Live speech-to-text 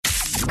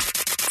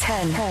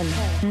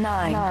10,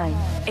 9,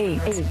 8,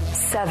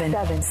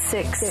 7,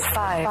 6,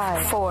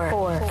 5,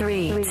 4,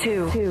 3,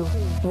 2,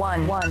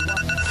 1.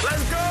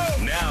 Let's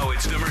go! Now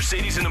it's the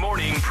Mercedes in the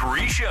Morning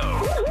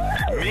pre-show.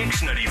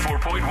 Mix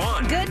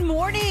 94.1. Good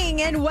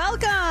morning and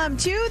welcome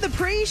to the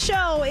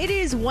pre-show. It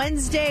is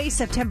Wednesday,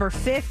 September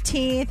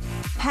 15th,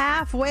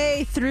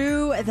 halfway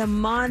through the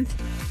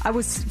month. I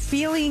was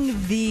feeling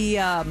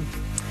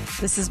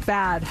this is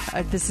bad.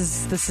 This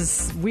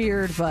is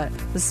weird, but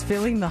I was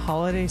feeling the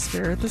holiday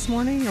spirit this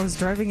morning. I was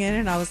driving in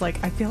and I was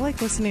like, I feel like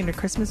listening to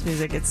Christmas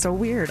music. It's so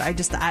weird. I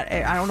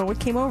don't know what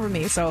came over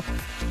me. So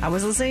I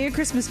was listening to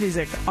Christmas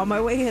music on my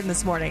way in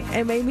this morning.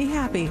 It made me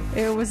happy.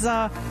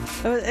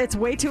 It's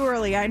way too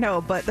early, I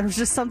know, but there was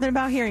just something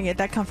about hearing it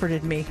that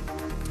comforted me.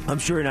 I'm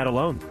sure you're not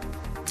alone.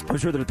 I'm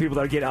sure there are people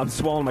that are getting. I'm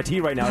swallowing my tea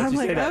right now. I'm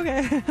like,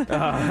 okay.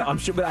 I'm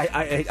sure, but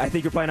I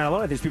think you're probably not alone.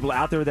 I think there's people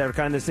out there that are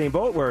kind of in the same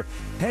boat. Where,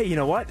 hey, you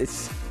know what?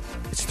 It's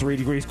 3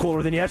 degrees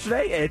cooler than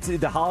yesterday. It's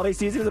the holiday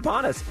season is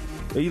upon us.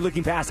 Are you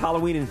looking past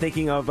Halloween and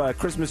thinking of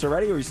Christmas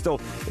already, or is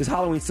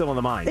Halloween still on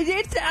the mind?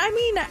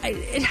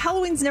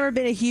 Halloween's never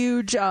been a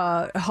huge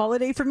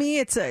holiday for me.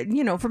 It's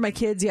for my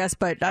kids, yes,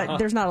 but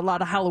there's not a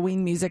lot of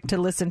Halloween music to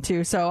listen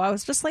to. So I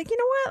was just like, you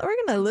know what? We're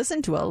going to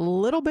listen to a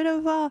little bit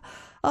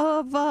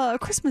of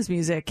Christmas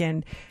music,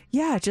 and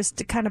yeah, just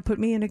to kind of put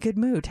me in a good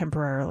mood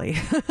temporarily.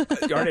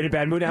 You aren't in a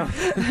bad mood now?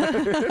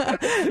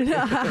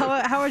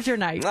 How was your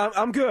night?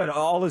 I'm good.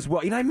 All is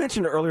well. I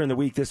mentioned earlier in the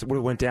week this would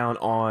have went down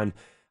on,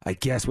 I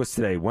guess, what's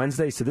today?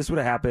 Wednesday. So this would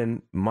have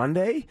happened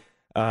Monday.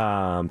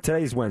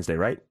 Today is Wednesday,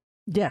 right?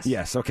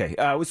 Yes. Okay.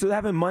 So it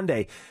happened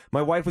Monday.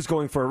 My wife was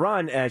going for a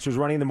run, and she was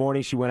running in the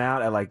morning. She went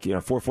out at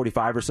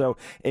 4:45 or so,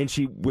 and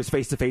she was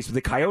face to face with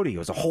a coyote. It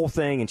was a whole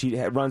thing, and she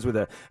runs with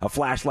a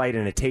flashlight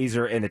and a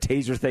taser, and the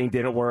taser thing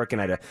didn't work,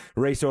 and I had to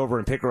race over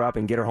and pick her up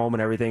and get her home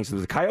and everything. So there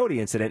was a coyote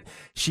incident.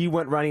 She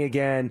went running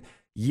again.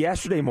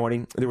 Yesterday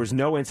morning, there was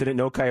no incident,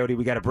 no coyote.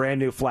 We got a brand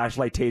new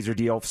flashlight taser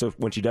deal so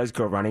when she does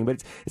go running.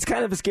 But it's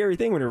kind of a scary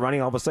thing when you're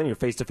running, all of a sudden you're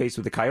face to face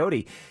with a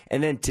coyote.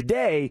 And then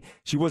today,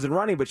 she wasn't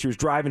running, but she was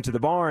driving to the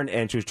barn,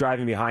 and she was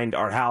driving behind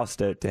our house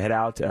to head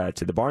out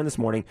to the barn this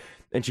morning.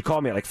 And she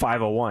called me at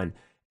 5:01.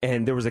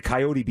 And there was a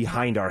coyote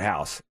behind our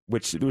house,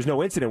 which there was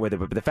no incident with it.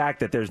 But the fact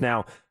that there's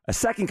now a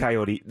second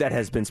coyote that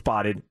has been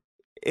spotted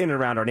in and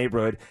around our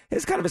neighborhood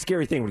is kind of a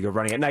scary thing when you go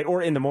running at night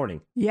or in the morning.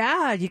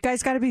 Yeah, you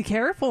guys got to be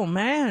careful,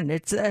 man.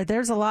 It's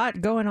there's a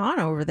lot going on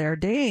over there.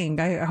 Dang,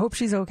 I hope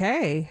she's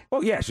okay.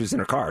 Well, yeah, she's in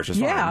her car. She's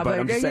fine. But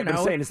I'm just saying,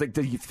 it's like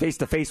face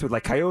to face with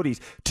coyotes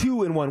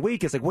 2 in 1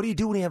 week. It's like, what do you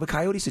do when you have a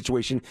coyote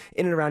situation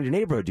in and around your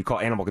neighborhood? Do you call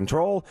animal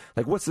control?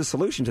 What's the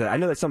solution to that? I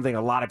know that's something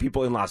a lot of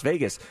people in Las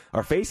Vegas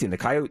are facing.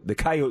 The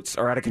coyotes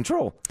are out of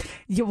control.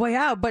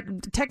 Yeah,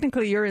 but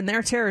technically you're in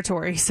their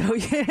territory, so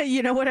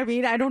you know what I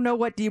mean. I don't know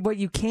what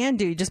you can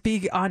do. Just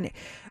be on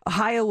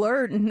high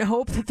alert and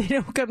hope that they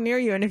don't come near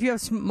you. And if you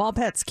have small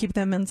pets, keep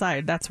them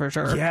inside. That's for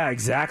sure. Yeah,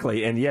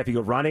 exactly. And yeah, if you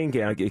go running,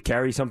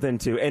 carry something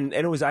too. And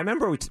it was, I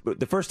remember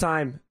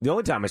the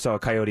only time I saw a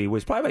coyote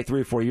was probably 3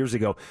 or 4 years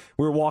ago.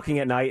 We were walking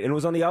at night, and it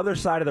was on the other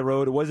side of the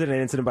road. It wasn't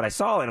an incident, but I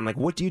saw it. I'm like,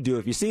 what do you do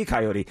if you see a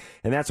coyote?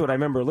 And that's what I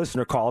remember a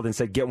listener called and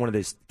said, get a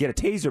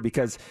taser,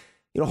 because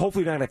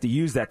hopefully you're not going to have to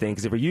use that thing,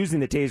 because if you're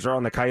using the taser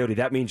on the coyote,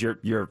 that means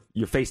you're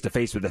face to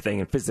face with the thing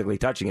and physically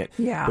touching it.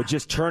 Yeah. But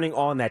just turning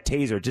on that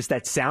taser, just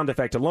that sound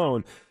effect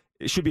alone,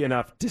 it should be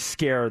enough to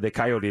scare the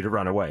coyote to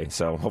run away.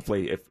 So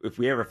hopefully if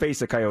we ever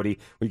face a coyote,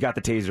 we got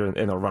the taser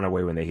and they'll run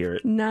away when they hear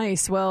it.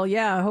 Nice. Well,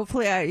 yeah,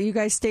 hopefully you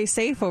guys stay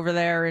safe over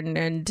there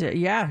and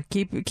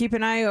keep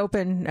an eye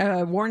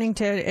open. Warning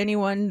to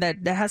anyone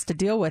that has to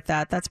deal with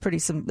that. That's pretty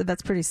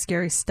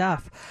scary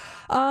stuff.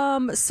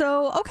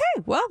 Okay,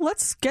 well,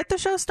 let's get the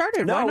show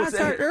started. Why not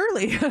start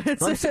early?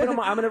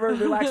 I'm in a very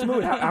relaxed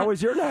mood. How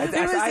was your night?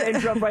 I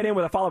didn't jump right in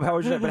with a follow-up. How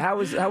was your night? But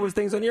how was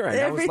things on your end?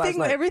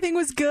 Everything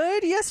was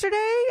good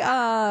yesterday.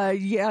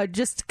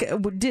 Just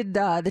did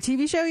the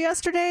TV show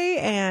yesterday,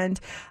 and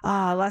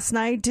last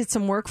night did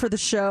some work for the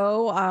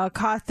show.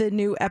 Caught the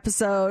new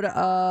episode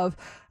of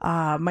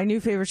my new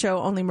favorite show,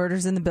 Only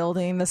Murders in the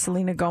Building, the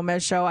Selena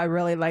Gomez show. I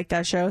really like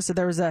that show. So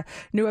there was a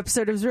new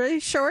episode. It was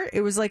really short.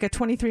 It was like a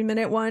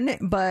 23-minute one,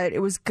 but it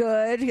was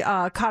good.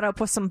 Caught up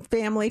with some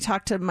family,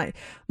 talked to my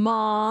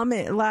mom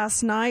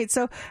last night.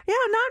 So yeah,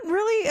 not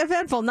really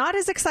eventful. Not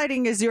as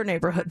exciting as your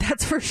neighborhood,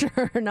 that's for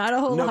sure. Not a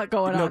whole lot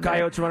going on. No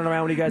coyotes running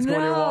around when you guys go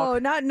on your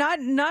walk? No,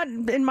 not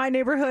in my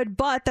neighborhood,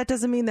 but that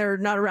doesn't mean they're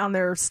not around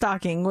there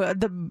stalking.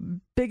 The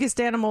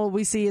biggest animal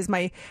we see is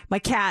my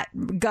cat,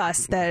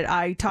 Gus, that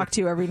I talk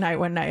to every night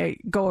when I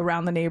go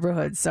around the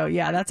neighborhood. So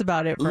yeah, that's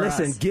about it for us.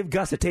 Listen, give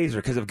Gus a taser,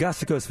 because if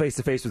Gus goes face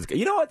to face with,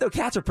 you know what, though,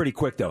 cats are pretty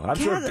quick though. I'm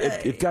sure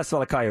if Gus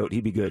saw a coyote,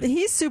 he'd be good.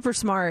 He's super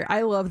smart.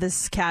 I love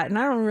this cat, and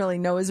I don't really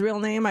know his real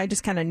name. I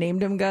just kind of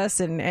named him Gus,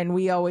 and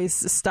we always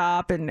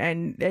stop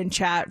and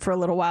chat for a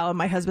little while. And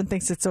my husband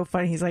thinks it's so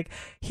funny. He's like,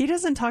 he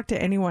doesn't talk to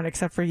anyone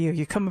except for you.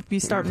 You come up, you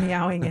start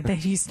meowing, and then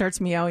he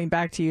starts meowing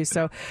back to you.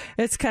 So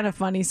it's kind of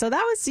funny. So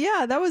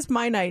that that was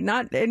my night.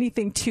 Not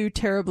anything too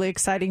terribly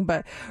exciting,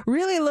 but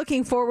really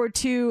looking forward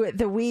to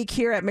the week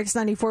here at Mix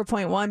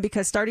 94.1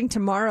 because starting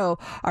tomorrow,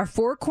 our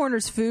Four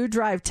Corners Food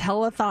Drive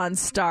Telethon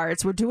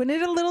starts. We're doing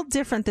it a little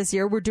different this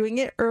year. We're doing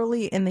it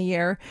early in the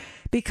year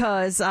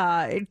because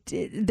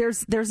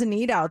there's a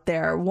need out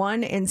there.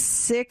 1 in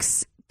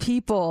 6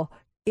 people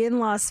in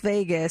Las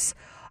Vegas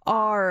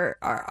are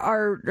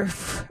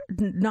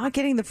not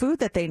getting the food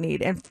that they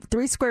need. And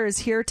 3 Square is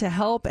here to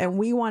help, and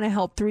we want to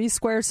help 3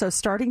 Square. So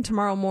starting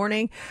tomorrow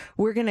morning,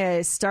 we're going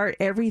to start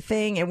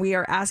everything, and we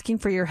are asking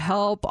for your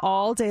help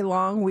all day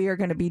long. We are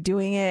going to be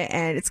doing it,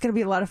 and it's going to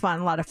be a lot of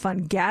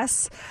fun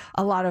guests,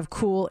 a lot of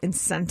cool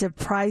incentive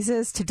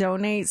prizes to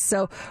donate.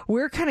 So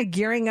we're kind of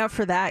gearing up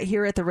for that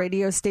here at the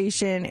radio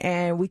station,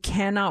 and we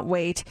cannot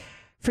wait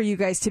for you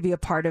guys to be a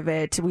part of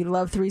it. We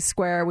love 3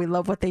 Square. We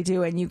love what they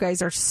do. And you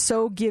guys are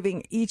so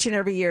giving each and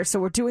every year. So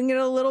we're doing it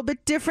a little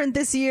bit different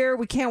this year.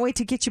 We can't wait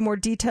to get you more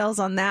details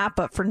on that.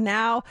 But for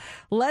now,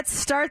 let's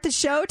start the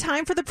show.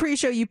 Time for the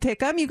pre-show. You pick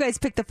them. You guys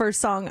pick the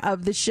first song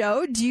of the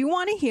show. Do you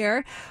want to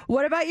hear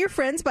What About Your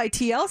Friends by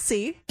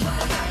TLC?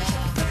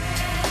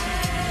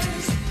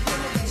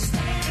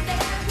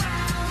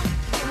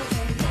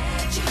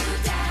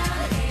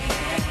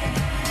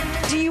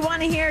 Do you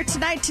want to hear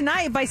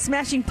Tonight by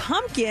Smashing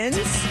Pumpkins?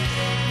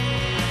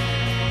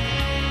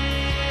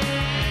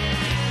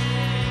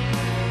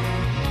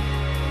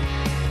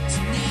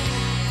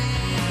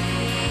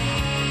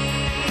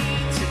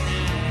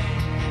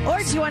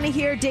 Or do you want to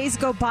hear Days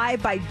Go By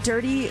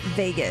Dirty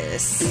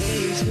Vegas?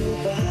 Days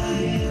go by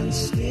and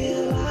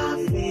still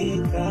I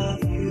think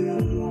of you.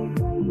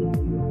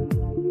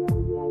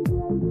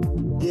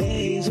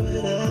 Days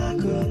when I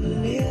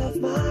couldn't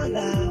live my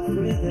life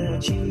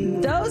without you.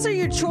 Those are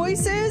your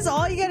choices.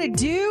 All you got to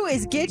do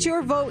is get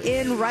your vote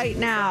in right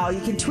now.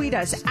 You can tweet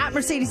us at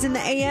Mercedes in the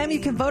AM. You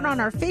can vote on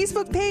our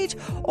Facebook page,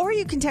 or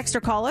you can text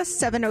or call us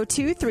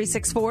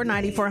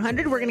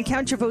 702-364-9400. We're going to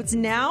count your votes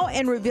now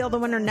and reveal the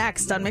winner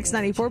next on Mix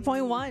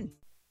 94.1.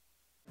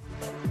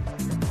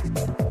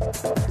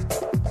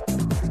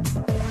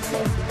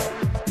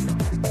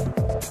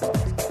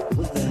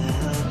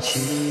 Without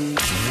you.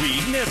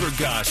 We'd never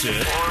gossip.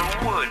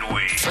 Or would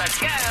we? Let's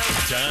go.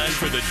 Time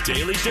for the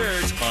Daily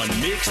Dirt on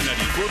Mix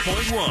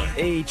 94.1.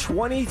 A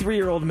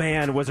 23-year-old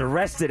man was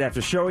arrested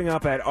after showing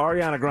up at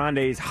Ariana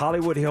Grande's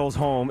Hollywood Hills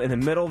home in the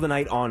middle of the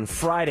night on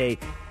Friday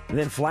and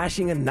then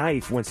flashing a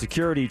knife when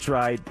security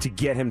tried to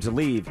get him to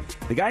leave.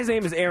 The guy's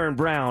name is Aaron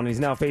Brown, and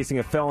he's now facing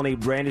a felony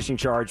brandishing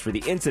charge for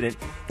the incident,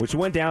 which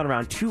went down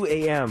around 2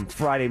 a.m.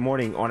 Friday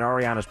morning on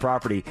Ariana's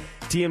property.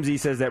 TMZ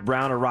says that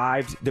Brown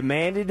arrived,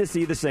 demanded to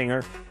see the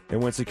singer,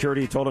 and when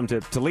security told him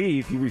to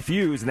leave, he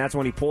refused, and that's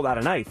when he pulled out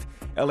a knife.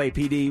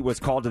 LAPD was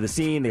called to the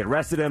scene. They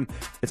arrested him.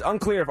 It's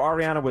unclear if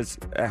Ariana was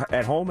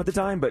at home at the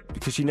time, but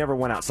because she never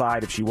went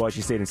outside, if she was,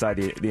 she stayed inside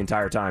the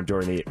entire time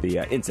during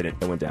the incident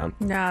that went down.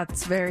 Yeah,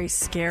 it's very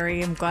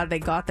scary. I'm glad they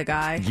got the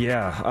guy.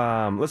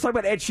 Yeah. Let's talk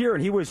about Ed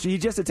Sheeran. He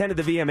just attended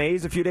the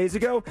VMAs a few days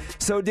ago.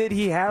 So did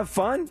he have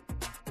fun?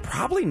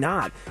 Probably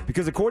not,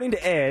 because according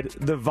to Ed,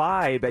 the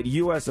vibe at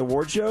U.S.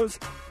 award shows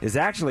is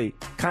actually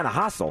kind of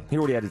hostile.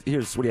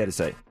 Here's what he had to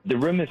say. The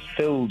room is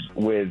filled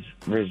with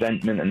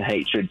resentment and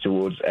hatred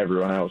towards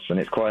everyone else, and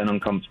it's quite an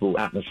uncomfortable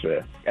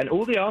atmosphere. And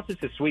all the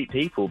artists are sweet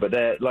people, but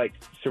they're like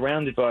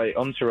surrounded by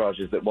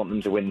entourages that want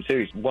them to win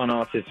too. One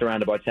artist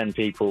surrounded by 10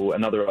 people,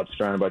 another artist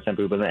surrounded by 10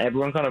 people, and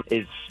everyone kind of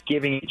is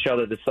giving each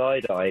other the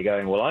side eye,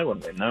 going, "Well, I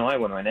want to win. No, I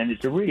want to win." And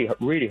it's a really,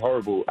 really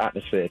horrible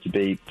atmosphere to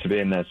be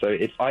in there. So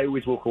I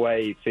always walk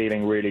away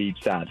feeling really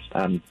sad,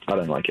 and I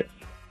don't like it.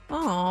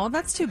 Oh,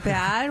 that's too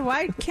bad.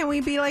 Why can't we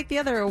be like the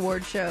other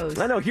award shows?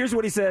 I know. Here's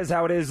what he says,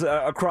 how it is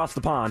across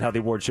the pond, how the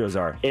award shows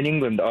are. In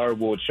England, our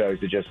award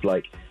shows are just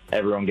like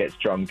everyone gets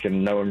drunk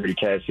and no one really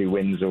cares who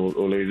wins or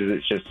loses.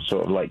 It's just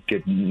sort of like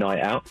good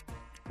night out.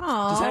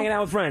 Aww. Just hanging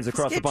out with friends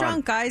across the pond. Get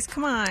drunk, guys.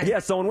 Come on. Yeah,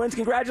 someone wins.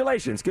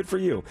 Congratulations. Good for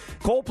you.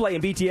 Coldplay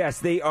and BTS,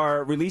 they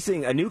are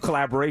releasing a new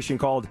collaboration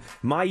called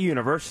My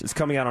Universe. It's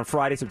coming out on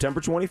Friday, September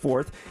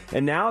 24th.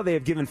 And now they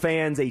have given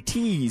fans a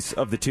tease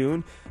of the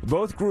tune.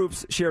 Both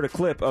groups shared a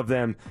clip of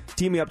them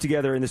teaming up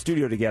together in the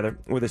studio together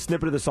with a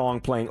snippet of the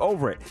song playing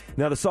over it.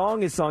 Now, the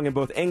song is sung in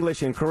both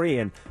English and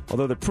Korean,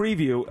 although the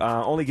preview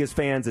only gives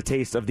fans a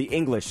taste of the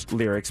English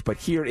lyrics. But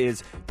here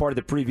is part of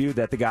the preview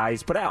that the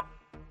guys put out.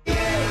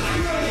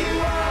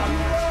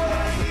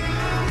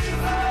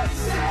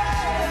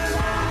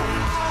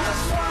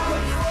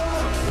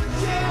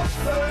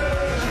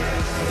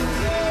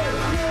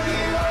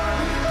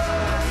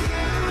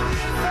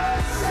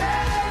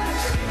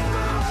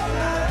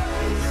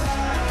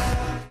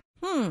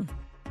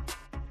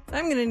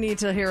 I'm going to need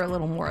to hear a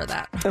little more of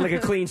that. And like a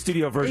clean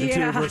studio version,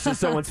 too, versus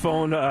someone's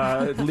phone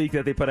leak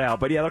that they put out.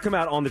 But yeah, they'll come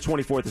out on the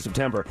 24th of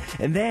September.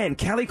 And then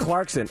Kelly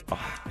Clarkson,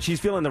 she's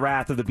feeling the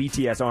wrath of the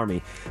BTS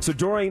army. So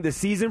during the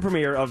season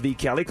premiere of the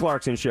Kelly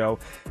Clarkson show,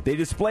 they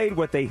displayed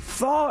what they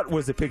thought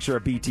was a picture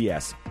of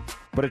BTS.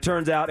 But it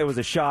turns out it was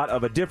a shot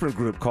of a different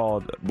group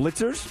called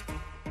Blitzers.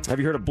 Have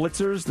you heard of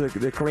Blitzers,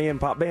 the Korean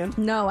pop band?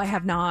 No, I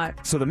have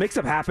not. So the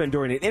mix-up happened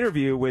during an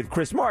interview with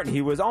Chris Martin.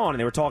 He was on, and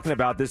they were talking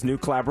about this new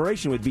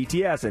collaboration with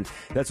BTS, and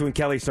that's when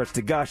Kelly starts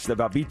to gush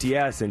about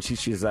BTS, and she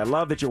says, I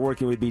love that you're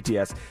working with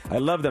BTS. I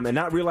love them. And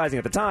not realizing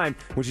at the time,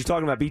 when she's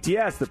talking about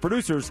BTS, the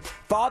producers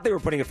thought they were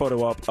putting a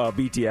photo up of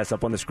BTS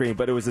up on the screen,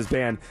 but it was this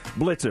band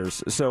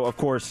Blitzers. So, of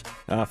course,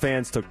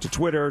 fans took to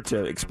Twitter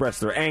to express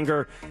their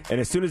anger, and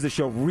as soon as the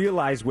show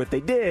realized what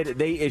they did,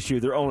 they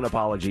issued their own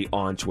apology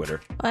on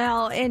Twitter.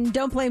 Well, and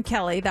don't blame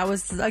Kelly. That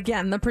was,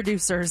 again, the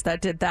producers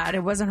that did that.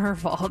 It wasn't her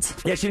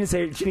fault. Yeah, she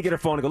didn't get her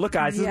phone and go, look,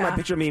 guys, this is my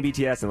picture of me and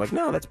BTS. And like,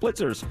 no, that's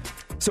Blitzers.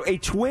 So a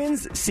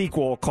Twins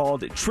sequel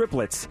called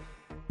Triplets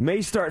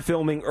may start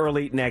filming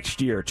early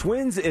next year.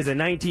 Twins is a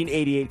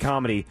 1988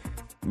 comedy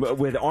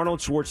with Arnold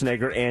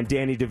Schwarzenegger and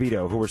Danny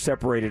DeVito, who were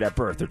separated at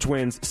birth. They're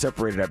twins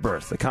separated at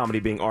birth. The comedy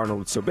being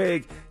Arnold's so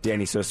big,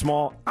 Danny's so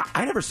small.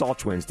 I never saw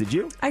Twins. Did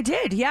you? I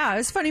did, yeah. It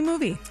was a funny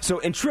movie. So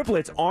in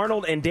Triplets,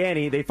 Arnold and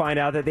Danny, they find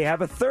out that they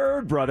have a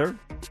third brother,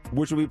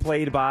 which will be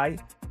played by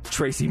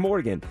Tracy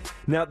Morgan.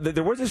 Now,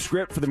 there was a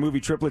script for the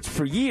movie Triplets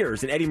for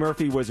years, and Eddie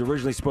Murphy was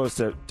originally supposed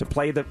to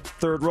play the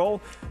third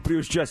role, but he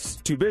was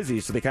just too busy,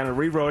 so they kind of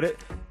rewrote it,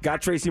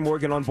 got Tracy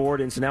Morgan on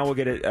board, and so now we'll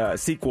get a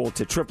sequel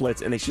to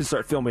Triplets, and they should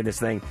start filming this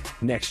thing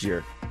next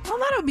year. Well,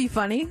 that would be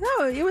funny.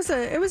 No, it was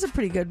a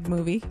pretty good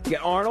movie. You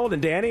get Arnold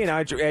and Danny, and I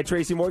add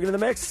Tracy Morgan in the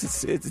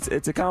mix.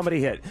 It's a comedy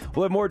hit.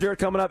 We'll have more dirt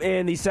coming up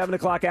in the 7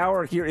 o'clock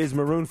hour. Here is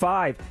Maroon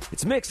 5.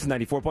 It's Mix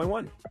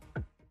 94.1.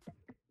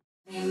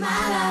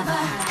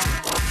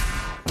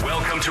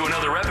 Welcome to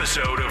another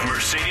episode of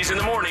Mercedes in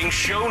the Morning,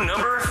 show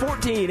number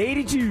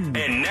 1482.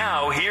 And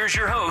now, here's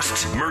your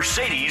hosts,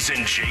 Mercedes and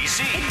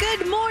JC.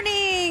 Good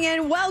morning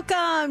and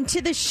welcome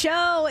to the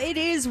show. It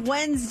is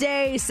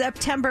Wednesday,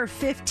 September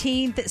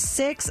 15th,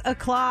 6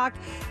 o'clock.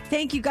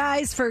 Thank you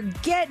guys for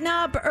getting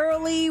up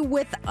early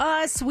with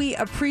us. We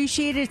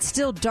appreciate it. It's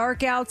still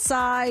dark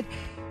outside.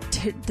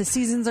 The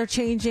seasons are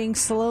changing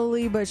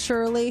slowly but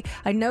surely.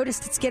 I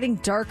noticed it's getting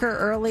darker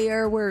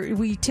earlier, where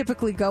we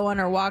typically go on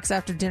our walks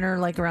after dinner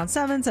like around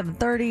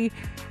 7:30,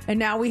 and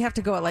now we have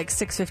to go at like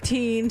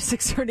 6:15,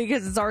 6:30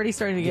 because it's already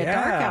starting to get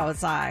dark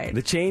outside.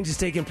 The change is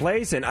taking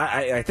place, and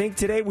I think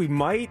today we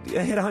might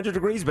hit 100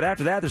 degrees, but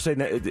after that they're saying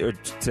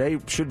that today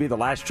should be the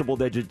last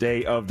triple-digit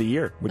day of the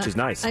year, which is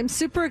nice. I'm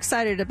super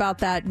excited about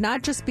that,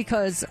 not just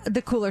because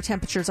the cooler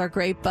temperatures are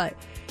great, but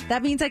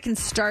that means I can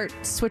start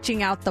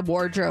switching out the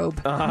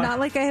wardrobe. Not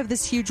like I have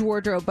this huge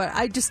wardrobe, but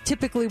I just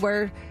typically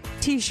wear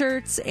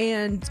T-shirts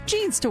and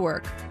jeans to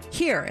work.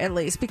 Here, at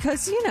least,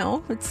 because, you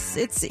know,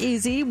 it's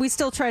easy. We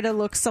still try to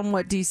look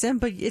somewhat decent,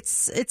 but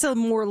it's a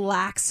more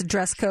lax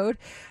dress code.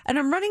 And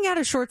I'm running out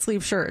of short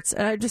sleeve shirts.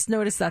 And I just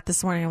noticed that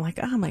this morning. I'm like,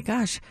 oh my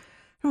gosh,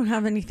 I don't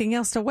have anything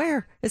else to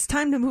wear. It's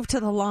time to move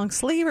to the long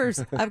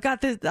sleevers. I've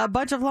got a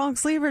bunch of long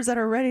sleevers that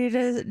are ready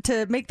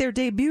to make their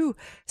debut.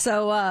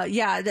 So,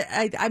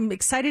 I'm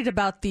excited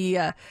about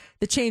the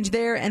change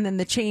there, and then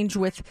the change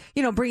with,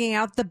 you know, bringing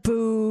out the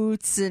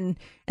boots and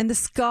the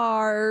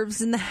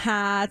scarves and the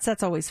hats.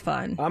 That's always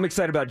fun. I'm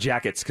excited about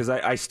jackets because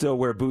I still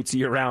wear boots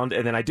year round,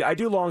 and then I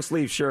do long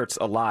sleeve shirts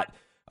a lot.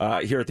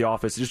 Here at the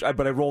office,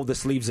 but I rolled the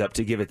sleeves up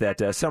to give it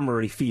that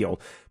summery feel.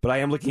 But I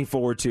am looking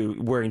forward to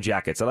wearing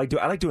jackets. I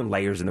like doing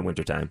layers in the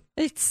wintertime.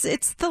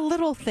 It's the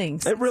little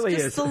things. It really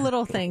is the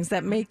little things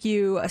that make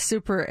you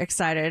super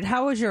excited.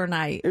 How was your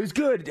night? It was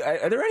good.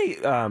 Are there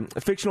any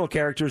fictional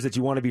characters that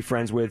you want to be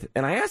friends with?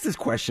 And I asked this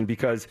question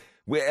because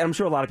I'm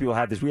sure a lot of people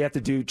have this. We have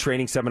to do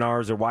training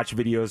seminars or watch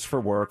videos for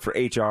work, for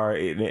HR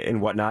and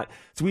whatnot.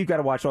 So we've got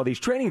to watch all these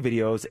training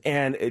videos,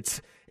 and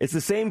it's the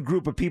same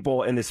group of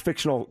people in this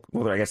fictional,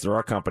 well, I guess they're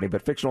our company,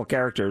 but fictional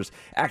characters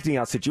acting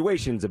out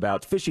situations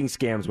about phishing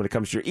scams when it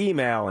comes to your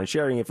email and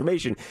sharing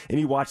information. And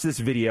you watch this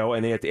video,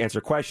 and they have to answer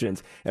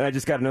questions. And I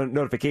just got a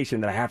notification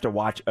that I have to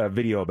watch a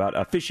video about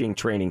a phishing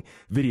training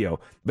video.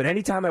 But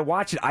anytime I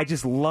watch it, I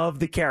just love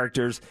the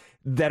characters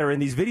that are in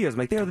these videos. I'm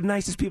like, they're the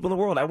nicest people in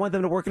the world. I want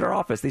them to work in our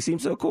office. They seem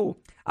so cool.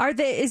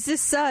 Is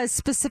this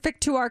specific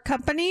to our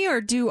company,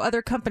 or do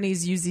other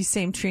companies use these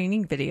same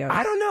training videos?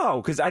 I don't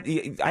know, because I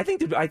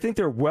think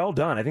they're well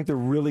done. I think they're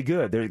really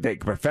good. They're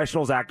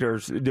professionals,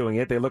 actors doing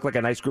it. They look like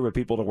a nice group of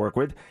people to work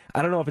with.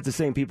 I don't know if it's the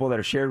same people that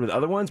are shared with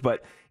other ones,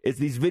 but it's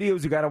these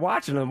videos you got to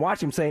watch, and I'm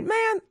watching them saying,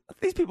 man,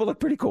 these people look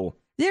pretty cool.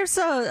 There's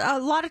a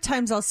lot of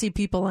times I'll see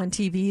people on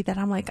TV that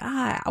I'm like,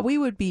 we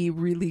would be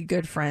really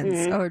good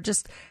friends, or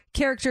just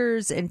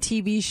characters in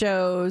TV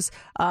shows,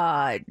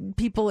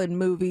 people in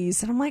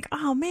movies. And I'm like,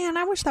 oh man,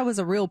 I wish that was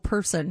a real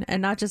person and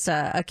not just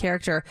a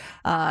character,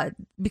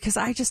 because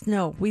I just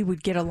know we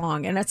would get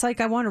along. And it's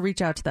like, I want to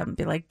reach out to them and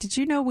be like, did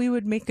you know we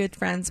would make good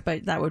friends?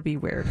 But that would be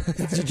weird.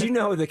 Did you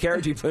know the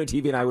character you play on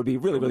TV and I would be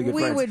really, really good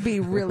friends? We would be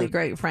really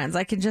great friends.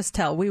 I can just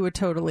tell we would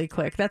totally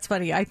click. That's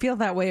funny. I feel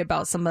that way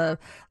about some of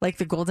like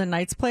the Golden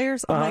Knights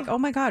players. I'm like, oh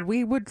my God,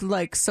 we would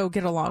like so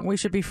get along. We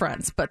should be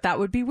friends, but that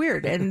would be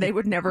weird. And they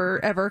would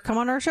never, ever come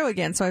on our show. show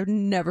again, so I would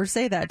never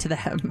say that to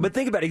them. But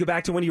think about it. You go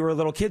back to when you were a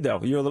little kid,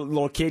 though. You're a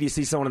little kid, you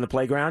see someone in the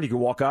playground, you can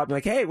walk up and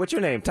like, hey, what's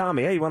your name?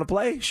 Tommy. Hey, you want to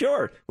play?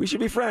 Sure. We should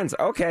be friends.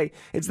 Okay.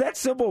 It's that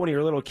simple when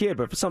you're a little kid,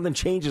 but if something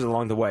changes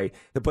along the way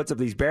that puts up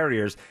these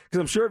barriers, because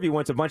I'm sure if you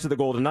went to a bunch of the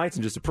Golden Knights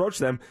and just approached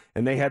them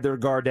and they had their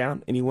guard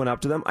down and you went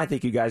up to them, I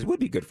think you guys would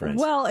be good friends.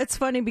 Well, it's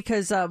funny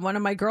because one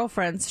of my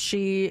girlfriends,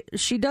 she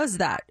does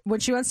that. When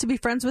she wants to be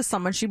friends with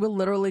someone, she will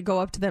literally go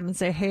up to them and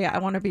say, hey, I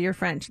want to be your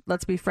friend.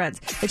 Let's be friends.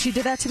 And she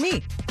did that to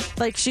me.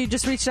 Like, she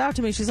just reached out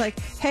to me. She's like,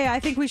 hey, I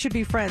think we should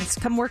be friends.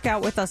 Come work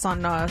out with us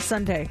on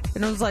Sunday.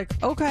 And I was like,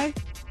 okay.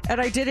 And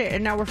I did it,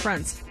 and now we're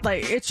friends.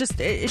 Like, it's just,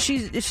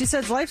 she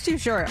says, life's too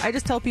short. I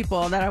just tell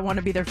people that I want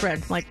to be their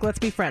friend. Like, let's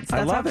be friends.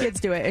 That's how kids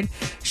do it. And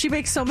she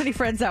makes so many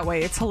friends that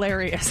way. It's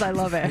hilarious. I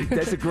love it.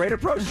 That's a great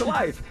approach to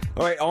life.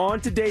 All right,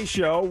 on today's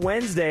show,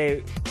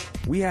 Wednesday,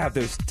 we have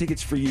those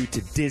tickets for you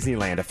to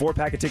Disneyland. A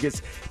 4-pack of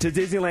tickets to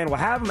Disneyland. We'll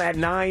have them at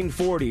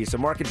 9:40. So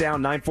mark it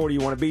down, 9:40. You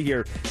want to be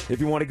here if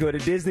you want to go to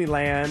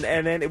Disneyland.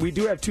 And then we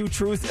do have 2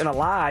 truths and a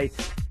lie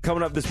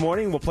coming up this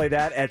morning. We'll play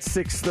that at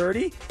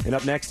 6:30. And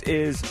up next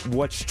is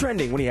What's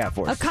Trending. What do you have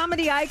for us? A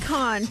comedy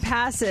icon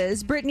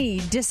passes.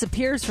 Britney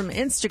disappears from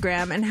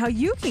Instagram, and how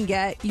you can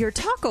get your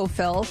taco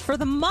fill for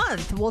the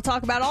month. We'll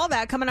talk about all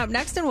that coming up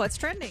next in What's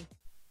Trending.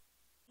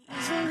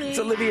 It's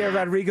Olivia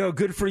Rodrigo,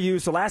 Good For You.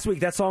 So last week,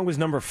 that song was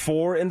number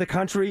 4 in the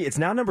country. It's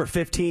now number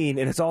 15,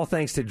 and it's all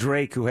thanks to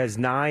Drake, who has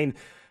 9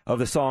 of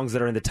the songs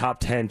that are in the top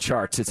 10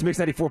 charts. It's Mix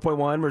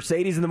 94.1,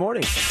 Mercedes in the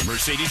Morning.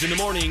 Mercedes in the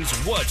Morning's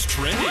What's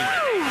Trending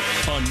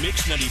on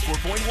Mix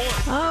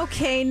 94.1.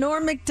 Okay,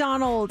 Norm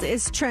Macdonald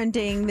is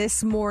trending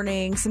this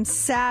morning. Some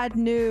sad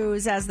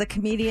news as the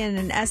comedian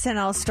and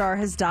SNL star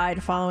has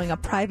died following a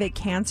private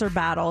cancer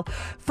battle.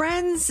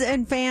 Friends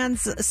and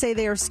fans say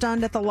they are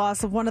stunned at the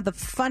loss of one of the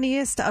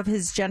funniest of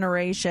his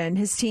generation.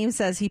 His team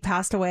says he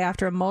passed away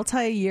after a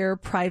multi-year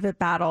private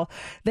battle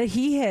that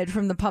he hid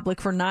from the public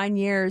for 9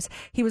 years.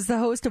 He was the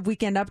host of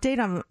Weekend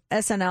Update on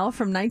SNL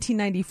from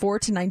 1994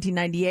 to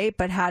 1998,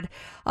 but had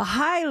a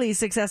highly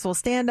successful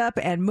stand-up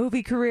and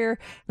movie career.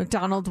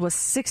 McDonald was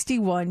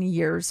 61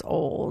 years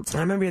old. I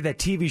remember that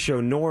TV show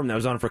Norm that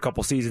was on for a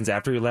couple seasons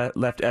after he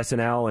left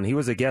SNL, and he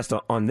was a guest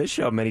on this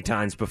show many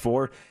times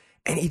before,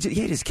 and he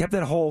just kept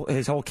that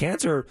his whole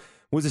cancer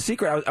was a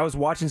secret. I was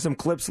watching some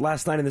clips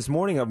last night and this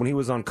morning of when he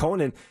was on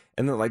Conan,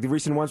 and the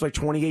recent ones like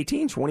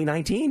 2018,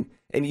 2019,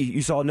 and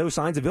you saw no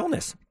signs of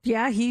illness.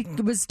 Yeah, he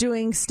was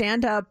doing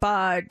stand-up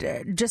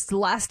just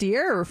last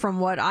year from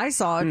what I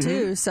saw,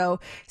 too. So,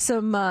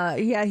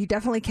 he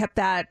definitely kept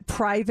that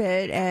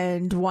private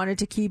and wanted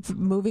to keep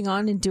moving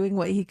on and doing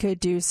what he could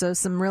do. So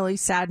some really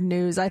sad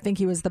news. I think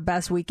he was the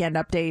best Weekend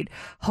Update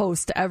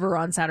host ever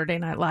on Saturday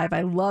Night Live.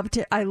 I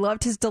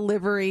loved his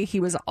delivery. He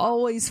was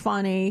always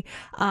funny.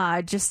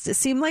 Just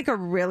seemed like a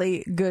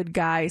really good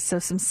guy. So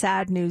some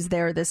sad news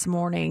there this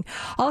morning.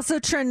 Also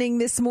trending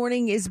this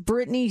morning is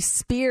Britney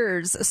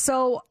Spears.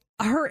 So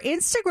her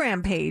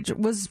Instagram page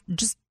was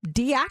just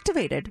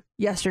deactivated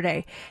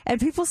yesterday, and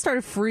people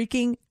started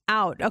freaking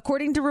out.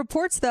 According to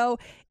reports, though,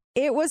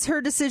 it was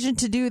her decision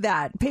to do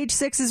that. Page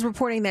 6 is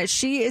reporting that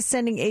she is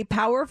sending a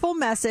powerful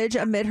message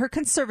amid her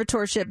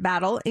conservatorship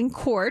battle in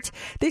court.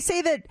 They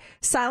say that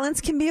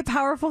silence can be a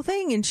powerful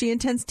thing, and she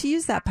intends to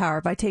use that power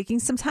by taking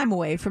some time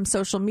away from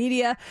social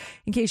media.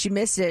 In case you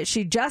missed it,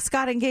 she just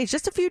got engaged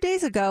just a few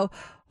days ago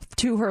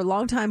to her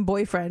longtime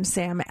boyfriend,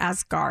 Sam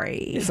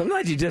Asghari. Yeah,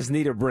 sometimes you just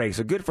need a break,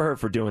 so good for her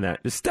for doing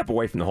that. Just step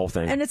away from the whole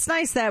thing. And it's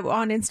nice that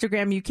on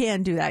Instagram you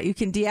can do that. You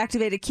can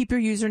deactivate it, keep your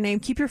username,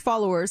 keep your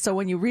followers, so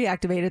when you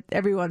reactivate it,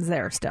 everyone's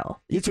there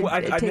still. You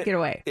can take it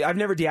away. I've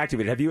never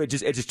deactivated. Have you? It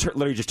just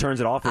literally just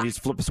turns it off, and you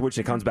just flip a switch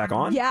and it comes back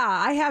on? Yeah,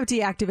 I have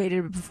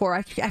deactivated it before.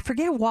 I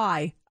forget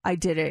why I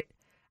did it.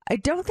 I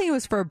don't think it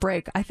was for a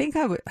break. I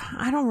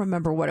don't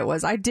remember what it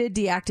was. I did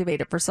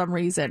deactivate it for some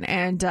reason,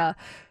 and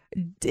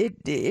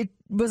it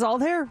was all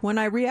there when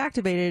I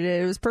reactivated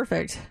it. It was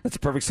perfect. That's a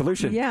perfect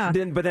solution. Yeah.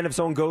 But then if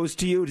someone goes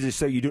to you, does it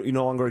say you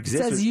no longer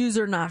exist? It says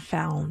user not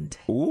found.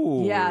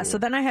 Ooh. Yeah. So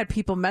then I had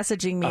people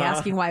messaging me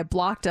asking why I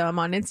blocked them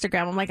on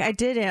Instagram. I'm like, I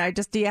didn't. I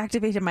just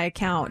deactivated my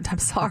account. I'm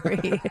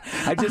sorry.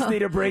 I just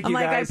need a break, I'm you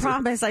like, guys. I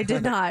promise I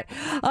did not.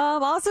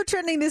 Also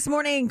trending this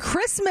morning,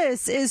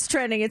 Christmas is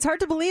trending. It's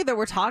hard to believe that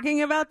we're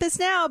talking about this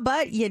now,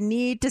 but you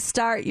need to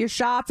start your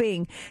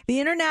shopping.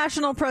 The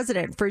international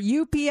president for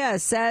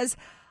UPS says,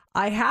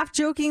 I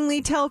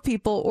half-jokingly tell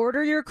people,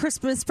 order your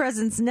Christmas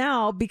presents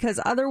now because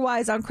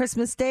otherwise on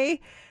Christmas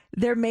Day,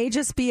 there may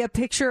just be a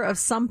picture of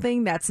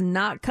something that's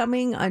not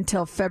coming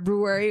until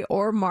February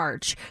or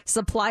March.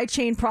 Supply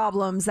chain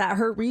problems that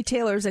hurt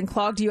retailers and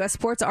clogged U.S.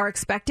 ports are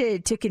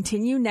expected to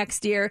continue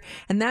next year.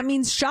 And that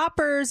means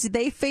shoppers,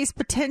 they face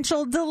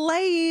potential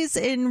delays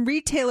in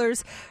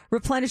retailers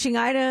replenishing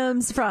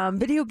items from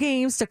video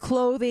games to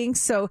clothing.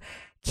 So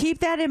keep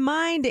that in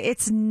mind.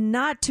 It's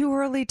not too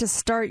early to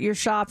start your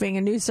shopping.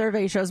 A new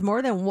survey shows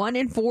more than 1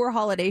 in 4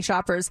 holiday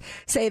shoppers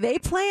say they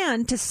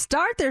plan to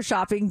start their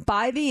shopping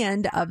by the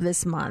end of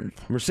this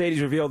month. Mercedes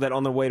revealed that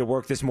on the way to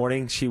work this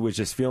morning, she was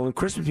just feeling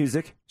Christmas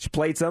music. She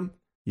played some,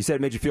 You said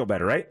it made you feel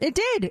better, right? It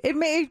did.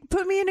 It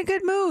put me in a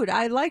good mood.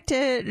 I liked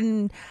it,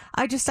 and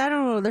I don't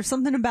know. There's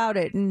something about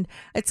it, and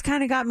it's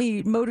kind of got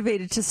me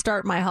motivated to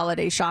start my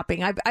holiday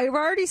shopping. I've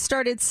already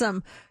started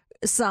some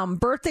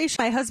birthdays.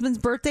 My husband's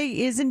birthday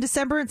is in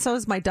December, and so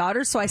is my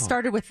daughter's. So I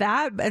started with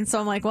that, and so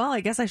I'm like, well, I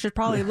guess I should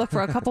probably look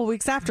for a couple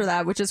weeks after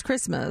that, which is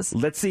Christmas.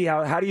 Let's see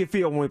how do you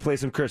feel when we play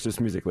some Christmas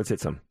music? Let's hit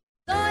some.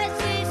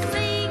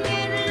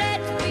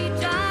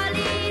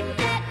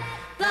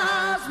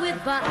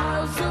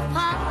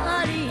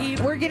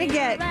 We're going to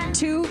get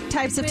two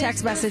types of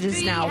text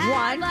messages now.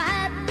 One,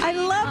 I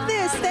love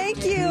this.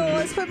 Thank you.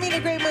 Let's put me in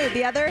a great mood.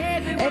 The other,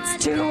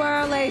 it's too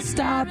early.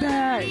 Stop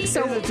it.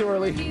 So Is it too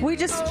early? we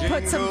just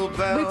put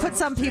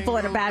some people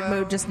in a bad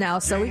mood just now.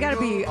 So we got to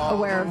be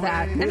aware of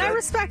that. And I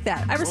respect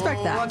that.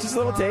 Just a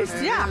little taste.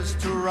 Yeah.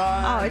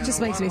 Oh, it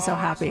just makes me so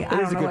happy.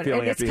 I is don't a know good what.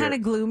 feeling It's after you kind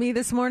hear of it. gloomy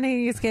this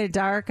morning. It's getting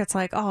dark. It's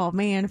like, oh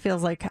man, it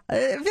feels like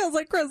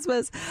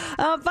Christmas.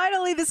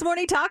 Finally, this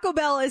morning, Taco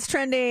Bell is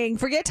trending.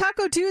 Forget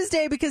Taco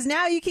Tuesday because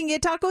now you can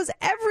get tacos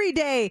every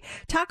day.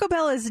 Taco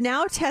Bell is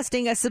now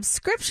testing a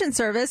subscription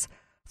service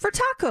for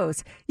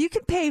tacos. You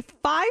can pay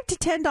 $5 to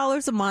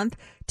 $10 a month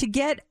to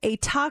get a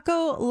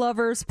Taco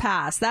Lovers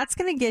Pass. That's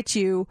going to get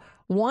you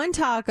one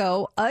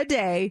taco a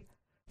day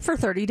for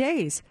 30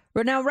 days.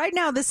 Right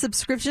now, this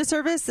subscription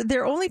service,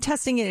 they're only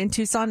testing it in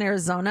Tucson,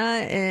 Arizona,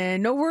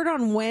 and no word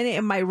on when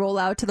it might roll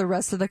out to the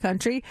rest of the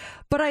country.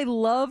 But I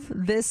love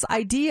this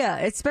idea,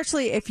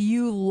 especially if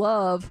you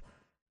love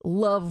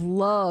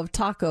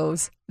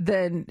tacos,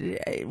 then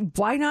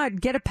why not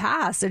get a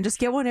pass and just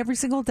get one every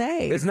single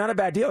day? It's not a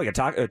bad deal. Like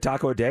a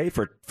taco a day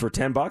for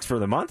 $10 for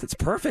the month. It's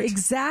perfect.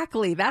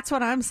 Exactly. That's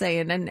what I'm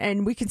saying.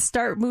 And we can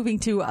start moving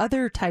to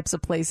other types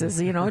of places,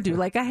 do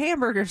like a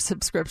hamburger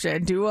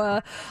subscription, do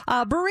a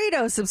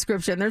burrito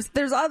subscription.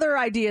 There's other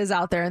ideas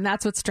out there, and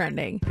that's what's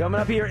trending.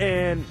 Coming up here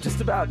in just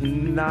about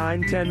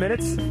 9-10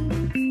 minutes,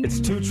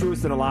 it's Two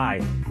Truths and a Lie.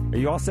 Are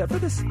you all set for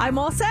this? I'm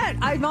all set.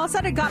 I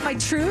got my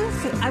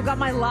truth. I've got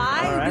my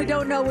lie. All right. We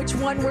don't know which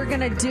one we're going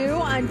to do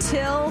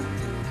until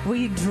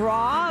we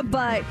draw.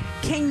 But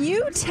can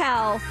you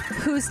tell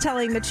who's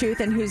telling the truth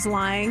and who's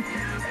lying?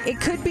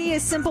 It could be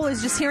as simple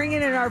as just hearing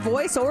it in our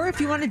voice, or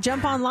if you want to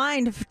jump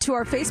online to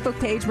our Facebook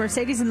page,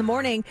 Mercedes in the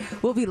Morning,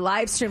 we'll be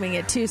live streaming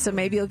it too. So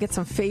maybe you'll get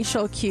some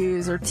facial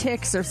cues or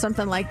tics or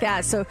something like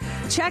that. So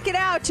check it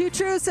out. Two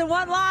Truths and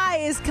One Lie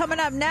is coming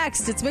up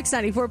next. It's Mix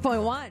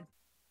 94.1.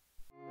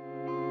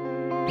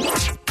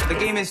 The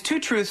game is Two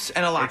Truths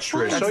and a Lie. It's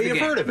true. That's So the you've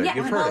game. heard of it.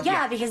 You've heard of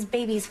it. Because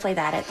babies play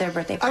that at their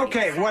birthday parties.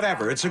 Okay,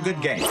 whatever. It's a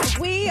good game.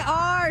 We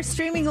are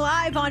streaming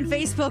live on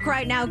Facebook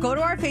right now. Go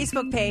to our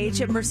Facebook page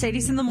at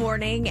Mercedes in the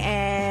Morning,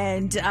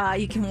 and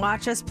you can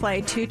watch us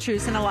play Two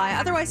Truths and a Lie.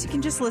 Otherwise, you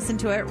can just listen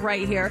to it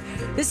right here.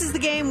 This is the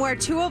game where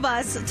two of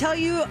us tell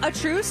you a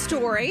true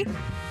story.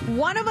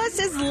 One of us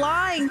is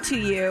lying to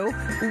you.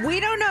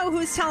 We don't know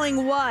who's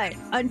telling what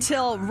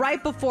until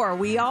right before.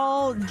 We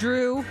all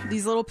drew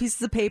these little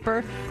pieces of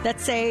paper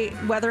that say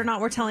whether or not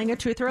we're telling a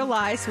truth or a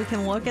lie. So we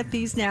can look at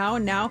these now,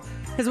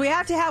 because we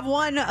have to have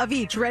one of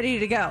each ready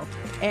to go.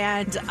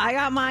 And I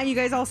got mine. You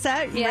guys all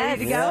set? You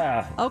ready to go?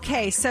 Yeah.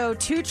 Okay, so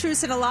two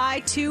truths and a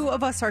lie. Two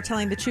of us are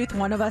telling the truth.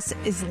 One of us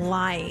is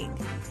lying.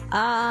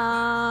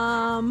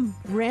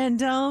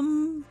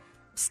 Random.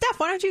 Steph,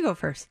 why don't you go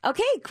first?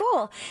 Okay,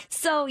 cool.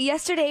 So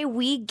yesterday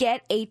we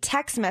get a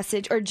text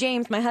message, or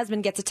James, my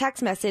husband, gets a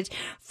text message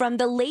from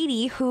the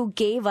lady who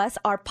gave us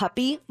our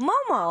puppy,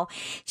 Momo.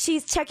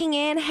 She's checking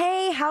in.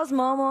 Hey, how's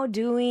Momo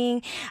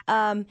doing?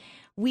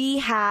 We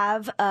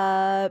have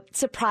a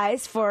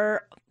surprise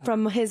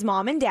from his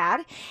mom and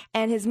dad,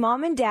 and his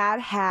mom and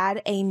dad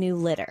had a new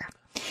litter.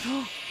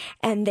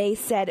 And they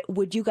said,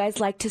 would you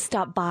guys like to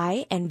stop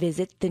by and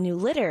visit the new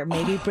litter?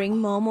 Maybe bring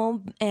Momo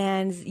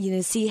and,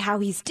 see how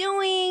he's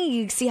doing.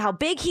 You see how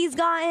big he's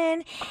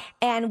gotten.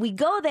 And we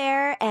go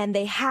there and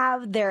they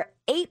have their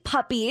 8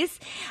 puppies.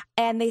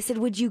 And they said,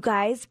 would you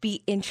guys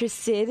be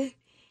interested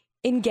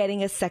in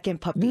getting a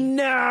second puppy?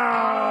 No!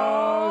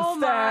 Oh,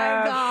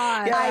 my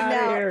God. Get I outta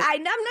know. here.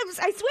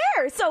 I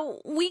swear. So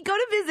we go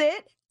to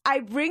visit. I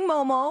bring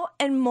Momo,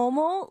 and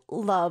Momo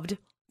loved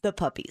the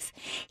puppies.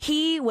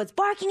 He was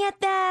barking at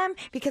them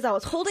because I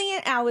was holding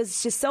it. I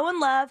was just so in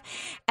love.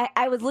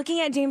 I was looking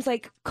at James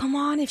like, come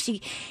on, if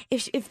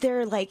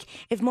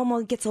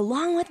Momo gets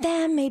along with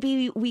them,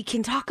 maybe we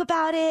can talk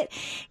about it.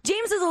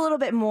 James is a little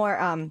bit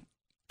more,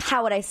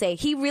 how would I say?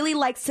 He really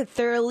likes to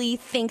thoroughly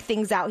think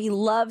things out. He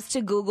loves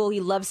to Google. He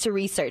loves to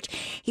research.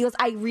 He goes,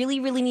 I really,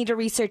 really need to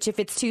research if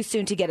it's too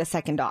soon to get a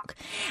second dog.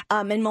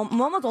 And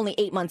Momo's only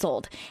 8 months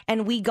old,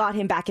 and we got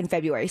him back in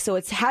February. So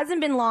it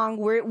hasn't been long.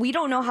 We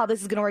don't know how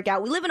this is going to work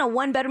out. We live in a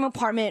 1-bedroom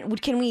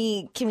apartment. Can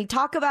we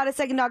talk about a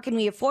second dog? Can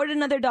we afford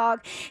another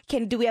dog?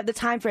 Do we have the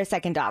time for a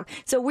second dog?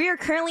 So we are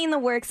currently in the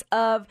works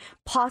of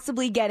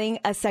possibly getting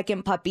a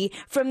second puppy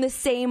from the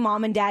same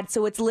mom and dad.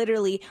 So it's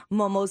literally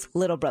Momo's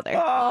little brother.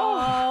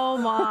 Oh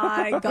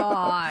my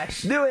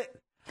gosh. Do it.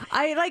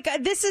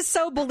 This is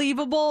so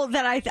believable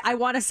that I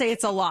want to say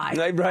it's a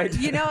lie. Right.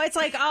 You know, it's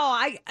like,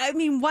 I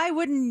mean, why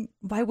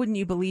wouldn't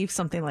you believe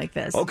something like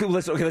this? Okay,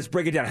 let's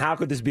break it down. How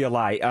could this be a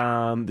lie?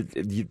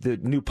 The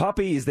new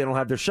puppies, they don't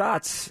have their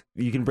shots.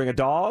 You can bring a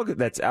dog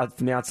that's out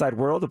from the outside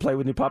world to play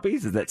with new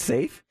puppies. Is that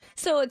safe?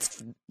 So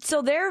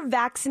they're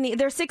vaccinated.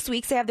 They're 6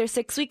 weeks. They have their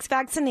 6 weeks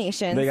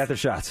vaccination. They got their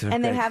shots.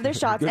 And they have their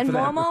shots. And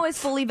Momo is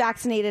fully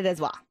vaccinated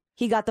as well.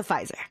 He got the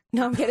Pfizer.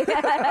 No, I'm kidding.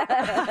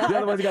 The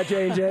other ones got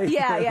J&J.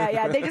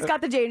 Yeah. They just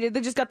got the J&J.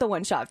 They just got the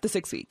one shot, the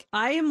 6 week.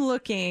 I am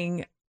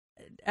looking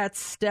at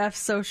Steph's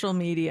social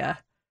media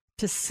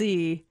to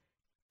see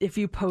if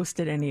you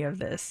posted any of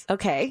this.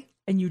 Okay.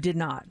 And you did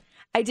not.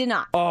 I did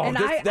not. Oh, and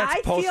that's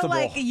I postable. feel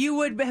like you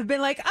would have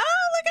been like,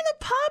 oh, look at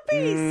the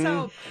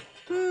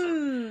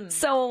puppies.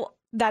 So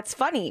that's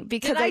funny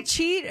because Did I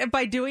cheat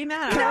by doing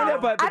that? Kind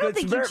of, but I don't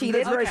think you cheated.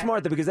 That's very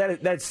smart, though, because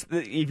that's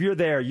if you're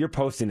there, you're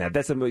posting that.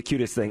 That's the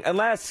cutest thing.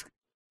 Unless...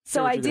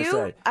 So I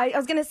do. I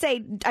was going to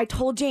say, I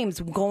told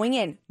James going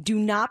in, do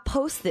not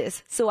post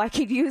this so I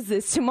could use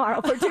this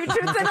tomorrow for 2 truths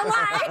and a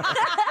lie.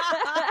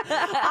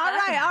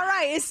 All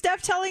right. Is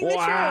Steph telling the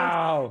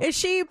truth? Is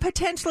she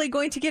potentially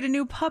going to get a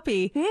new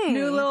puppy,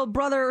 new little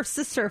brother or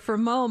sister for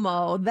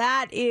Momo?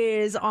 That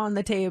is on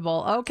the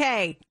table.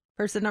 Okay.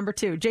 Person number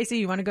 2. JC,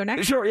 you want to go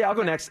next? Sure, yeah, I'll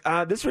go next.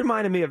 This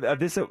reminded me of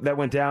this that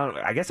went down.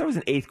 I guess I was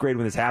in 8th grade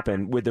when this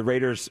happened with the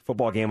Raiders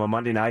football game on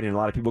Monday night, and a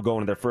lot of people going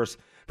to their first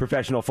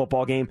professional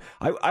football game.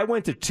 I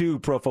went to 2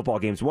 pro football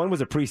games. One was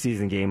a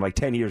preseason game like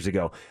 10 years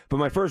ago, but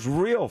my first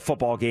real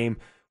football game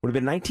would have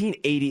been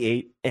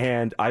 1988,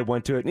 and I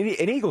went to an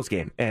Eagles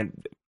game,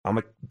 and I'm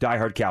a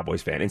diehard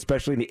Cowboys fan, and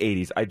especially in the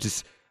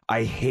 80s.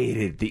 I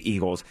hated the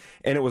Eagles.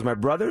 And it was my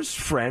brother's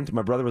friend.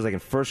 My brother was like in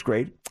 1st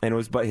grade, and it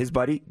was his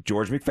buddy,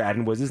 George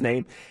McFadden was his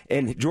name.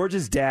 And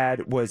George's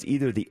dad was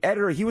either the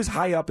editor, he was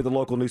high up at the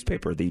local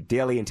newspaper, the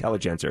Daily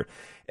Intelligencer.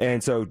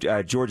 And so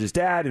George's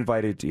dad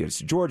invited,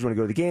 George, want to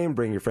go to the game?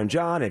 Bring your friend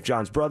John. If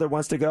John's brother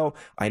wants to go,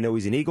 I know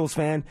he's an Eagles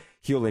fan.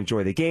 He'll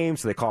enjoy the game.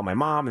 So they call my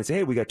mom and say,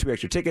 hey, we got 2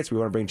 extra tickets. We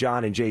want to bring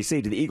John and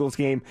JC to the Eagles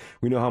game.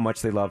 We know how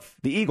much they love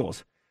the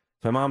Eagles.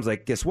 My mom's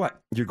like, guess what?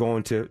 You're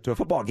going to a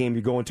football game.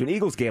 You're going to an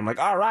Eagles game. I'm like,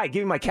 all right,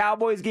 give me my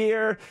Cowboys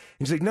gear.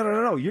 And she's like,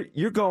 no.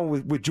 You're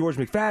going with George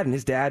McFadden.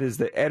 His dad is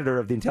the editor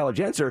of the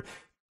Intelligencer.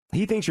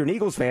 He thinks you're an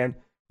Eagles fan.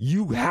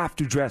 You have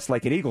to dress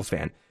like an Eagles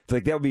fan. It's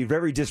like that would be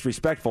very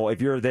disrespectful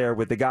if you're there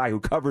with the guy who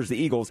covers the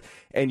Eagles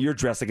and you're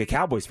dressed like a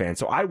Cowboys fan.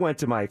 So I went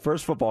to my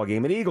first football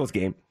game, an Eagles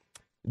game,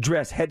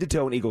 dressed head to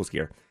toe in Eagles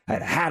gear. I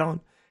had a hat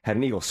on. Had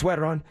an Eagles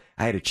sweater on.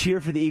 I had to cheer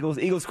for the Eagles.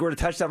 Eagles scored a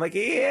touchdown. I'm like,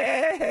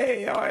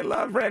 yay! Oh, I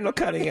love Randall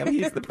Cunningham.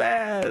 He's the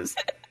best.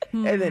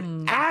 And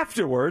then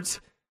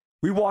afterwards,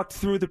 we walked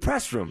through the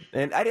press room.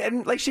 And I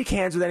didn't like shake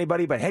hands with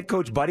anybody, but head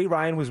coach Buddy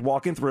Ryan was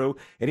walking through,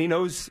 and he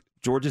knows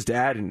George's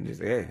dad. And he's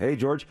like, hey,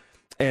 George.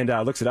 And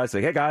looks at us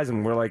like, hey, guys.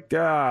 And we're like,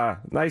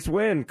 nice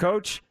win,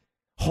 coach.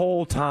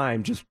 Whole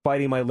time just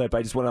biting my lip.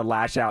 I just want to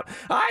lash out,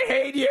 I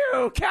hate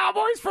you,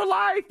 Cowboys for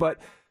life.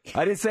 But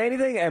I didn't say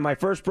anything, and my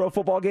first pro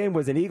football game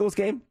was an Eagles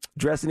game,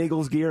 dressed in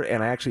Eagles gear,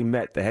 and I actually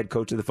met the head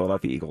coach of the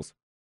Philadelphia Eagles.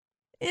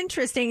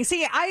 Interesting.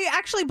 See, I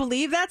actually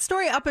believe that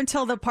story up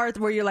until the part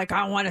where you're like,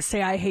 I want to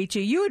say I hate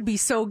you. You would be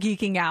so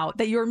geeking out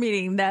that you're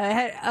meeting the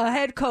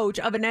head coach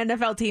of an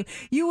NFL team.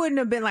 You wouldn't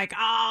have been like,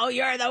 oh,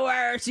 you're the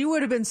worst. You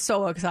would have been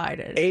so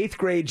excited. 8th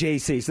grade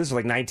JC, so this was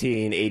like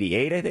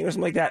 1988, I think, or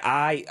something like that.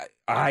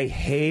 I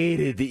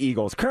hated the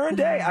Eagles. Current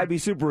day, I'd be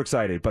super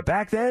excited, but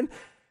back then...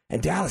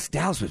 And Dallas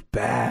was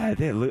bad.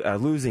 They had a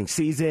losing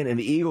season, and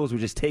the Eagles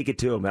would just take it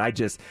to them.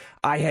 And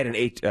I had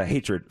a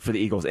hatred for the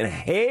Eagles and a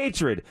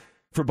hatred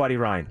for Buddy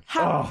Ryan.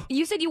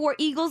 You said you wore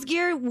Eagles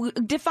gear.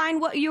 Define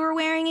what you were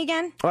wearing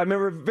again. I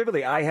remember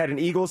vividly. I had an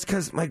Eagles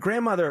because my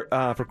grandmother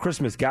for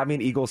Christmas got me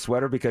an Eagles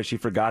sweater because she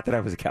forgot that I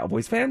was a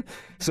Cowboys fan.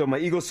 So my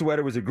Eagles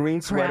sweater was a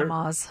green sweater.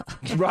 Grandma's.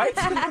 Right?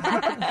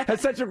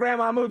 That's such a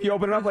grandma move. You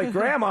open it up like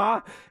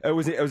grandma. It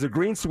was a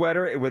green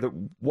sweater with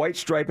a white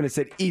stripe and it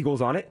said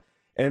Eagles on it.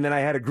 And then I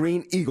had a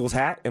green Eagles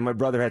hat, and my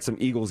brother had some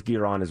Eagles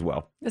gear on as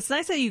well. It's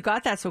nice that you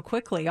got that so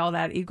quickly, all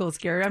that Eagles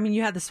gear. I mean,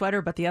 you had the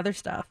sweater, but the other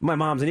stuff. My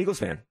mom's an Eagles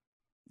fan.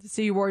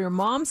 So you wore your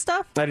mom's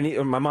stuff? I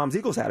didn't. My mom's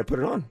Eagles hat. I put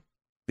it on.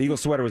 The Eagles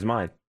sweater was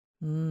mine.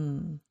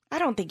 I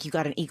don't think you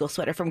got an Eagle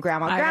sweater from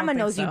Grandma. Grandma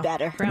knows you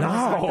better. Grandma's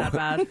not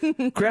that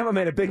bad. Grandma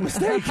made a big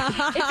mistake.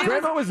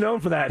 Grandma was known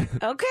for that.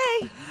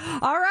 Okay.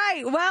 All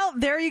right. Well,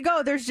 there you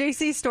go. There's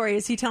JC's story.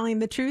 Is he telling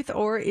the truth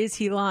or is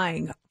he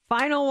lying?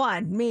 Final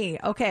one. Me.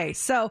 Okay.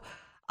 So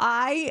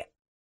I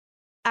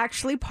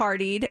actually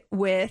partied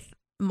with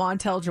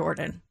Montel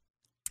Jordan,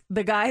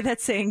 the guy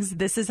that sings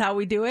This Is How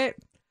We Do It.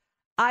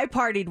 I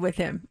partied with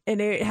him, and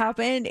it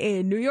happened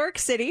in New York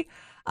City.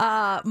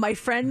 My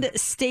friend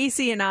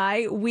Stacy and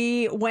I,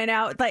 we went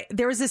out. Like,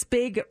 there was this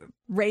big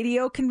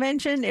radio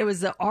convention. It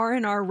was the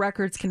R&R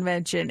Records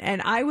convention,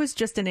 and I was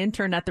just an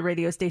intern at the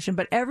radio station,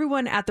 but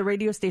everyone at the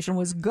radio station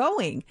was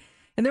going,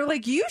 and they were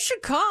like, you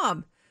should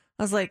come.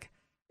 I was like,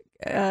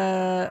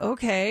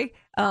 okay.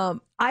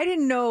 I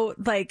didn't know,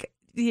 like,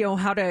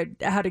 how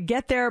to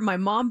get there. My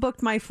mom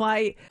booked my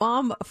flight.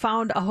 Mom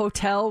found a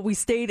hotel. We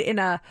stayed in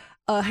a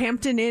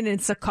Hampton Inn in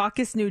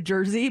Secaucus, New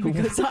Jersey,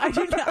 because I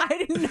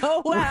didn't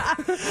know.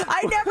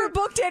 I never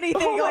booked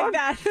anything like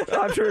that.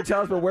 I'm sure it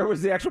tells, but where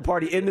was the actual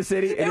party? In the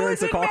city? It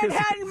was in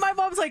Manhattan. My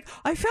mom's like,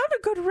 I found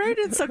a good rate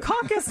in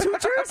Secaucus, New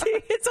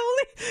Jersey. It's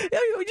only,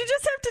 you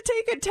just have to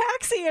take a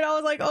taxi. And I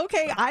was like,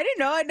 okay, I didn't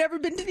know. I'd never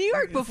been to New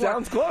York before.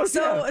 Sounds close.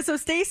 So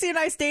Stacy and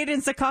I stayed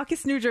in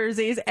Secaucus, New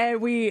Jersey,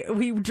 and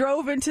we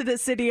drove into the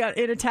city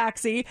in a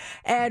taxi.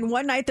 And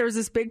one night there was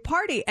this big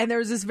party, and there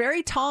was this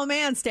very tall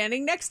man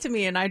standing next to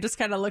me, and I just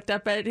kind of looked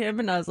up at him,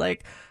 and I was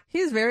like,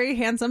 he's a very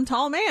handsome,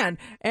 tall man.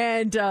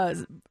 And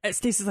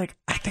Stacey's like,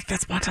 I think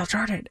that's Montel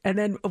Jordan. And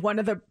then one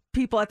of the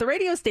people at the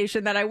radio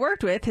station that I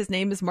worked with, his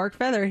name is Mark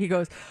Feather. He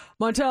goes,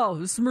 Montel,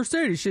 this is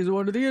Mercedes. She's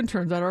one of the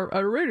interns at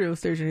our radio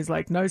station. He's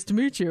like, nice to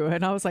meet you.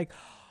 And I was like,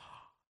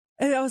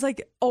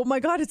 oh my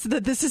God,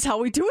 this is how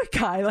we do it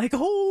guy. Like,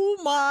 oh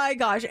my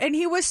gosh. And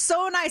he was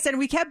so nice. And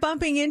we kept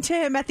bumping into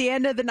him at the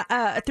end of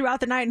the, throughout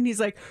the night. And he's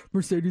like,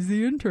 Mercedes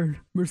the intern.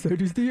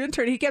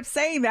 He kept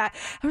saying that.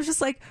 I was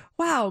just like,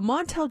 wow,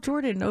 Montel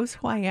Jordan knows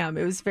who I am.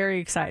 It was very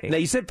exciting. Now,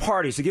 you said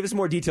party, so give us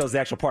more details of the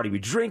actual party. We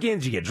drinking?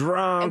 Did you get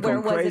drunk? Where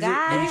was it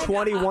at? Were you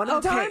 21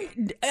 at the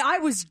time? I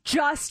was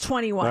just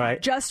 21. Right.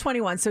 Just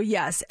 21. So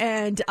yes.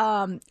 And,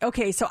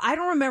 okay. So I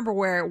don't remember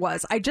where it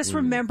was. I just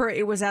remember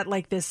it was at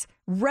like this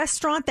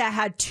restaurant that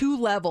had 2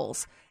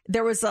 levels.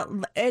 There was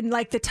and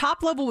like the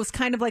top level was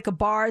kind of like a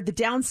bar. The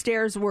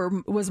downstairs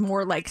was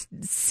more like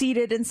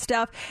seated and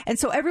stuff. And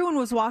so everyone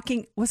was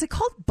walking. Was it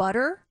called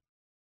Butter?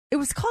 It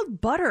was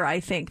called Butter,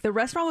 I think. The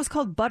restaurant was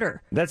called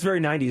Butter. That's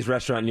very 90s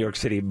restaurant in New York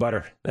City,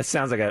 Butter. That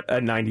sounds like a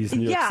 90s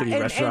New York City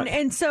restaurant.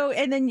 And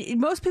then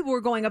most people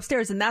were going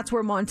upstairs, and that's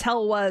where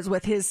Montel was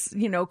with his,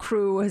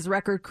 crew, his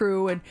record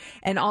crew,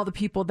 and all the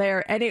people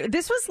there. And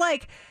this was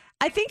like,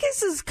 I think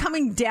this is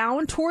coming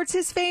down towards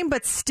his fame,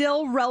 but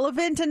still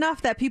relevant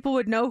enough that people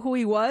would know who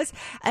he was.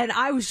 And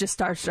I was just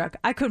starstruck.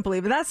 I couldn't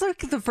believe it. That's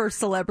like the first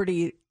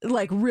celebrity,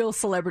 like real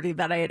celebrity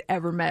that I had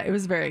ever met. It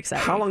was very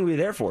exciting. How long were you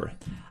there for?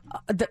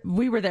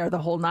 We were there the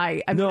whole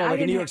night. In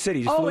New York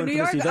City. You flew in for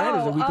this event? It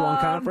was a week-long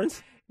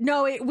conference?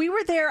 No, we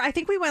were there. I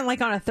think we went like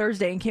on a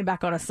Thursday and came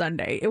back on a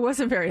Sunday. It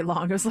wasn't very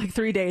long. It was like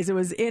 3 days. It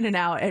was in and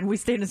out, and we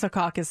stayed in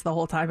Secaucus the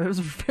whole time. It was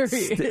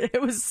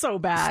it was so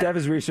bad. Steph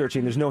is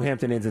researching. There's no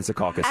Hampton Inns in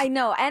Secaucus. I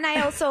know. And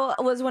I also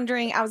was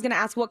wondering, I was going to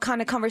ask what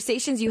kind of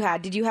conversations you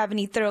had. Did you have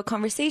any thorough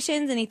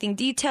conversations? Anything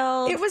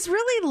detailed? It was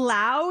really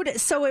loud,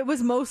 so it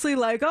was mostly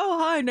like, oh,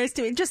 hi, nice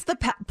to meet you. Just the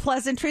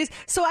pleasantries.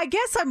 So I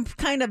guess I'm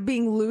kind of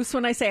being loose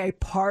when I say I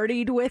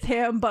partied with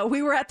him, but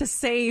we were at the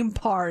same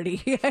party.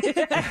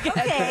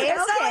 Okay.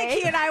 Like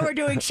he and I were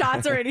doing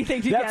shots or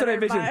anything together.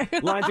 That's what I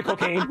envisioned. Lines of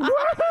cocaine. Oh,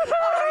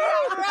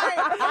 yeah,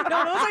 right.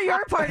 No, those are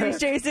your parties,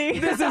 JC.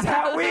 This is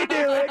how we do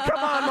it. Come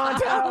on,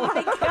 Montel.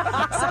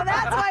 So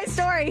that's my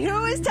story.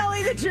 Who is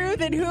telling the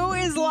truth and who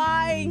is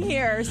lying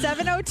here?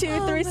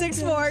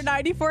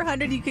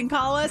 702-364-9400. You can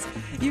call us.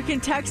 You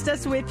can text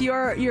us with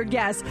your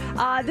guess.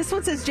 This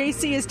one says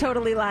JC is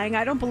totally lying.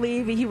 I don't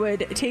believe he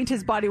would taint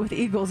his body with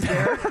eagle's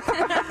beer.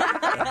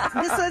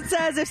 This one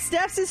says, if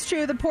Steph's is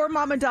true, the poor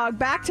mama dog,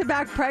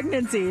 back-to-back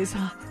pregnancies.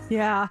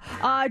 Yeah.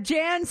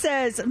 Jan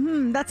says,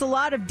 that's a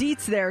lot of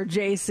deets there,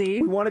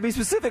 JC. We want to be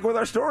specific with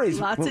our stories.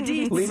 Lots of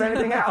deets. Leave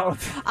anything out.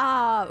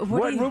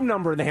 What room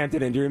number in the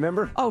Hampton Inn? Do you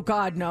remember? Oh,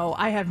 God, no.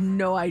 I have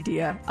no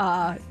idea.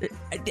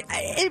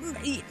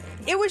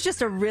 It was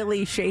just a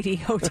really shady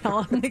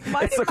hotel. I'm like,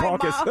 why did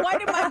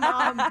my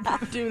mom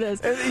do this?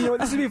 And,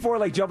 this is before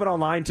like jumping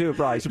online too.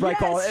 Probably should probably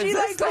call it. She Is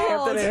this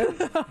called. the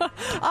Hampton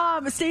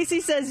Inn? Stacy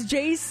says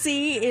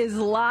JC is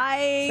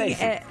lying.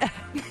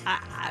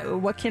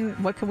 What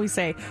can we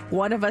say?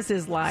 One of us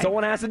is lying.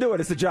 Someone has to do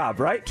it. It's a job,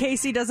 right?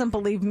 Casey doesn't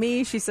believe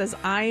me. She says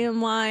I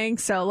am lying.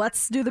 So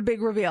let's do the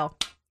big reveal.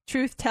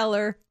 Truth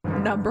teller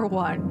number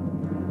 1.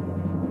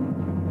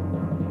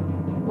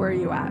 Where are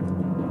you at?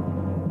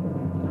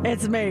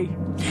 It's me.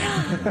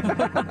 Really?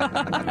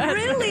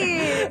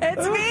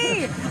 It's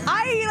me.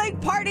 I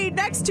partied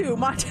next to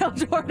Montel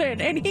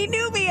Jordan, and he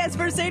knew me as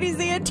Mercedes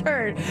the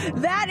intern.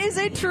 That is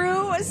a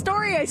true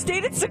story. I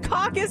stayed in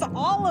Secaucus,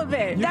 all of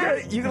it.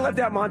 You can left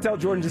out Montel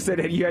Jordan just said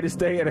that you had to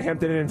stay at a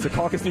Hampton Inn in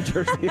Secaucus, New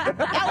Jersey. That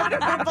would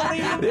have been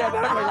believable. Yeah, I'm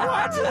like,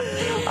 what?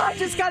 I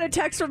just got a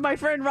text from my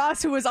friend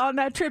Ross, who was on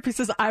that trip. He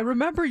says, I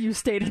remember you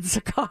stayed in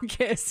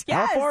Secaucus.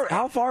 Yes.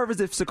 How far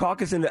is it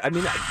Secaucus? To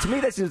me,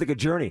 that seems like a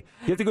journey.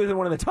 You have to go through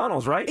one of the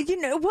tunnels, right?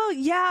 Well,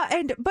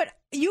 yeah, but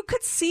you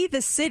could see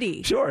the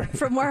city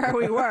from where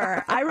we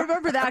were. I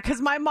remember that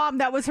because my mom,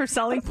 that was her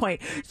selling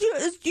point.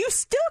 You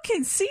still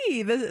can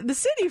see the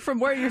city from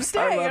where you're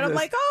staying. And I'm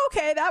like, oh,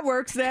 okay, that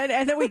works then.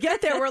 And then we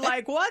get there, we're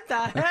like, what the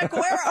heck?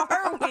 Where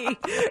are we?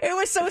 It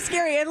was so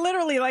scary. And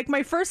literally, like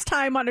my first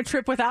time on a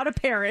trip without a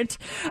parent,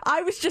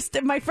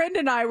 my friend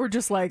and I were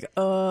just like,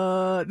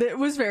 it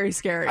was very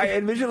scary. I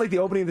envision like the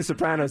opening of The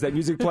Sopranos, that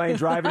music playing,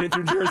 driving into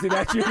New Jersey,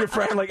 that's you and your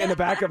friend like in the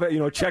back of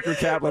a checker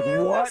cab, like,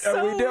 what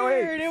are we doing?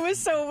 Weird. It was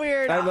so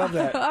weird. I love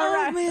that. All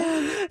right.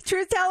 Man.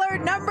 Truth teller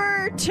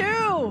number 2.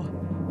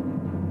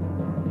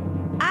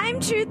 I'm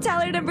truth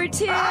teller number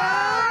 2.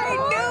 I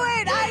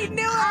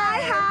knew it. I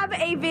have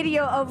a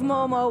video of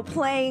Momo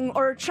playing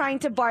or trying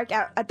to bark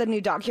at the new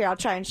dog. Here, I'll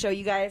try and show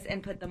you guys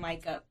and put the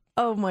mic up.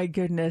 Oh my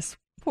goodness.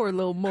 Poor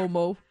little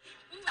Momo.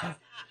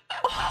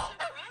 Oh.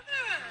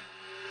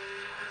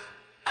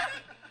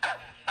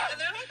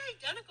 They're like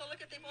identical.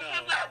 Look at they both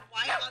have like a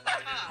white on the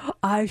top.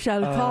 I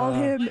shall call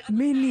him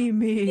Mini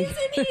Me.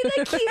 Isn't he the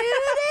cutest?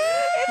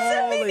 It's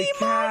a mini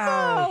cow.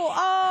 Momo.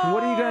 Oh.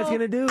 What are you guys going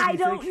to do? I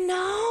don't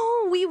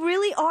know. We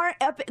really are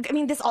up. I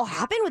mean, this all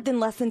happened within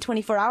less than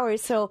 24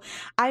 hours. So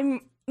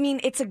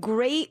it's a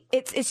great,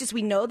 it's just,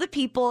 we know the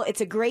people. It's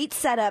a great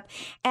setup.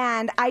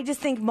 And I just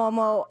think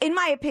Momo, in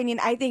my opinion,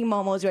 I think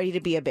Momo's ready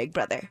to be a big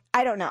brother.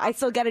 I don't know. I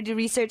still got to do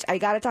research. I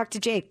got to talk to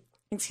Jay.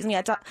 Excuse me.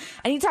 I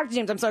need to talk to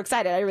James. I'm so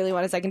excited. I really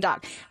want a second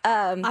dog.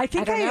 I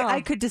think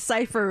I could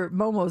decipher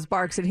Momo's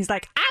barks, and he's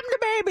like, "I'm the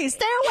baby.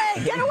 Stay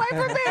away. Get away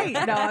from me."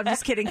 No, I'm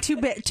just kidding.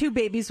 Two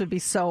babies would be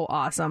so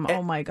awesome.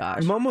 Oh my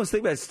gosh. Momo's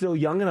thing is still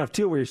young enough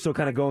too, where you're still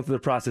kind of going through the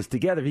process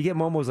together. If you get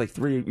Momo's like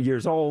 3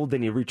 years old,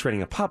 then you're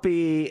retraining a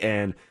puppy,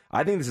 and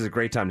I think this is a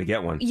great time to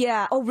get one.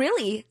 Yeah. Oh,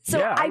 really? So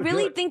yeah, I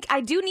really think I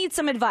do need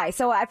some advice.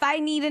 So if I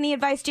need any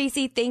advice,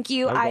 JC, thank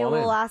you. I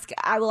will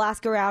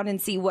ask around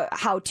and see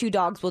how 2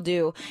 dogs will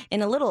do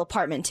in a little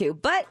apartment too.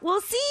 But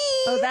we'll see.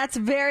 Oh, that's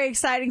very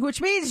exciting,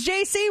 which means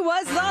JC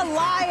was the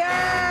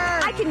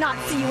liar. I cannot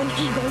see you in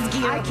Eagles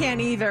gear. I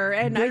can't either.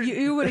 And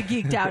you would have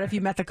geeked out if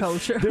you met the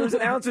coach. There's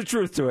an ounce of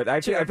truth to it.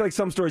 I feel like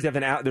some stories have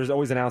there's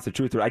always an ounce of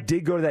truth to it. I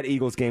did go to that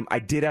Eagles game. I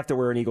did have to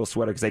wear an Eagles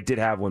sweater because I did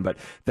have one, but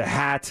the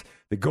hat,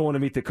 the going to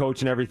meet the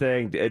coach and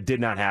everything, it did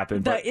not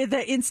happen.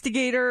 The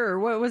Instigator, or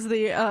what was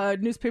the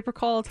newspaper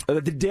called?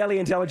 The Daily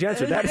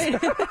Intelligencer.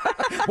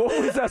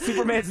 What was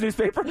Superman's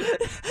newspaper?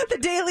 The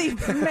Daily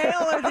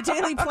Mail or the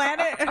Daily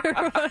Planet?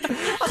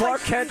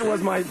 Clark Kent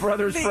was my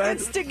brother's friend.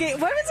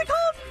 What is it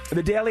called?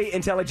 The Daily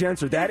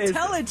Intelligencer.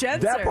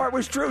 That part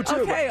was true, too.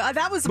 Okay,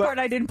 that was the part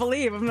I didn't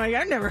believe. I'm like,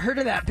 I've never heard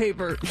of that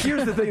paper.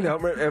 Here's the thing, though,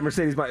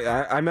 Mercedes.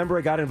 I remember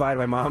I got invited.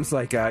 My mom's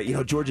like,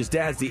 George's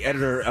dad's the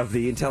editor of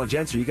the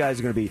Intelligencer. You guys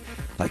are going to be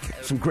like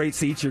some great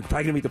seats. You're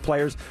probably going to meet the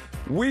players.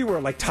 We were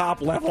like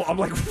top level. I'm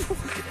like,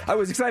 I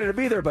was excited to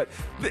be there, but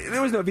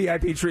there was no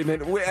VIP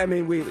treatment.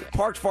 We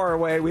parked far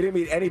away. We didn't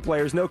meet any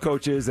players, no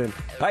coaches, and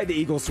I had the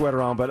Eagles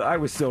sweater on, but I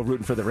was still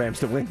rooting for the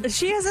Rams to win.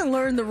 She hasn't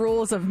learned the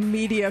rules of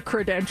media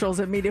credentials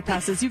and media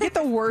passes. You get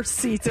the worst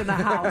seats in the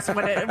house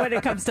when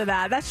it comes to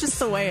that. That's just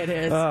the way it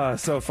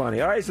is. So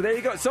funny. All right, so there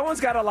you go.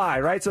 Someone's got to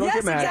lie, right? So don't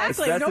get mad.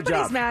 Exactly. That's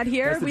Nobody's mad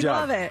here. We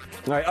love it.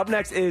 All right, up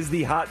next is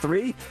the Hot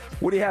 3.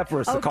 What do you have for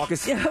us, the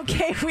caucus?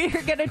 Okay, we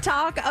are going to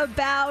talk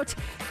about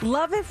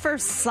love at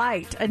first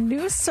sight. A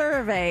new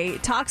survey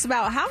talks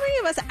about how many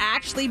of us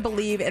actually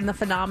believe in the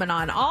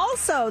phenomenon.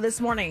 Also, this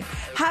morning,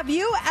 have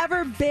you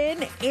ever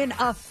been in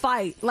a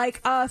fight,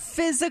 like a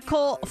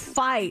physical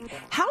fight?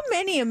 How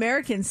many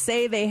Americans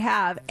say they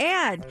have?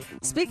 And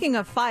speaking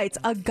of fights,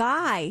 a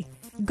guy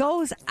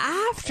goes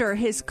after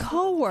his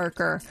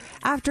coworker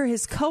after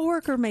his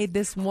coworker made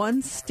this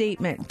one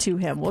statement to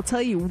him. We'll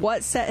tell you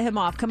what set him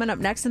off coming up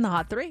next in the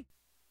Hot 3.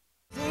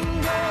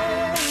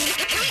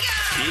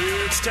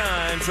 It's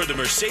time for the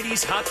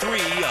Mercedes Hot 3 on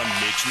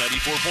Mix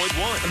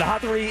 94.1. The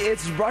Hot 3,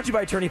 it's brought to you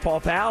by attorney Paul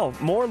Powell.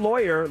 More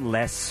lawyer,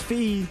 less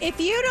fee.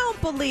 If you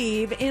don't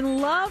believe in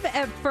love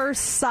at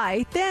first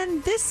sight,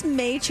 then this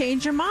may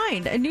change your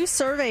mind. A new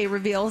survey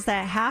reveals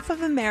that half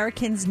of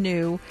Americans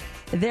knew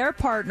their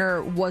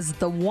partner was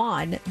the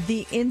one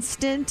the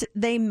instant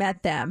they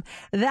met them.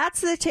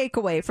 That's the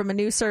takeaway from a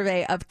new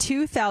survey of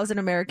 2,000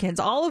 Americans,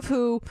 all of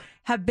who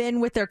have been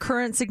with their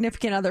current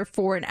significant other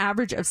for an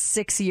average of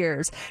 6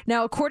 years.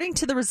 Now, according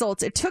to the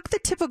results, it took the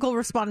typical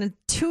respondent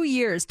 2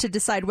 years to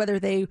decide whether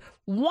they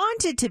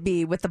wanted to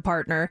be with the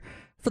partner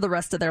for the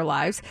rest of their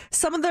lives.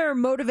 Some of their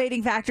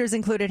motivating factors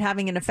included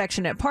having an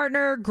affectionate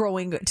partner,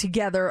 growing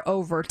together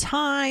over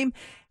time,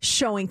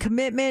 showing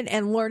commitment,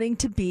 and learning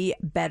to be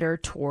better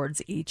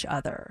towards each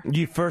other.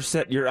 You first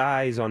set your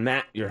eyes on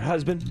Matt, your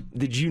husband.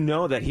 Did you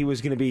know that he was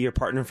going to be your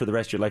partner for the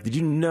rest of your life? Did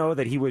you know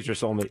that he was your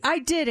soulmate? I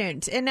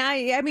didn't. And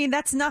I mean,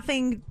 that's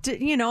nothing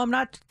to, I'm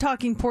not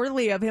talking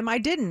poorly of him. I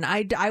didn't.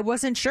 I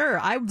wasn't sure.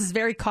 I was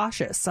very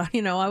cautious. I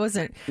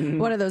wasn't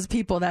one of those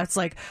people that's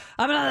like,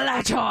 I'm going to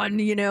latch on,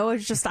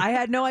 It's just, I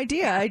had no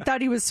idea. I thought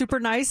he was super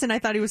nice and I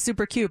thought he was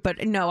super cute.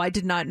 But no, I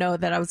did not know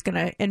that I was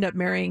going to end up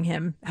marrying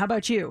him. How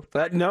about you?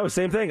 No,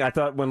 same thing. I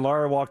thought when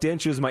Laura walked in,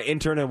 she was my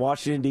intern in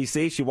Washington,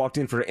 D.C. She walked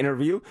in for an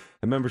interview.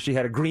 I remember she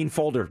had a green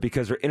folder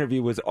because her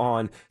interview was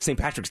on St.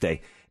 Patrick's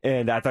Day.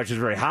 And I thought she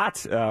was very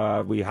hot.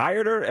 We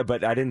hired her,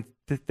 but I didn't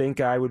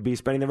think I would be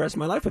spending the rest of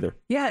my life with her.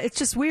 Yeah, it's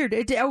just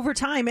weird over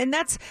time. And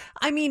that's,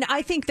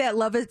 I think that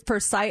love at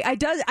first sight, I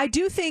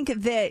do think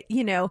that,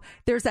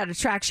 there's that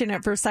attraction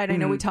at first sight. I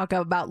know we talk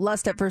about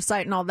lust at first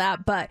sight and all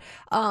that, but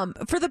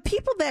for the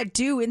people that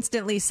do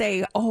instantly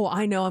say, oh,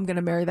 I know I'm going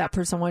to marry that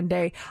person one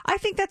day, I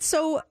think that's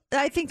so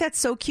I think that's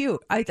so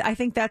cute. I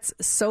think that's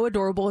so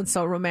adorable and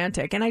so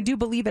romantic. And I do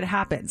believe it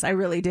happens. I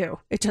really do.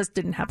 It just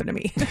didn't happen to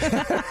me.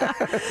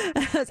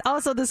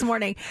 Also this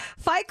morning,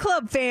 Fight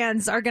Club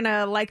fans are going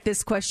to like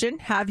this question.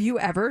 Have you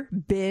ever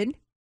been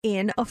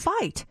in a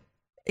fight?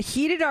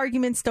 Heated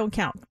arguments don't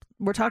count.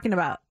 We're talking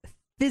about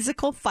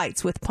physical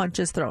fights with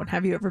punches thrown.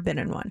 Have you ever been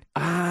in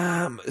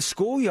one?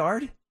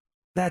 Schoolyard.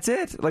 That's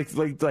it. Like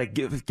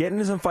getting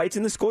into some fights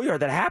in the schoolyard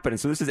that happen.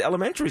 So this is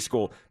elementary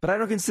school, but I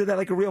don't consider that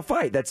like a real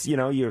fight. That's,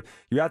 you're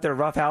out there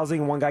roughhousing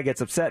and one guy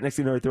gets upset. Next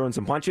thing you know, you're throwing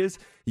some punches.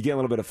 You get a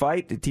little bit of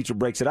fight. The teacher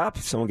breaks it up.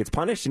 Someone gets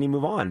punished and you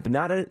move on. But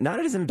not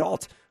as an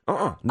adult.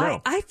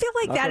 No. I feel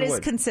like that is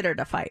considered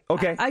a fight.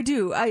 Okay. I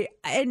do.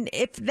 And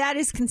if that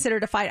is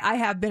considered a fight, I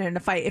have been in a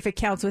fight if it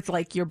counts with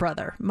like your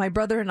brother. My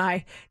brother and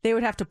I, they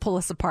would have to pull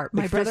us apart.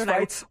 My brother and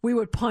I, we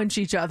would punch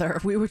each other.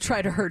 We would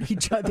try to hurt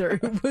each other.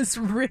 It was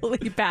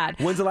really bad.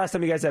 When's the last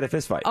time you guys had a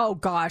fist fight? Oh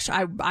gosh,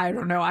 I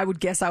don't know. I would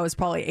guess I was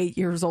probably 8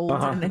 years old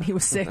and then he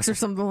was 6 or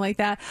something like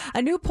that.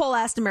 A new poll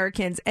asked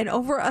Americans, and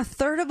over a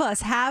third of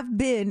us have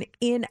been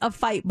in a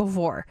fight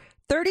before.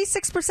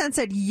 36%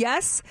 said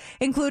yes,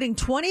 including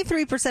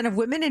 23% of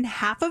women and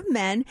half of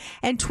men,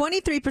 and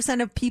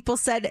 23% of people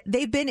said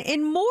they've been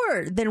in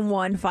more than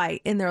one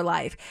fight in their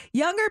life.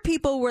 Younger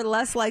people were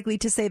less likely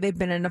to say they've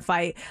been in a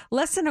fight.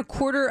 Less than a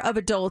quarter of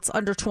adults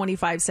under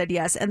 25 said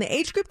yes, and the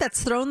age group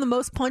that's thrown the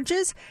most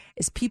punches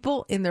is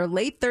people in their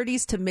late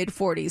 30s to mid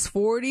 40s.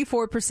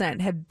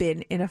 44% have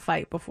been in a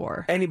fight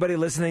before. Anybody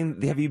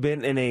listening, have you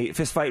been in a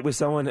fist fight with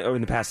someone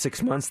in the past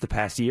 6 months, the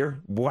past year?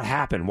 What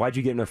happened? Why'd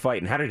you get in a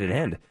fight, and how did it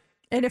end?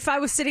 And if I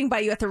was sitting by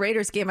you at the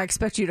Raiders game, I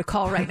expect you to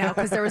call right now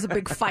because there was a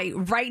big fight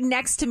right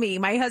next to me.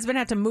 My husband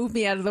had to move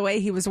me out of the way.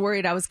 He was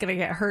worried I was going to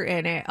get hurt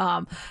in it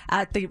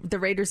at the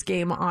Raiders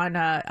game on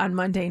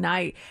Monday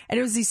night. And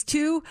it was these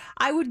two,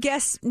 I would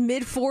guess,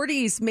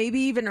 mid-40s, maybe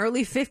even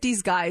early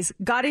 50s guys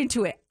got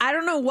into it. I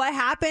don't know what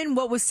happened,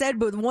 what was said,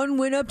 but one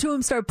went up to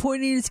him, started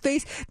pointing in his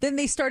face. Then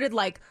they started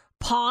like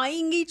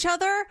pawing each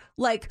other,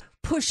 like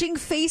pushing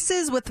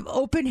faces with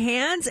open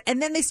hands,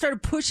 and then they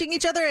started pushing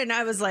each other, and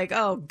I was like,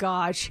 oh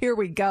gosh, here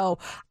we go.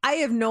 I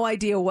have no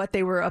idea what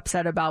they were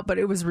upset about, but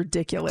it was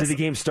ridiculous. Did the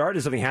game start?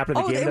 Did something happen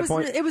at the game at that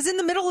point? It was in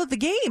the middle of the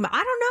game.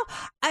 I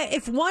don't know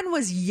if one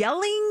was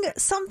yelling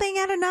something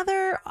at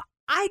another.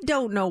 I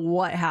don't know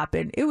what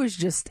happened. It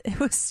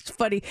was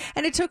funny.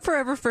 And it took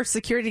forever for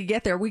security to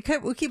get there. We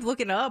keep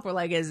looking up. We're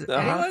like, is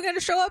anyone going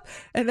to show up?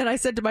 And then I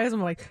said to my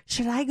husband, I'm like,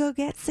 should I go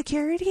get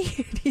security?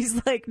 And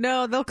he's like,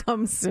 no, they'll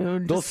come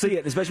soon. They'll see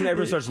it, especially when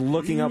everyone starts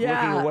looking up, looking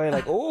away,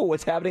 like, oh,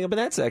 what's happening up in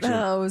that section?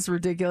 Oh, it was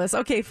ridiculous.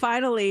 Okay,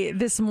 finally,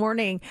 this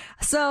morning.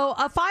 So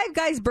a Five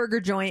Guys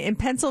burger joint in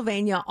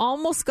Pennsylvania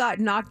almost got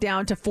knocked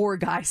down to 4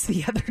 guys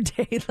the other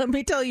day. Let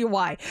me tell you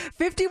why.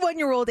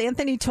 51-year-old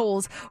Anthony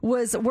Tolles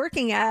was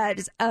working at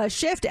a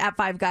shift at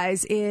Five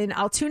Guys in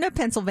Altoona,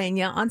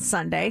 Pennsylvania on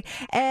Sunday,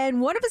 and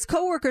one of his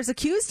coworkers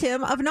accused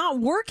him of not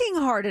working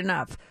hard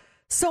enough.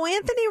 So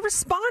Anthony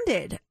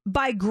responded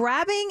by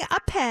grabbing a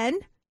pen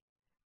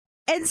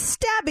and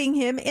stabbing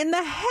him in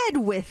the head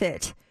with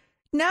it.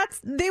 Now,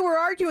 they were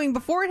arguing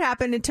before it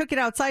happened and took it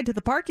outside to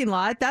the parking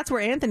lot. That's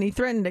where Anthony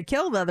threatened to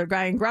kill the other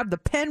guy and grabbed the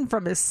pen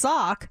from his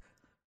sock.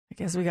 I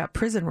guess we got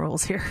prison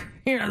rules here.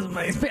 Here's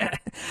my pen.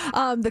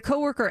 The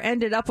coworker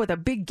ended up with a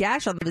big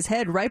gash on his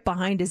head right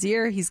behind his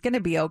ear. He's going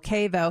to be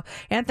okay, though.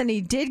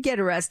 Anthony did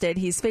get arrested.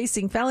 He's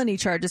facing felony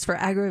charges for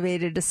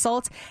aggravated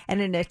assault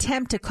and an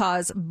attempt to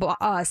cause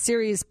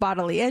serious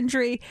bodily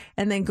injury.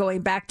 And then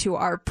going back to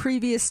our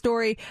previous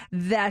story,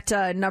 that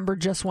number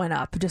just went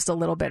up just a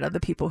little bit of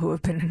the people who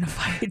have been in a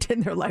fight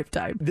in their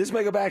lifetime. This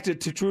may go back to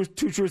two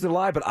truths and a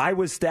lie, but I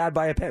was stabbed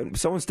by a pen.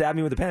 Someone stabbed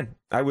me with a pen.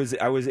 I was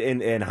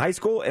in high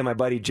school, and my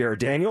buddy Jared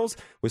Daniels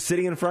was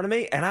sitting in front of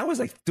me, and I was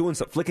like doing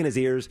something, flicking his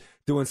ears,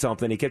 doing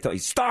something. He kept telling me,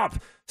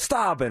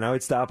 stop, and I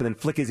would stop and then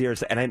flick his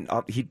ears, and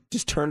he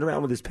just turned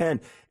around with his pen,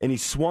 and he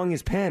swung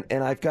his pen,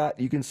 and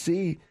you can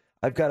see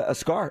I've got a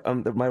scar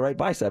on my right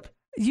bicep.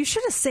 You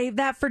should have saved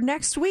that for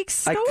next week's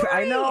story.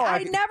 I know.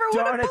 I never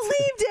would have believed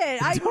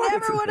it. I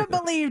never would have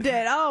believed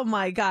it. Oh,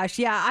 my gosh.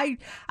 Yeah,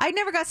 I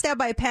never got stabbed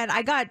by a pen.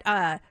 I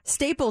got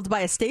stapled by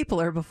a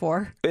stapler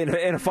before. In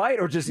a fight,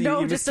 or just you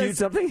miscued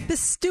something?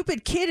 This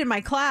stupid kid in my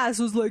class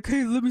was like,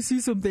 hey, let me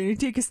see something. He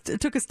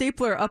took a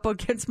stapler up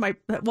against my...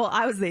 Well,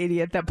 I was the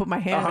idiot that put my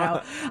hand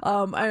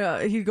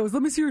out. He goes,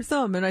 let me see your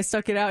thumb. And I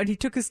stuck it out, and he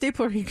took a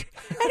stapler, and he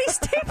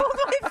stapled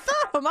my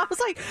thumb. I was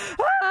like,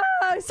 ah!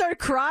 I started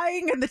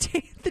crying, and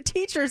the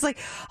teacher is like,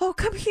 oh,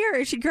 come here.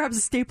 And she grabs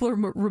a stapler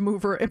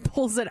remover and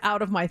pulls it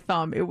out of my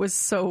thumb. It was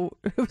so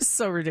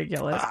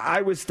ridiculous.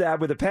 I was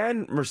stabbed with a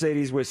pen.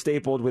 Mercedes was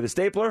stapled with a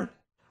stapler.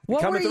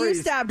 What were you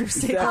stabbed or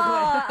stapled with?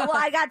 Well,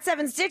 I got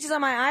 7 stitches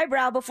on my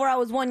eyebrow before I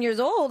was 1 year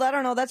old. I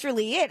don't know. That's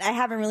really it. I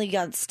haven't really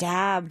gotten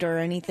stabbed or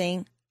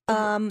anything.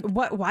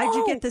 Why'd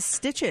you get the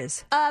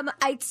stitches?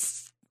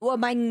 well,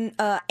 my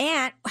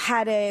aunt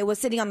was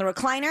sitting on the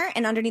recliner,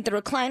 and underneath the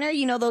recliner,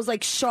 you know those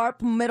like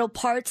sharp middle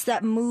parts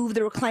that move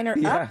the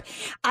recliner up.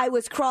 I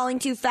was crawling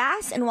too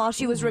fast, and while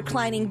she was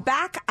reclining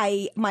back,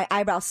 my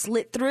eyebrow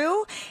slit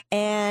through.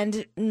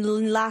 And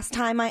last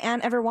time my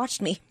aunt ever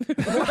watched me.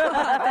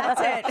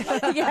 That's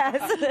it.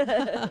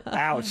 Yes.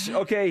 Ouch.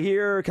 Okay,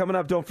 here coming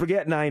up. Don't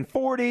forget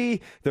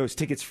 9:40. Those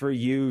tickets for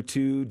you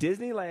to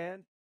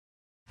Disneyland.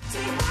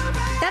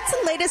 That's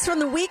the latest from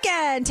the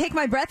weekend. Take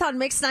My Breath on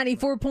Mix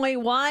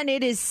 94.1.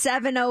 It is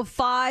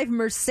 7:05.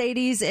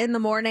 Mercedes in the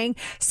morning.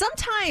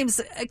 Sometimes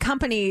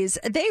companies,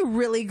 they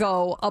really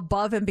go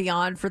above and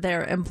beyond for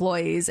their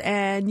employees.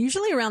 And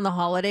usually around the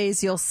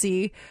holidays, you'll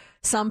see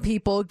some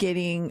people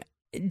getting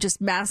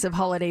just massive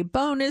holiday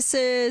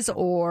bonuses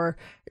or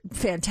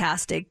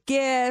fantastic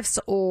gifts,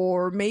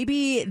 or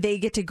maybe they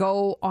get to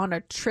go on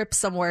a trip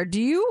somewhere.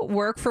 Do you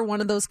work for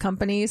one of those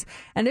companies?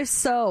 And if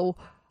so,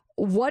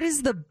 what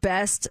is the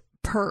best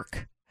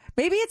perk?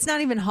 Maybe it's not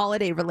even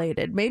holiday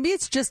related. Maybe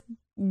it's just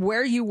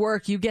where you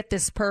work, you get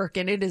this perk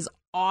and it is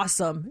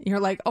awesome. You're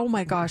like, oh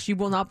my gosh, you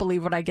will not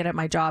believe what I get at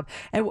my job.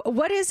 And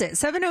what is it?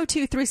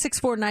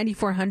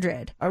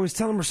 702-364-9400. I was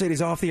telling Mercedes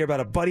off the air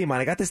about a buddy of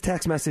mine. I got this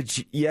text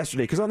message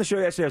yesterday because on the show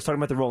yesterday I was talking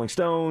about the Rolling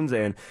Stones,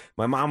 and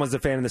my mom was a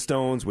fan of the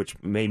Stones, which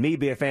made me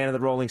be a fan of the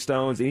Rolling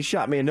Stones. And he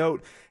shot me a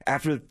note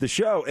after the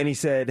show and he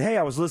said, hey,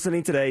 I was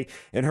listening today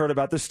and heard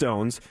about the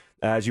Stones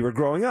as you were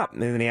growing up.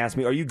 And then he asked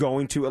me, are you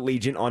going to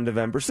Allegiant on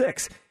November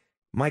 6th?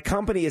 My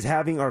company is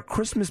having our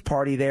Christmas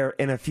party there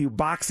in a few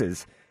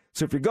boxes.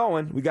 So if you're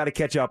going, we got to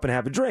catch up and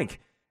have a drink.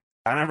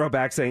 And I wrote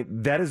back saying,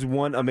 that is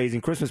one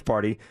amazing Christmas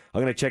party.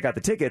 I'm going to check out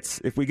the tickets.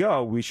 If we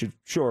go, we should,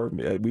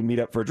 we meet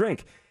up for a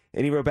drink.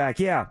 And he wrote back,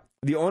 yeah,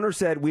 the owner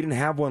said we didn't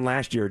have one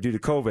last year due to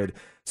COVID.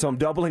 So I'm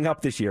doubling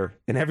up this year,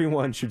 and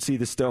everyone should see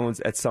the Stones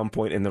at some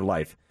point in their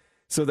life.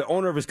 So the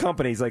owner of his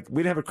company is like,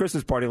 we didn't have a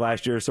Christmas party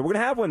last year, so we're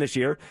going to have one this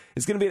year.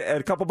 It's going to be at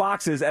a couple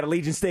boxes at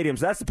Allegiant Stadium.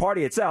 So that's the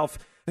party itself.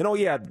 And oh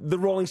yeah, the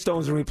Rolling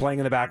Stones are going to be playing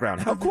in the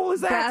background. How cool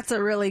is that? That's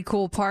a really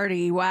cool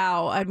party.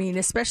 Wow. I mean,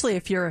 especially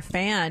if you're a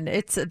fan,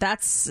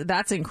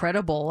 that's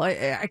incredible.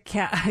 I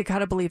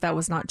gotta believe that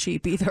was not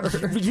cheap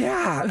either.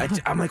 Yeah.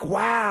 I'm like,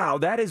 wow,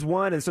 that is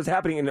one. And so it's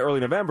happening in early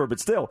November, but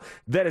still,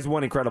 that is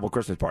one incredible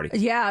Christmas party.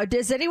 Yeah.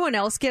 Does anyone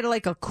else get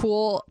like a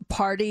cool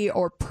party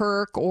or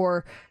perk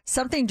or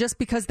something just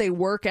because they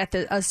work at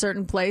a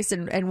certain place?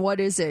 And what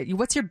is it?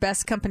 What's your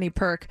best company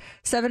perk?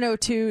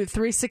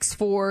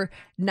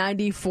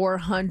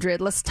 702-364-9400.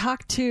 Let's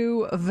talk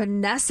to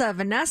Vanessa.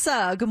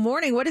 Vanessa, good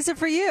morning. What is it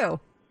for you?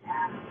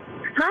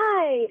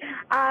 Hi.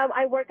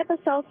 I work at the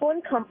cell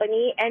phone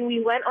company, and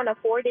we went on a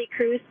 4-day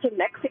cruise to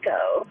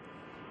Mexico.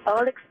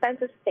 All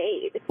expenses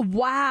paid.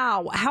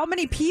 Wow. How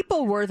many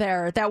people were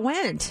there that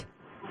went?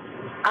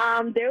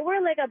 There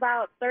were like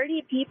about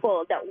 30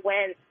 people that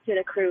went to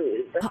the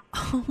cruise.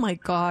 Oh my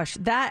gosh.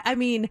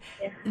 To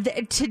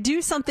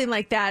do something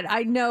like that,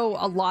 I know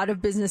a lot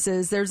of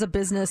businesses. There's a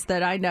business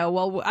that I know.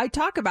 Well, I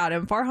talk about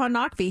him, Farhan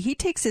Naqvi. He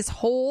takes his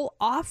whole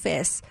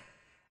office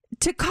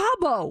to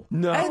Cabo.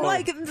 No. And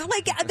like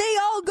they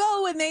all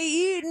go and they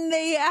eat and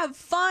they have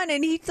fun,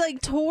 and he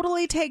like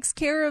totally takes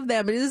care of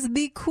them. It is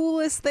the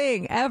coolest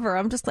thing ever.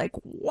 I'm just like,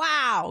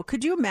 wow.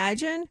 Could you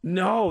imagine?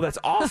 No, that's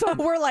awesome.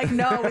 We're like,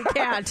 no, we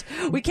can't.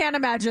 We can't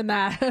imagine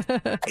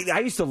that. I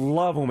used to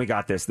love when we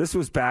got this. This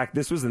was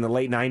in the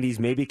late 90s,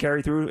 maybe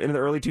carry through into the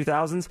early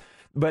 2000s.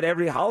 But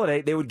every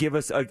holiday, they would give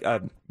us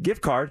a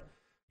gift card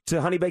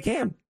to Honey Baked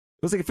Ham.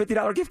 It was like a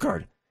 $50 gift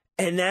card.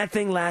 And that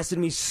thing lasted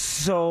me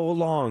so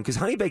long because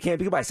Honey Baked Ham,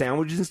 you could buy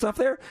sandwiches and stuff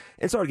there.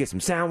 And so I would get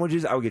some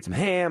sandwiches, I would get some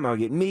ham, I would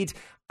get meat.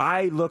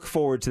 I look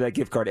forward to that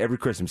gift card every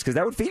Christmas because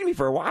that would feed me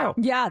for a while.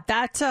 Yeah,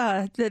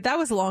 that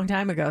was a long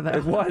time ago, though.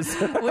 It was.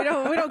 we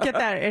don't get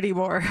that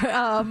anymore.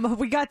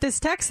 We got this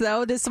text,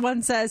 though. This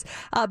one says,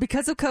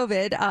 because of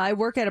COVID, I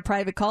work at a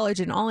private college,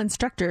 and all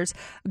instructors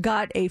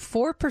got a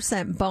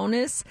 4%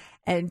 bonus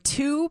and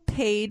 2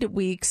 paid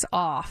weeks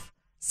off.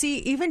 See,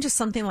 even just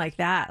something like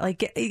that,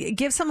 like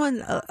give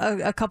someone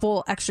a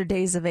couple extra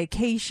days of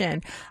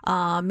vacation,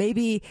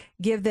 maybe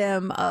give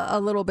them a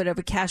little bit of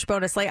a cash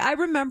bonus. Like I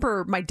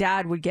remember my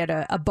dad would get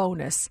a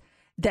bonus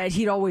that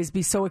he'd always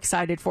be so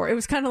excited for. It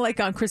was kind of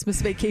like on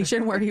Christmas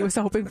Vacation where he was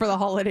hoping for the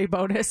holiday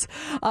bonus.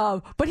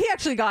 But he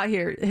actually got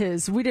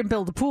his. We didn't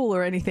build a pool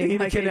or anything. He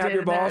didn't kidnap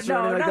your boss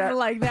or anything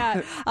like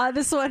that.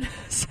 This one's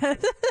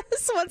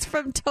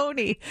from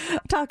Tony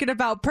talking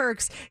about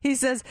perks. He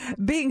says,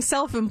 being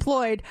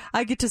self-employed,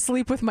 I get to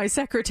sleep with my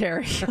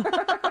secretary.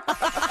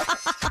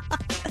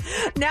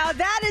 Now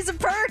that is a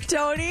perk,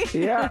 Tony.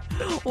 Yeah.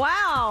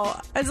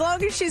 Wow. As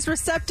long as she's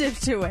receptive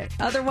to it.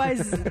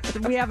 Otherwise,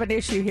 we have an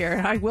issue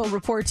here. I will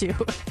report you.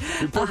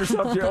 Report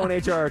yourself to your own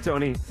HR,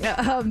 Tony.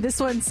 This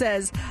one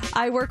says,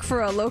 I work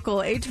for a local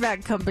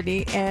HVAC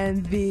company,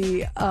 and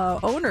the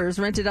owners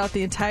rented out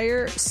the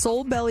entire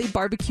Soul Belly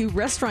Barbecue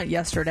restaurant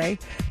yesterday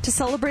to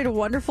celebrate a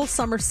wonderful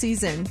summer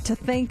season to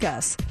thank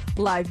us.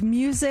 Live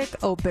music,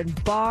 open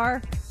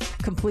bar,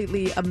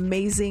 completely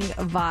amazing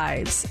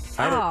vibes.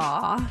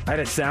 I had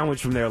a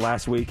sandwich from there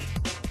last week.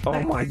 Oh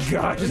my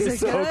gosh, it's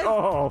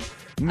so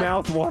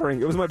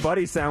mouth-watering. It was my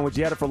buddy's sandwich.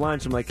 He had it for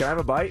lunch. I'm like, can I have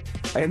a bite?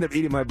 I ended up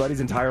eating my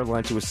buddy's entire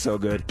lunch. It was so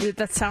good. Dude,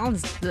 that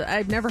sounds...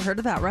 I've never heard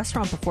of that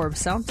restaurant before. It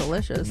sounds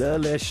delicious.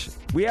 Delish.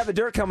 We have the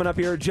dirt coming up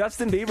here.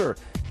 Justin Bieber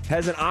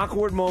has an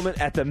awkward moment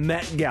at the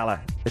Met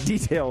Gala. The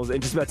details in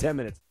just about 10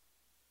 minutes.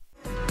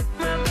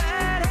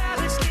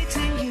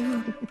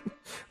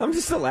 I'm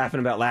just still laughing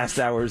about last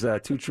hour's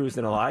Two Truths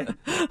and a Lie.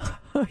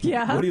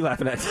 Yeah. What are you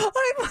laughing at? I'm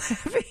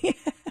laughing.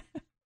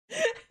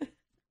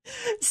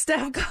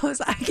 Steph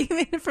goes, I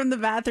came in from the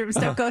bathroom.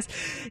 Steph goes,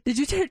 did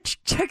you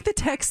check the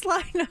text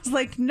line? I was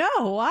like, no,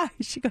 why?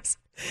 She goes,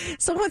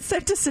 someone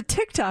sent us a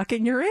TikTok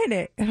and you're in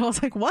it. And I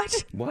was like,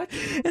 what? What?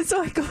 And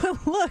so I go and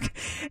look,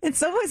 and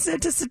someone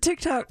sent us a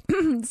TikTok.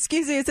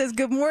 Excuse me. It says,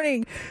 good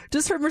morning.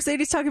 Just heard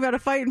Mercedes talking about a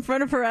fight in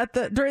front of her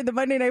during the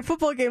Monday Night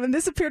Football game, and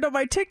this appeared on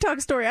my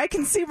TikTok story. I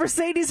can see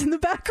Mercedes in the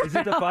background. Is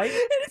it the fight?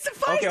 And it's a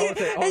fight.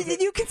 Okay,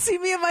 and you can see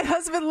me and my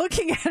husband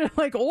looking at it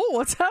like, oh,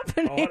 what's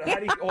happening?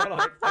 Hold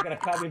on. I got to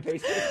copy and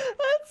paste it.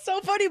 That's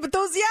so funny. But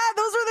those were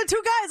the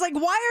two guys. Like,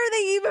 why are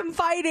they even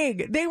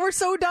fighting? They were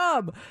so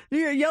dumb.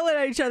 You're yelling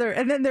at each other.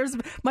 And then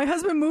my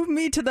husband moved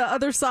me to the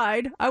other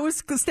side. I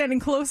was standing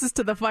closest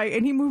to the fight,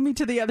 and he moved me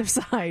to the other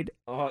side.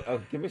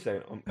 Give me a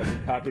second. I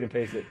copied and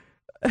pasted.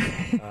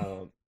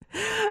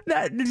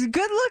 That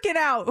good looking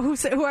out.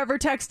 Whoever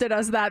texted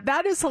us that.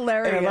 That is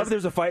hilarious. And I love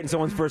there's a fight, and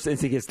someone's first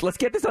instinct is, let's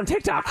get this on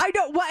TikTok. I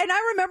know. Well, and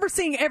I remember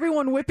seeing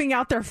everyone whipping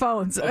out their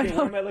phones. Okay,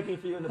 where am I looking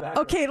for you in the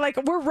background? Okay, like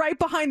we're right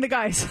behind the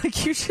guys.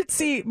 Like you should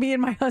see me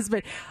and my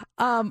husband.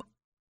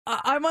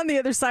 I'm on the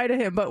other side of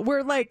him, but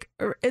we're like...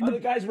 the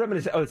guy's rubbing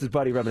his... Oh, it's his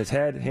buddy rubbing his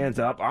head, hands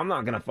up. I'm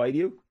not going to fight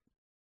you.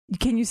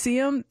 Can you see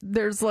him?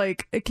 There's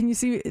like... Can you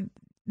see...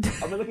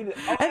 I'm looking at...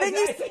 Oh, and then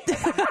you...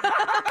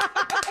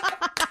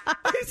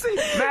 You see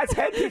Matt's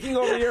head peeking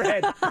over your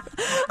head.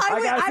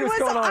 I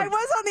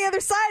was on the other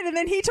side, and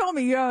then he told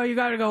me, yo, you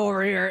got to go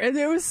over here. And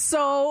it was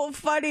so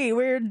funny.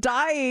 We were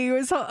dying. It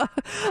was,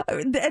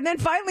 and then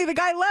finally the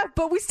guy left,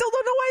 but we still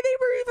don't know why they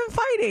were even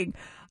fighting.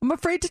 I'm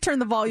afraid to turn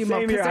the volume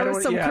up because there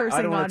was some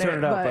cursing on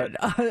it, but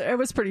it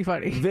was pretty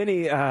funny.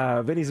 Vinny's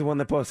the one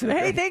that posted it.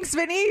 Hey, thanks,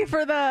 Vinny, for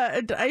you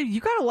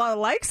got a lot of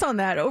likes on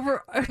that.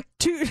 Over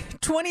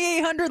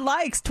 2,800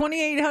 likes,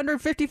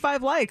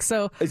 2,855 likes.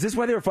 So is this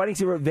why they were fighting?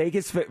 So you were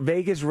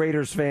Vegas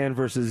Raiders fan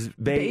versus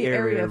Bay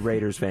Area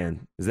Raiders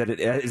fan. Is that a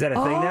thing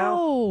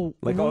now?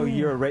 Like,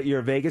 you're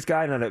a Vegas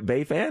guy, not a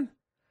Bay fan?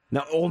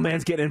 Now, old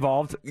man's getting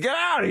involved. Get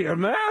out of here,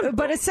 man.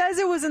 But it says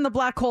it was in the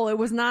black hole. It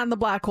was not in the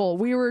black hole.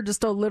 We're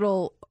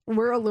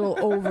a little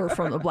over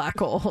from the black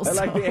hole. I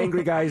like the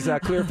angry guy's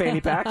clear fanny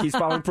pack. He's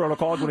following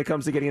protocols when it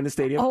comes to getting in the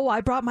stadium. Oh,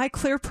 I brought my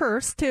clear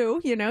purse too.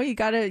 You know, you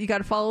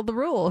gotta follow the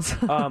rules.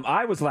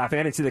 I was laughing.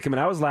 I didn't see that coming.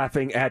 I was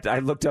laughing I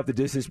looked up the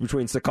distance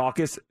between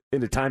Secaucus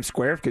into Times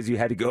Square because you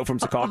had to go from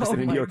Secaucus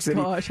into New York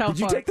City. Gosh, Did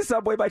you take the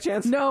subway by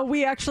chance? No,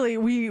 we actually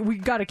we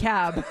got a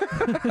cab.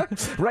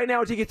 Right now, it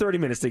would take you 30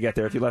 minutes to get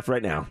there if you left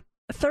right now.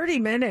 30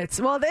 minutes.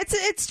 Well,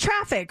 it's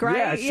traffic, right?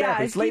 Yeah, it's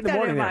traffic. It's late in the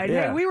morning.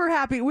 Yeah. Hey, we were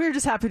happy. We were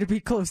just happy to be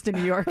close to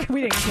New York.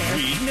 We didn't care.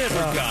 We never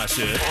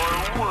gossip.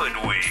 Or would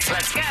we?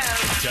 Let's go.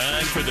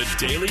 Time for the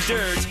Daily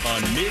Dirt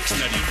on Mix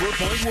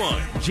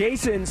 94.1.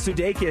 Jason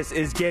Sudeikis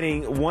is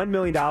getting $1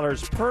 million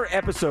per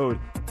episode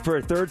for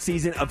a third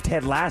season of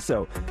Ted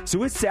Lasso.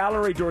 So his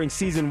salary during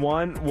season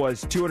 1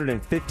 was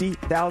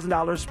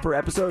 $250,000 per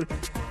episode.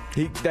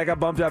 That got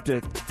bumped up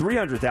to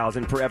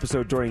 $300,000 per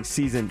episode during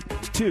season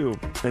 2,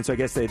 and so I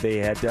guess they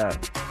had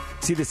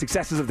see the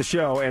successes of the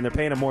show, and they're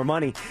paying him more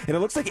money. And it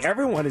looks like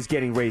everyone is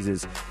getting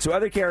raises. So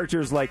other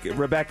characters like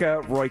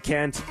Rebecca, Roy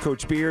Kent,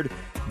 Coach Beard,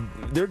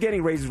 they're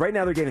getting raises. Right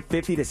now they're getting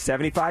 $50,000 to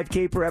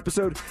 $75,000 per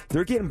episode.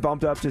 They're getting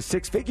bumped up to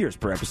 6 figures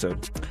per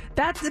episode.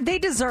 They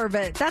deserve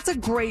it. That's a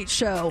great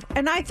show.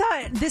 And I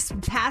thought this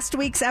past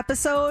week's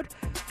episode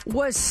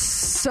was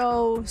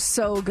so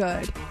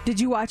good. Did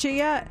you watch it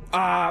yet?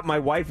 My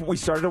wife, we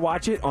started to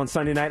watch it on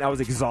Sunday night. I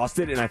was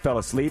exhausted and I fell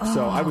asleep.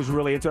 So I was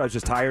really into it. I was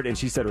just tired, and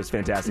she said it was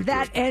fantastic.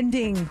 That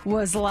ending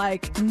was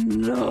like,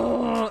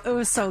 no. It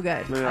was so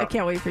good. Yeah. I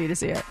can't wait for you to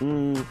see it.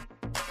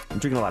 I'm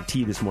drinking a lot of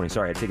tea this morning.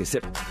 Sorry, I had to take a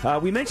sip.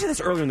 We mentioned this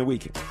earlier in the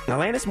week.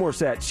 Alanis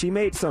Morissette, she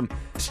made some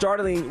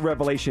startling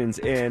revelations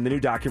in the new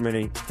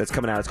documentary that's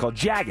coming out. It's called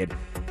Jagged.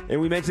 And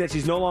we mentioned that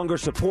she's no longer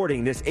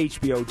supporting this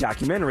HBO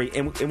documentary.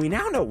 And we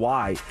now know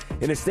why.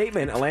 In a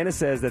statement, Alanis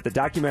says that the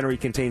documentary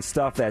contains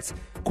stuff that's,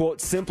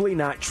 quote, simply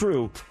not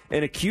true,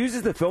 and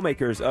accuses the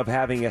filmmakers of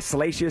having a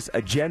salacious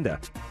agenda.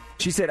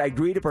 She said, I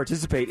agreed to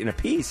participate in a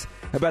piece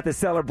about the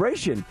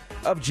celebration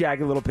of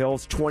Jagged Little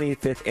Pill's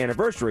 25th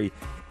anniversary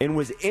and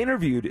was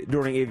interviewed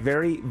during a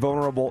very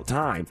vulnerable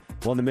time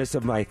while in the midst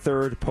of my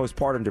third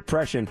postpartum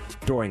depression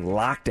during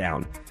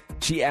lockdown.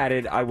 She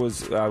added, I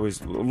was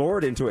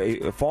lured into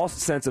a false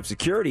sense of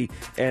security,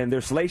 and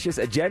their salacious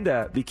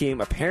agenda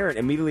became apparent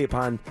immediately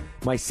upon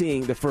my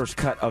seeing the first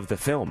cut of the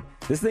film.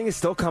 This thing is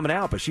still coming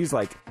out, but she's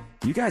like,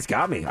 You guys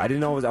got me. I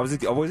didn't know. I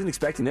wasn't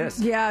expecting this.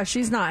 Yeah,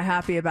 she's not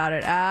happy about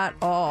it at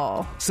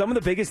all. Some of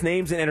the biggest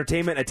names in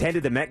entertainment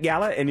attended the Met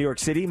Gala in New York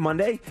City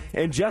Monday,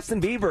 and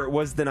Justin Bieber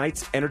was the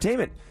night's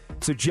entertainment.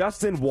 So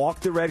Justin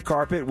walked the red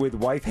carpet with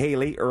wife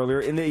Hailey earlier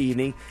in the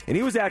evening, and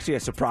he was actually a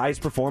surprise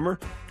performer.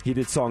 He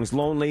did songs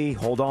Lonely,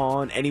 Hold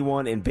On,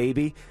 Anyone, and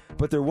Baby.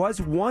 But there was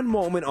one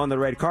moment on the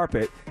red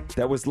carpet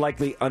that was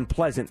likely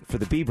unpleasant for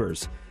the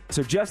Biebers.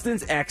 So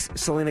Justin's ex,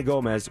 Selena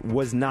Gomez,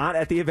 was not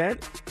at the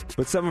event,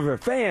 but some of her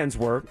fans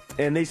were,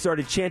 and they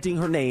started chanting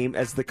her name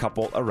as the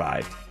couple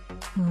arrived.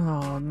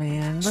 Oh,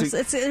 man.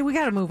 We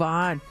got to move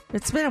on.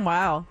 It's been a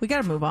while. We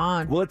got to move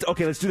on. Well,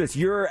 let's do this.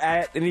 You're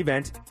at an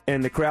event,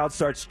 and the crowd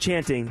starts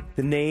chanting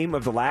the name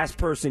of the last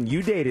person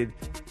you dated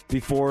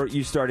before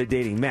you started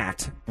dating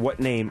Matt.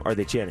 What name are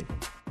they chanting?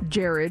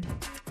 Jared.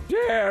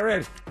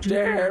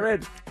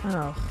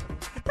 Oh,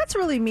 that's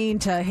really mean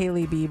to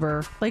Hailey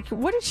Bieber. Like,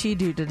 what did she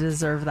do to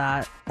deserve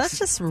that? That's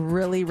just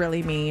really,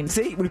 really mean.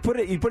 See, when you put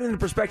it in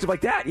perspective like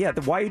that, yeah.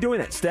 Why are you doing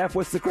that, Steph?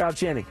 What's the crowd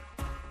chanting?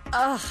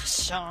 Ugh,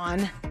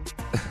 Sean.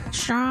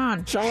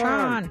 Sean.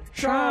 Sucks.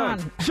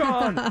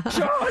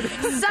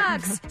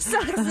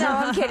 No,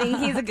 I'm kidding.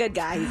 He's a good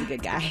guy.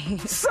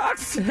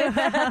 Sucks.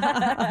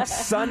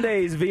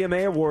 Sunday's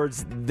VMA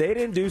Awards, they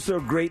didn't do so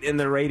great in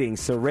their ratings.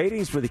 So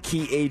ratings for the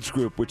key age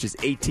group, which is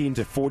 18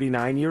 to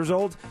 49 years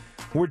old,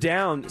 were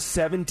down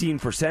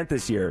 17%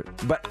 this year.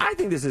 But I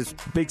think this is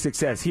big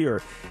success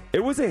here.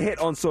 It was a hit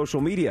on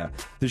social media.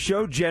 The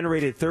show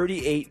generated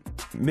 38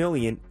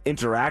 million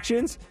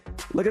interactions.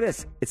 Look at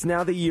this. It's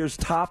now the year's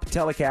top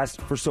telecast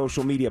for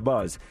social media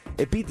buzz.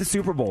 It beat the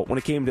Super Bowl when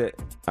it came to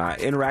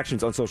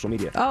interactions on social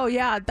media. Oh,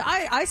 yeah.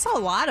 I saw a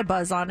lot of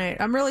buzz on it.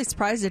 I'm really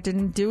surprised it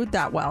didn't do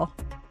that well.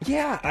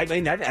 Yeah, I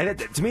mean,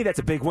 to me, that's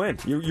a big win.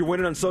 You're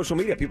winning on social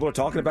media. People are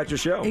talking about your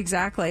show.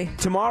 Exactly.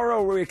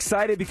 Tomorrow, we're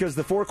excited because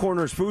the Four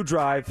Corners Food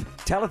Drive,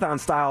 telethon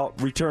style,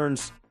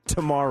 returns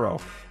tomorrow.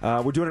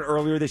 We're doing it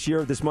earlier this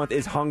year. This month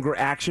is Hunger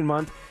Action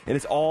Month, and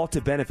it's all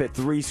to benefit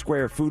 3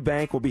 Square Food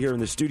Bank. We'll be here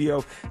in the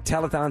studio,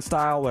 telethon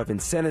style. We'll have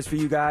incentives for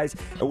you guys.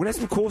 We're going to have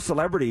some cool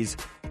celebrities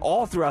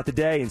all throughout the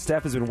day, and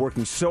Steph has been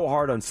working so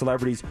hard on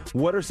celebrities.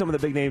 What are some of the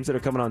big names that are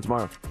coming on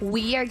tomorrow?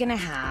 We are going to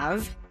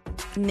have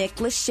Nick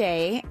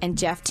Lachey and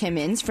Jeff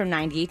Timmons from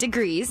 98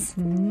 Degrees.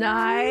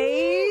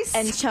 Nice.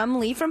 And Chum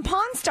Lee from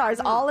Pawn Stars,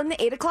 all in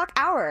the 8 o'clock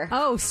hour.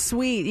 Oh,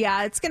 sweet.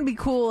 Yeah, it's going to be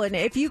cool. And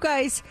if you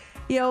guys,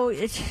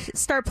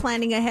 start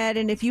planning ahead,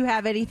 and if you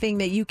have anything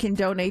that you can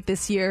donate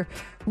this year,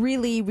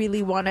 really,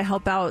 really want to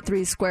help out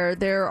 3 Square.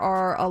 There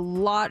are a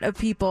lot of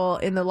people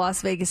in the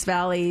Las Vegas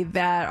Valley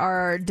that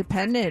are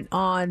dependent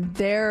on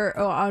their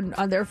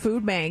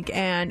food bank,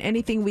 and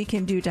anything we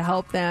can do to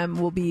help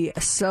them will be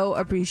so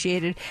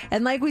appreciated.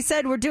 And like we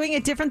said, we're doing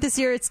it different this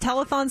year. It's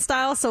telethon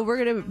style, so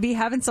we're going to be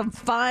having some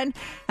fun,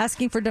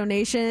 asking for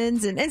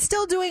donations, and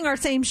still doing our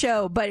same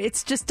show, but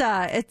it's just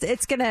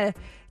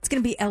it's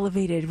going to be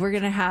elevated. We're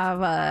going to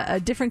have a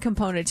different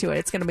component to it.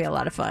 It's going to be a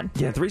lot of fun.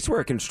 Yeah, 3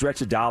 Square can stretch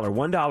 $1.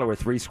 $1 with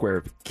 3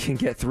 Square can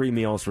get 3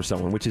 meals for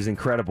someone, which is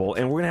incredible.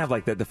 And we're going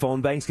to have the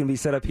phone bank's going to be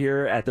set up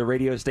here at the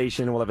radio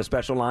station. We'll have a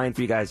special line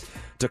for you guys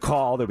to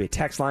call. There'll be a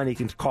text line you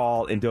can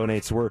call and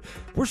donate. So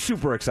we're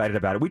super excited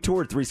about it. We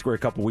toured 3 Square a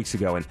couple weeks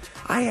ago, and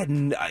I had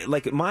in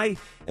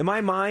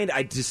my mind,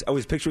 I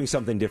was picturing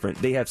something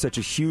different. They have such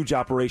a huge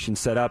operation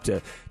set up to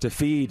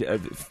feed,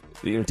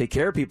 take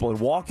care of people, and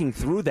walking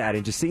through that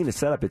and just seeing the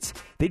setup.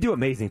 They do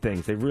amazing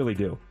things. They really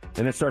do.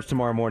 And it starts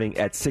tomorrow morning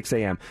at 6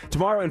 a.m.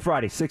 Tomorrow and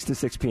Friday, 6 to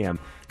 6 p.m.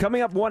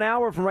 Coming up 1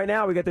 hour from right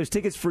now, we got those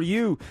tickets for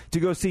you to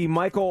go see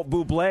Michael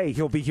Bublé.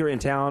 He'll be here in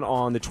town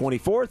on the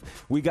 24th.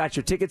 We got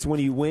your tickets when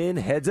you win.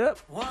 Heads up.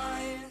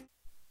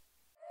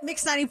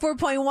 Mix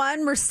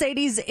 94.1,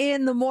 Mercedes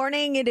in the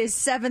morning. It is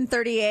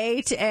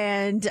 7:38,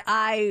 and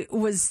I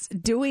was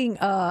doing,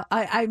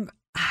 I'm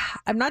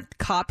not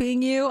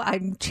copying you.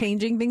 I'm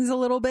changing things a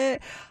little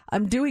bit.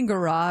 I'm doing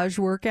garage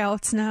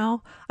workouts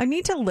now. I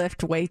need to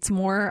lift weights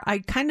more. I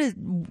kind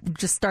of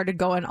just started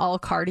going all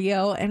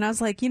cardio, and I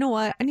was like, you know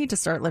what? I need to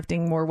start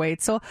lifting more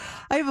weights. So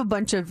I have a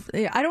bunch of,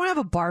 I don't have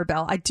a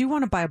barbell. I do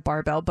want to buy a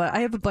barbell, but I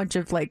have a bunch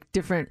of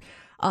different,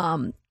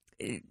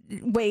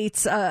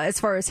 weights as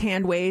far as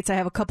hand weights. I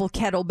have a couple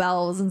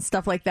kettlebells and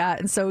stuff like that.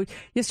 And so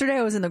yesterday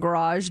I was in the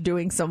garage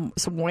doing some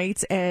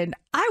weights, and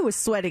I was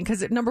sweating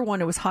because number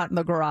one, it was hot in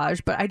the garage,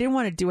 but I didn't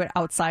want to do it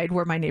outside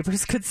where my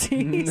neighbors could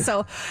see.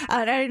 So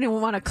I didn't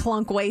want to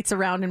clunk weights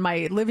around in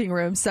my living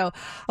room. So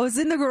I was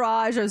in the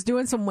garage, I was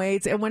doing some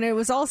weights, and when it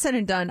was all said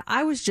and done,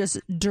 I was just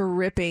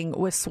dripping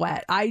with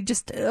sweat.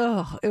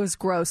 It was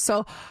gross.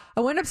 So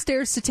I went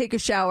upstairs to take a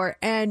shower,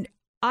 and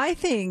I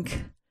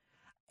think,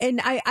 and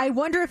I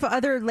wonder if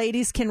other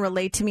ladies can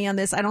relate to me on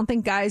this. I don't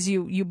think guys,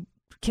 you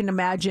can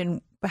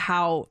imagine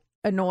how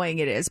annoying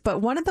it is.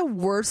 But one of the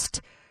worst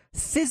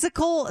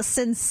physical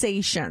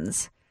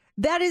sensations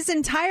that is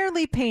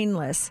entirely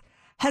painless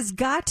has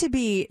got to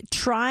be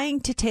trying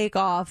to take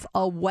off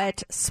a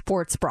wet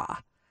sports bra.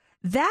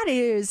 That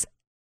is,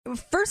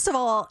 first of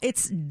all,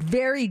 it's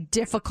very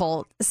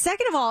difficult.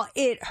 Second of all,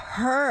 it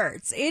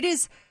hurts.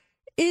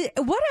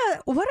 What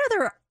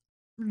other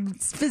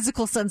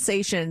physical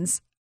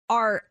sensations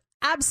are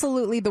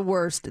absolutely the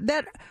worst.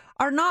 That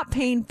are not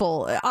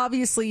painful.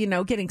 Obviously, you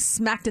know, getting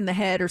smacked in the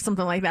head or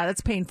something like that,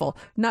 that's painful.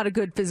 Not a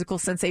good physical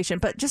sensation,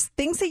 but just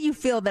things that you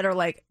feel that are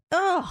like,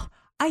 ugh,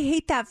 I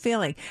hate that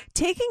feeling.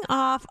 Taking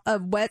off a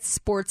wet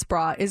sports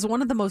bra is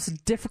one of the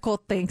most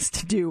difficult things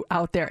to do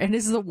out there, and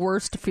is the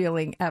worst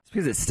feeling ever.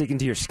 Because it's sticking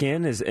to your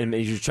skin, and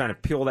you're trying to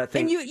peel that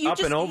thing up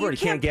and over,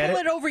 and you can't get it. You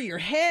can't pull it over your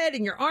head,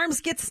 and your arms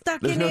get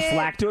stuck There's in it. There's no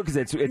slack to it because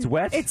it's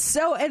wet?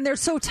 And they're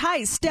so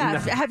tight.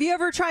 Steph, have you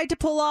ever tried to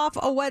pull off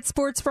a wet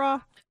sports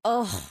bra?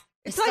 Oh,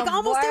 it's like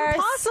almost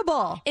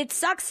impossible. It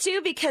sucks too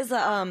because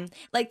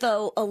like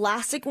the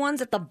elastic ones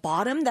at the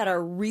bottom that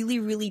are really,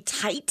 really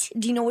tight.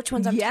 Do you know which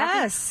ones I'm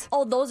talking?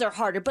 Oh, those are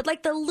harder. But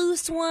like the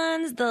loose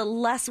ones, the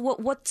less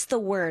what's the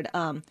word?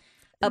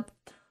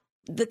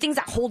 The things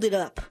that hold it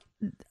up.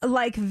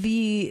 Like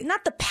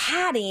not the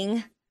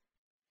padding.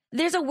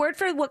 There's a word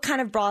for what kind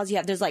of bras you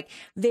have. There's like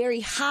very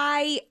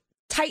high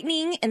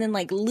tightening and then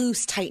like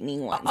loose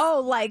tightening ones.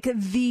 Oh, like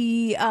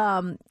the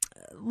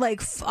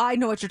I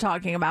know what you're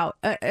talking about.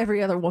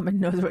 Every other woman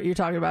knows what you're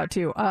talking about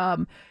too.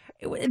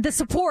 The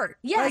support,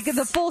 yes, like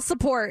the full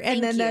support,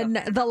 and then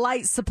the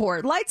light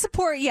support. Light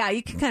support, yeah,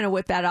 you can kind of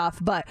whip that off.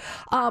 But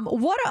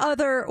what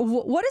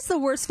is the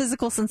worst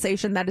physical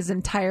sensation that is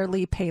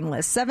entirely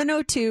painless?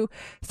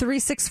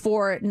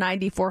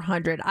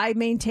 702-364-9400. I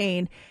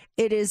maintain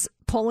it is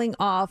pulling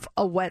off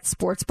a wet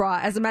sports bra.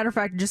 As a matter of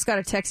fact, I just got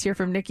a text here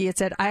from Nikki. It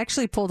said, I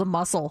actually pulled a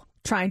muscle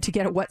trying to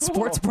get a wet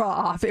sports bra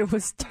off. It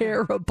was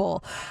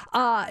terrible.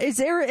 Is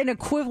there an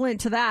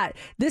equivalent to that?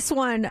 This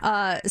one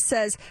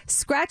says,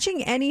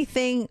 scratching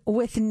anything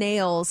with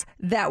nails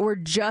that were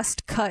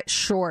just cut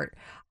short.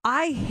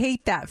 I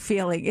hate that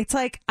feeling. It's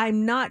like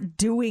I'm not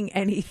doing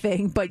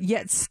anything, but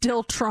yet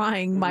still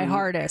trying my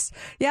hardest.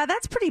 Yeah,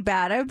 that's pretty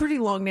bad. I have pretty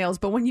long nails,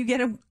 but when you get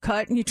them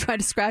cut and you try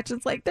to scratch,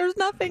 it's like there's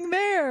nothing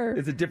there.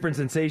 It's a different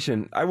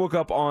sensation. I woke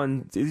up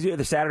on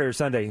either Saturday or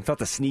Sunday and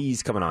felt a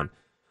sneeze coming on. I'm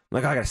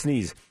like, oh, I got to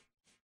sneeze.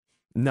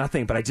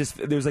 Nothing, but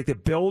there was like the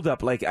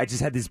buildup. Like I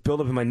just had this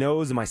buildup in my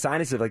nose and my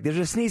sinuses. Like there's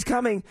a sneeze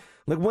coming.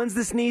 Like when's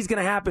the sneeze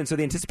going to happen? So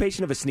the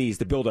anticipation of a sneeze,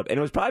 the buildup, and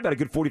it was probably about a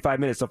good 45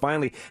 minutes. So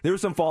finally, there were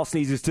some false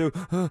sneezes too.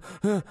 Come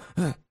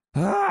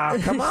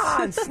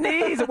on,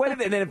 sneeze.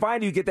 And then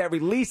finally you get that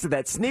release of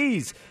that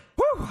sneeze.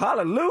 Woo,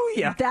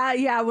 hallelujah.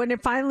 When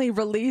it finally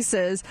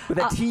releases. But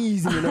that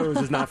tease in your nose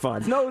is not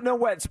fun. No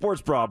wet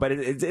sports bra, but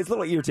it's a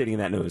little irritating in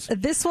that nose.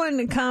 This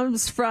one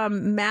comes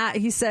from Matt.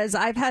 He says,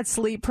 I've had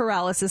sleep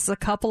paralysis a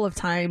couple of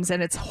times,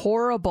 and it's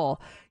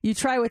horrible. You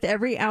try with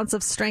every ounce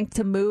of strength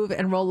to move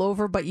and roll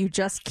over, but you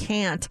just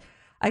can't.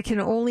 I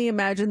can only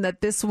imagine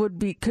that this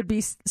could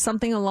be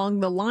something along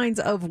the lines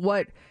of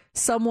what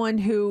someone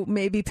who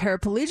may be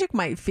paraplegic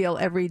might feel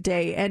every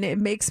day, and it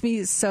makes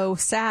me so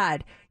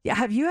sad. Yeah,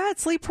 have you had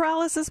sleep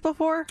paralysis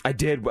before? I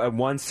did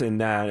once in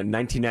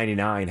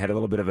 1999. Had a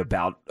little bit of a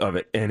bout of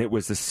it, and it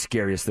was the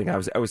scariest thing. I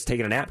was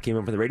taking a nap, came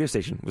in from the radio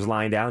station, was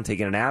lying down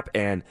taking a nap,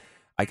 and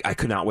I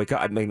could not wake up.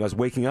 I was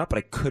waking up, but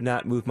I could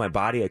not move my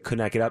body. I could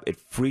not get up. It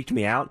freaked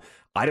me out.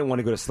 I didn't want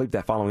to go to sleep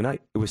that following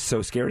night. It was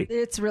so scary.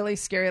 It's really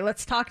scary.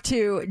 Let's talk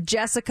to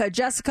Jessica.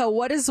 Jessica,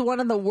 what is one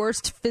of the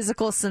worst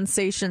physical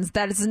sensations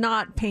that is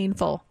not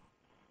painful?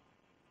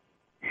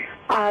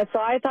 So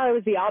I thought it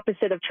was the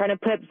opposite of trying to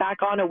put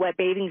back on a wet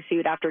bathing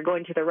suit after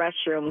going to the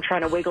restroom, trying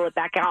to wiggle it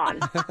back on.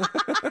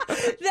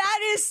 That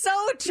is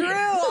so true.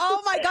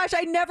 Oh, my gosh.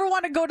 I never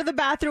want to go to the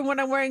bathroom when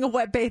I'm wearing a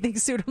wet bathing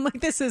suit. I'm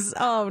like,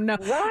 oh, no.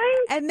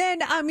 Right? And then,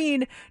 I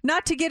mean,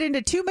 not to get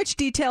into too much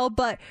detail,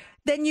 but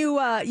then you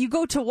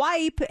go to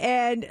wipe,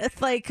 and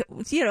it's like,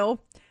 you know,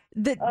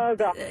 everything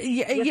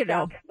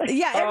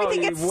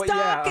gets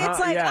stuck. It's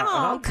like,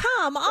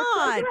 come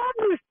on.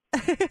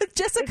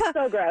 Jessica, it's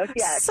so gross.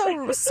 Yeah,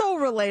 so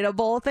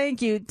relatable.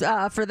 Thank you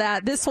for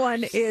that. This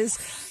one is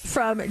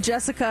from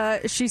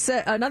Jessica. She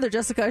said, another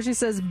Jessica. She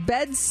says,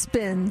 bed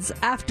spins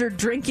after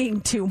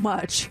drinking too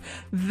much.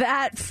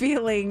 That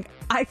feeling,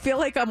 I feel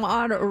like I'm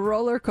on a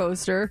roller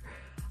coaster.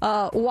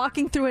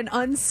 Walking through an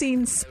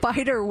unseen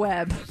spider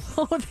web.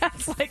 Oh,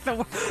 that's like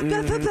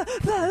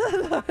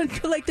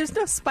like there's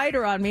no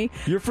spider on me.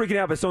 You're freaking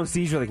out, but someone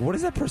sees you like, what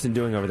is that person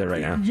doing over there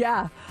right now?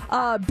 Yeah.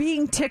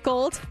 Being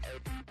tickled.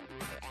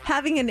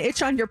 Having an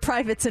itch on your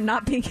privates and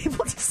not being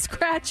able to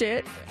scratch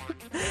it.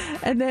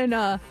 And then,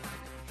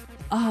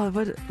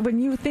 but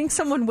when you think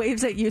someone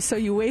waves at you, so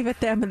you wave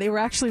at them, and they were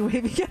actually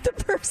waving at the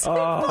person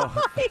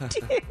behind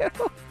you.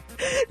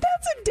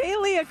 That's a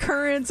daily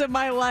occurrence in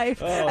my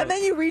life. And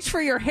then you reach for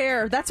your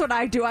hair. That's what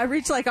I do. I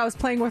reach like I was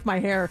playing with my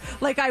hair.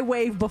 Like I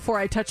wave before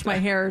I touch my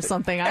hair or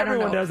something. I don't know.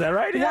 Everyone does that,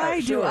 right? Yeah,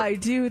 why do I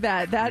do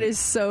that? That is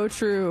so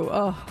true.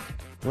 Oh.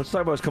 Let's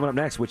talk about what's coming up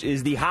next, which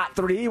is the Hot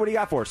 3. What do you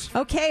got for us?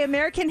 Okay,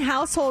 American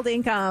household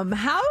income.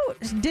 How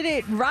did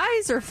it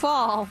rise or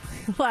fall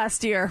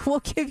last year?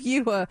 We'll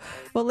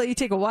let you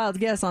take a wild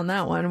guess on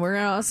that one. We're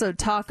going to also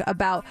talk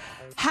about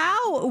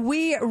how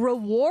we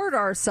reward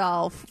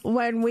ourselves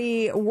when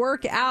we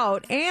work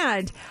out,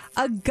 and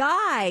a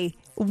guy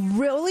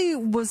really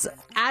was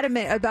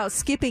adamant about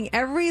skipping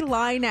every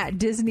line at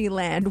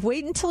Disneyland.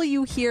 Wait until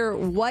you hear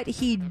what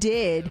he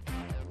did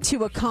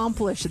to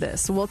accomplish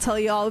this. We'll tell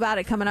you all about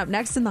it coming up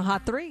next in the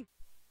Hot 3.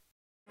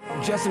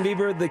 Justin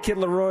Bieber, the Kid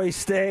Laroi,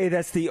 Stay.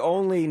 That's the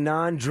only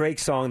non-Drake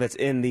song that's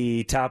in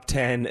the top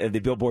 10 of the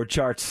Billboard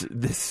charts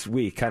this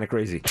week. Kind of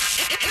crazy.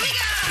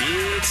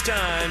 It's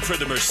time for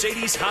the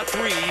Mercedes Hot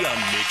 3 on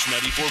Mix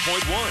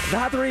 94.1. The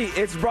Hot 3,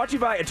 it's brought to you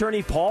by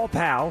attorney Paul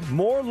Powell.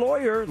 More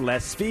lawyer,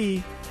 less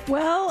fee.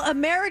 Well,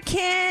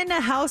 American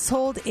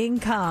household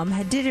income,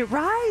 did it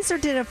rise or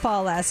did it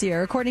fall last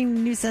year? According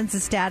to new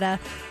census data,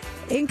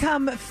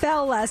 income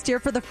fell last year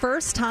for the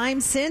first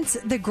time since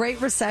the Great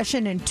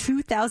Recession in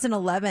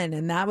 2011,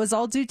 and that was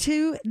all due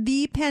to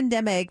the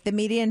pandemic. The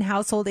median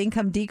household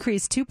income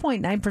decreased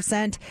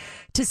 2.9%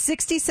 to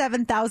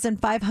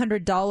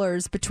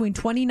 $67,500 between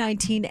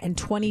 2019 and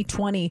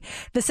 2020.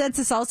 The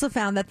census also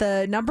found that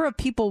the number of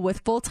people with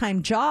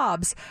full-time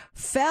jobs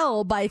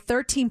fell by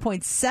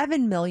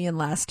 13.7 million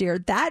last year.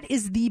 That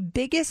is the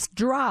biggest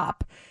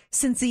drop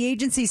since the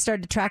agency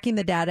started tracking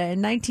the data in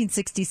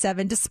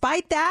 1967.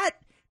 Despite that,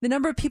 the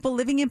number of people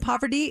living in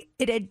poverty,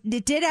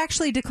 it did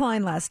actually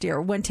decline last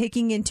year when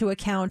taking into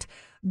account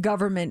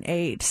government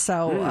aid.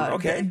 So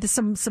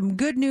some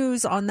good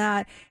news on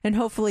that. And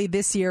hopefully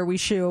this year we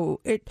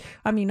show it.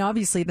 I mean,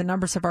 obviously the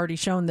numbers have already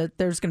shown that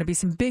there's going to be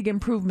some big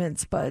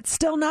improvements, but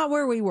still not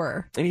where we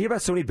were. And you hear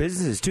about so many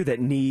businesses, too, that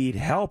need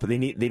help. They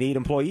need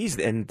employees,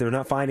 and they're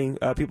not finding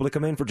people to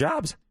come in for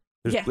jobs.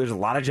 There's a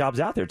lot of jobs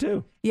out there,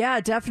 too.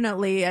 Yeah,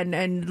 definitely.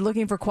 And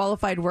looking for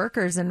qualified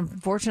workers. And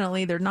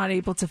unfortunately, they're not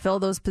able to fill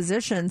those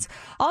positions.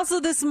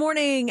 Also this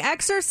morning,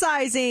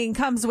 exercising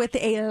comes with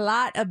a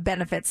lot of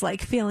benefits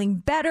like feeling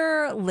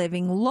better,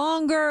 living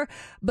longer.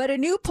 But a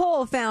new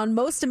poll found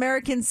most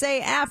Americans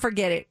say,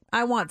 forget it.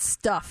 I want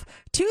stuff.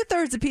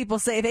 2/3 of people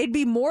say they'd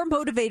be more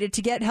motivated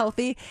to get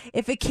healthy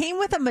if it came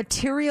with a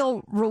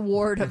material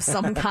reward of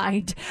some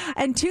kind.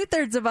 And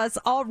 2/3 of us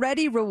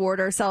already reward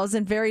ourselves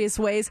in various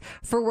ways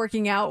for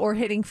working out or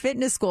hitting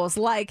fitness goals.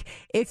 Like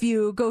if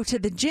you go to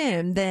the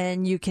gym,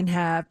 then you can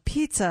have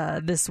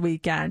pizza this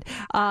weekend.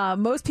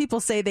 Most people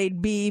say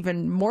they'd be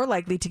even more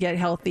likely to get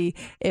healthy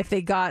if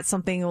they got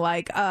something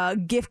like a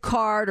gift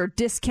card or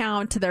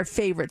discount to their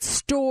favorite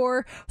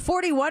store.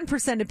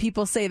 41% of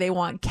people say they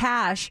want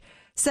cash.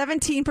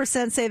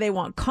 17% say they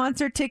want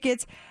concert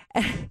tickets,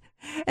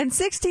 and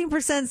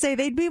 16% say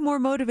they'd be more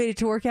motivated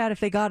to work out if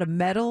they got a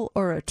medal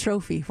or a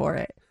trophy for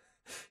it.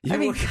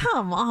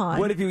 Come on.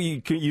 What if you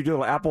do a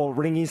little Apple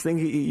ringies thing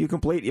you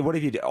complete? What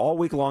if you all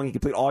week long you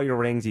complete all your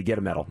rings, you get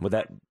a medal? Would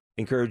that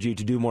encourage you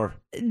to do more?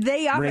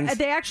 They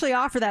actually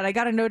offer that. I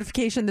got a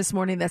notification this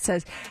morning that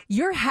says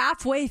you're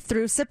halfway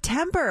through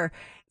September.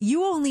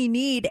 You only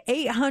need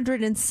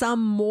 800 and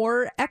some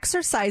more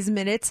exercise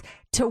minutes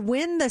to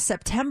win the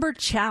September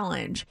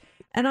challenge.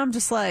 And I'm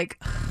just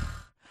like,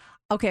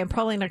 okay, I'm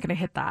probably not going to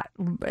hit that.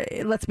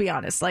 Let's be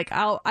honest. Like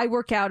I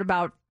work out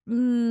about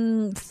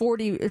a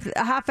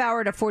half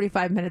hour to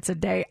 45 minutes a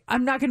day.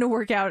 I'm not going to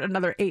work out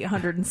another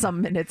 800 and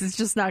some minutes. It's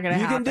just not going to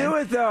happen. You can do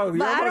it though.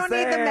 But I don't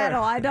need the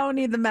medal. I don't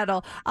need the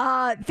medal.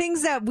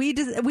 Things that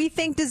we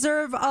think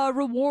deserve a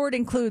reward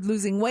include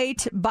losing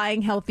weight,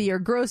 buying healthier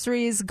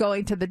groceries,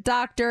 going to the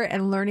doctor,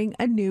 and learning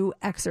a new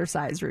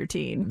exercise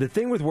routine. The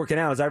thing with working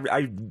out is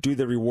I do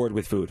the reward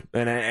with food,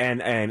 and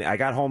I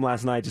got home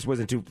last night, just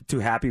wasn't too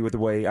happy with the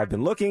way I've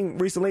been looking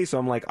recently, so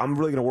I'm like, I'm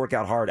really going to work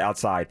out hard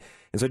outside.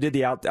 And so I did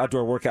the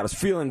outdoor workout. I was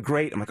feeling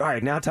great. I'm like, all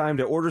right, now time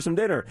to order some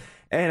dinner.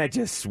 And I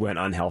just went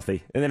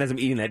unhealthy. And then as I'm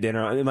eating that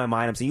dinner, in my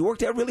mind, I'm saying, you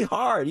worked out really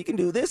hard. You can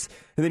do this.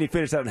 And then you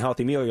finish that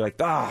unhealthy meal. You're like,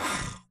 why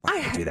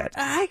did I do that?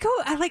 I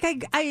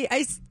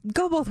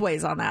go both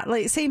ways on that.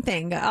 Like, same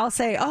thing. I'll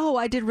say,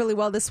 I did really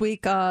well this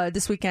week.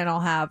 This weekend I'll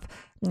have,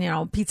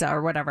 pizza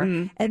or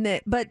whatever.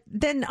 But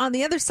then on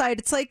the other side,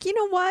 it's like, you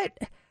know what?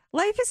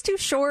 Life is too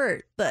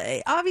short.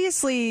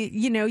 Obviously,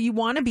 you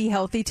want to be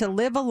healthy to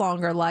live a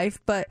longer life,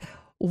 but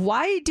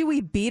why do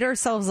we beat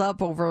ourselves up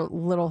over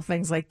little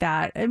things like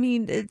that? I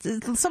mean,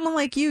 it's someone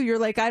like you're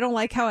like, I don't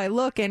like how I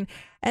look, and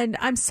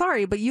I'm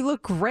sorry, but you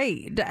look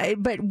great.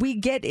 But we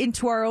get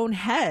into our own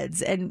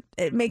heads and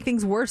make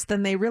things worse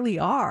than they really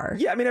are.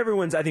 Yeah, I mean,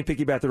 everyone's, I think,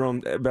 picky about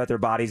their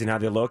bodies and how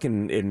they look,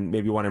 and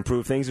maybe want to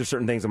improve things. There's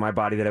certain things in my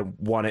body that I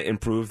want to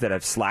improve that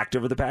I've slacked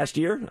over the past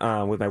year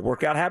with my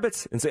workout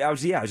habits. And so I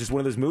was just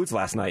one of those moods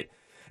last night.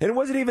 And it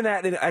wasn't even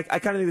that. And I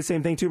kind of do the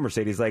same thing too,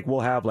 Mercedes. Like,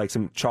 we'll have like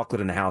some chocolate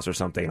in the house or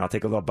something, and I'll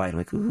take a little bite. I'm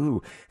like,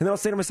 ooh. And then I'll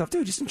say to myself,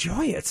 dude, just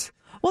enjoy it.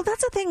 Well,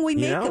 that's the thing.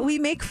 We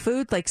make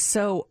food like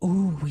so,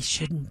 we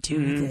shouldn't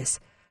do this.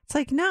 It's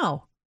like,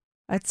 no.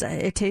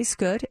 It tastes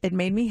good. It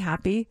made me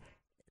happy.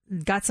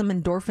 Got some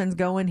endorphins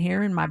going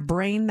here in my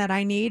brain that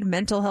I need.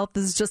 Mental health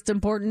is just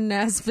important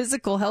as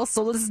physical health.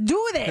 So let's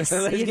do this.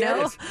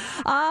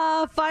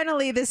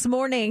 Finally, this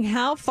morning,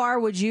 how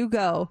far would you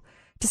go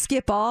to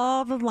skip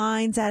all the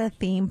lines at a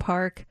theme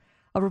park?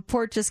 A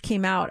report just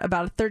came out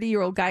about a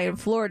 30-year-old guy in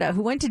Florida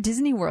who went to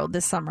Disney World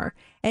this summer,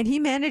 and he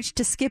managed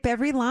to skip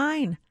every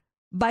line.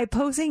 by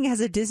posing as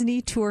a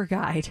Disney tour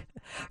guide.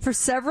 For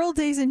several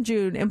days in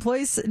June,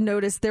 employees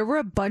noticed there were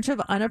a bunch of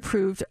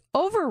unapproved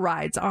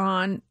overrides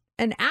on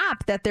an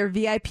app that their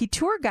VIP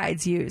tour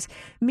guides use,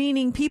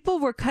 meaning people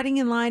were cutting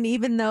in line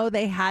even though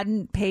they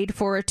hadn't paid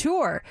for a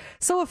tour.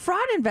 So a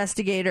fraud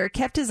investigator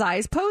kept his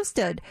eyes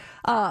peeled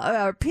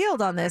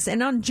on this.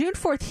 And on June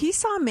 4th, he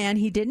saw a man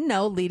he didn't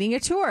know leading a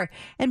tour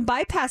and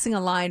bypassing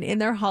a line in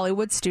their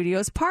Hollywood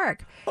Studios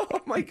park.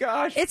 Oh, my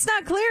gosh. It's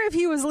not clear if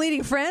he was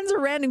leading friends or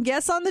random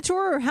guests on the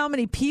tour or how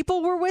many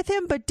people were with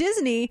him, but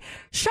Disney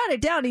shut it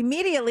down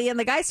immediately and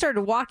the guy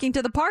started walking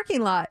to the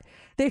parking lot.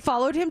 They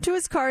followed him to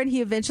his car, and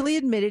he eventually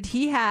admitted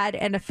he had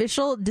an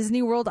official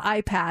Disney World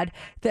iPad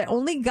that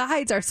only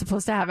guides are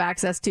supposed to have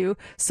access to,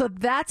 so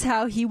that's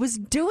how he was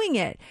doing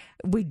it.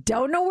 We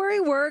don't know where he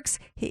works,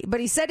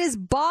 but he said his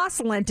boss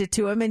lent it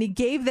to him, and he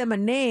gave them a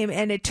name,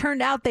 and it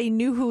turned out they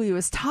knew who he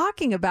was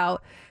talking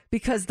about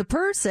because the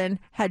person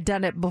had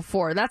done it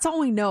before. That's all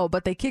we know,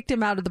 but they kicked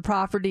him out of the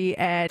property,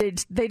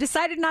 and they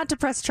decided not to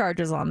press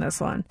charges on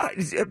this one.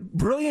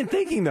 Brilliant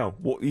thinking, though.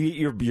 Well,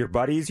 your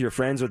buddies, your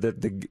friends, or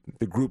the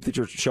group that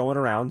you're showing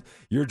around,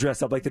 you're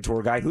dressed up like the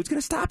tour guide. Who's going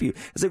to stop you?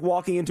 It's like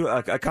walking into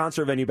a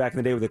concert venue back in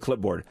the day with a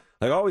clipboard.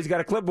 Like, oh, he's got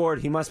a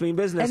clipboard. He must mean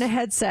business. And a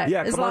headset.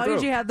 Yeah, as long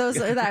as you have those,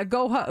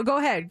 go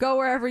ahead. Go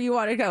wherever you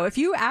want to go. If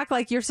you act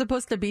like you're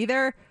supposed to be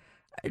there,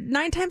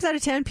 9 times out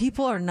of 10,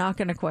 people are not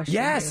going to question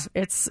you.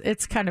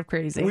 It's kind of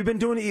crazy. We've been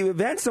doing an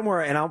event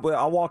somewhere, and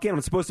I'll walk in.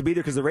 I'm supposed to be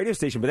there because of the radio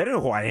station, but they don't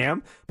know who I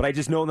am. But I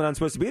just know that I'm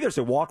supposed to be there.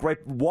 So walk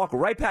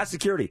right past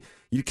security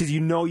because you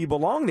know you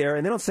belong there,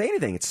 and they don't say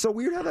anything. It's so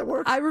weird how that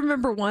works. I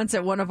remember once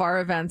at one of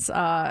our events,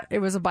 it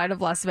was a Bite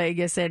of Las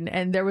Vegas,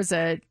 and there was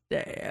a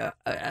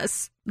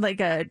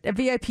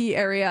VIP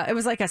area. It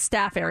was like a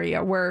staff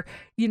area where,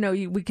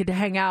 we could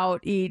hang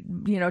out, eat,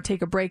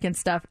 take a break and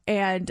stuff.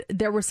 And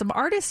there were some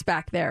artists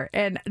back there.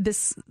 And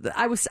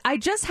I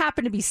just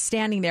happened to be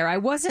standing there. I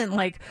wasn't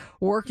like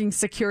working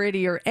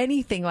security or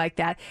anything like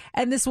that.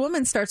 And this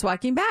woman starts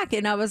walking back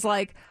and I was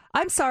like,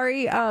 I'm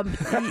sorry. Do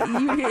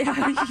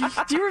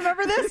you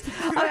remember this?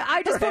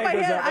 I just put my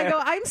hand. I go,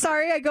 I'm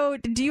sorry. I go,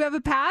 do you have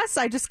a pass?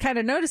 I just kind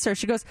of noticed her.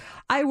 She goes,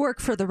 I work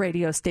for the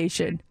radio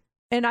station.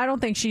 And I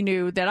don't think she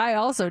knew that I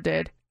also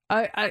did.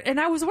 And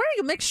I was wearing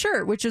a mixed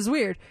shirt, which is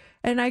weird.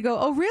 And I go,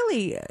 oh,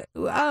 really?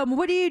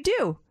 What do you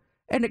do?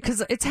 And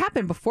because it's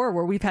happened before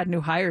where we've had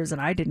new hires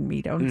and I didn't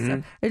meet them. Mm-hmm.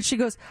 So, and she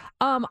goes,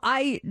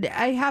 I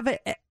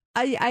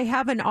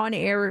have an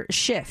on-air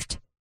shift.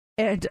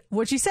 And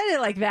when she said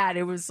it like that,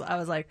 I was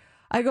like,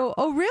 I go,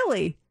 oh,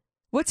 really?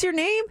 What's your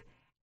name?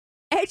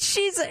 And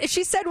she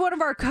said one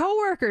of our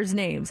coworkers'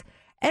 names.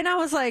 And I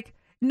was like,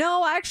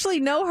 no, I actually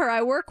know her.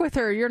 I work with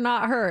her. You're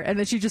not her. And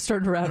then she just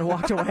turned around and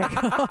walked away.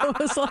 I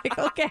was like,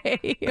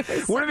 okay.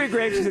 Wouldn't it be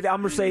great if she said, I'm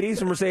Mercedes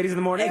from Mercedes in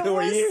the Morning? Who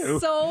are you? It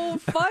was so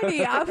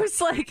funny. I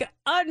was like,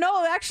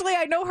 no, actually,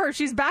 I know her.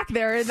 She's back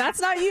there, and that's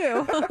not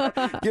you.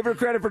 Give her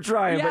credit for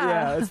trying. Yeah. But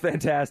yeah, it's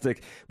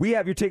fantastic. We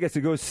have your tickets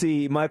to go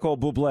see Michael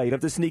Bublé. You don't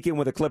have to sneak in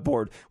with a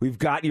clipboard. We've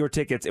got your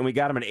tickets, and we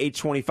got them at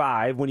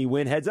 8:25. When you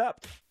win, heads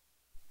up.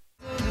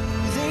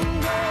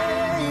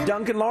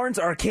 Duncan Lawrence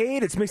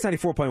Arcade. It's Mix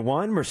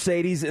 94.1.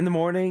 Mercedes in the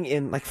Morning.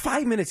 In like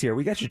 5 minutes here,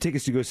 we got your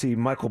tickets to go see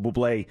Michael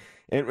Bublé.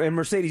 And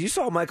Mercedes, you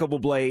saw Michael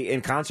Bublé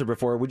in concert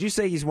before. Would you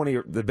say he's one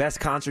of the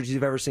best concerts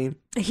you've ever seen?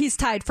 He's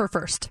tied for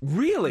first.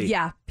 Really?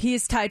 Yeah, he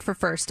is tied for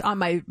first on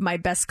my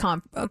best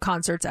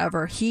concerts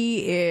ever.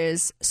 He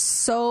is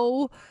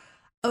so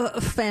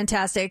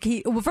fantastic.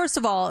 First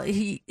of all,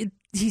 he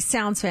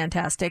sounds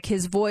fantastic.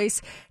 His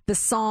voice, the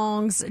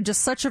songs,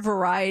 just such a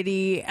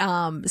variety,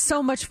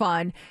 so much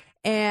fun.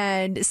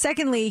 And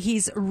secondly,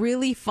 he's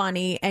really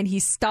funny and he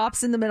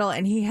stops in the middle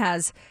and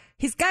he's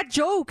got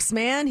jokes,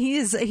 man.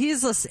 He's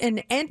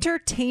an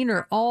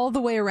entertainer all the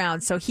way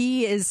around. So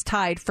he is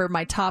tied for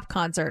my top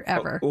concert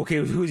ever. Oh, okay,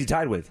 who's he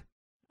tied with?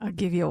 I'll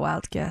give you a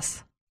wild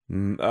guess.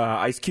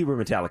 Ice Cube or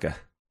Metallica?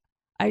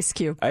 Ice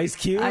Cube. Ice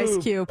Cube. Ice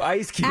Cube.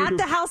 Ice Cube. At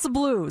the House of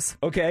Blues.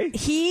 Okay.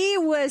 He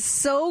was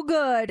so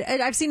good.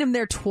 And I've seen him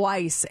there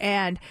twice.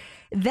 And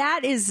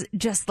that is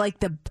just like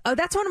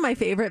that's one of my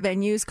favorite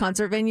venues,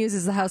 concert venues,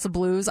 is the House of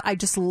Blues. I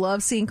just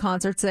love seeing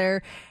concerts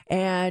there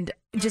and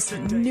just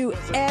knew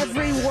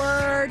every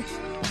word.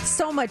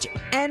 So much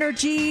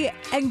energy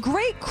and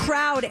great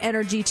crowd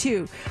energy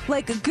too.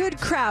 Like a good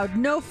crowd,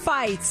 no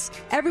fights.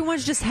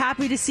 Everyone's just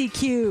happy to see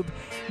Cube.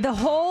 The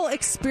whole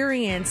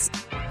experience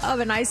of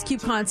an Ice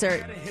Cube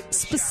concert,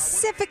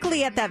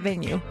 specifically at that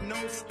venue,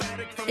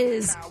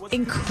 is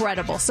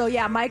incredible. So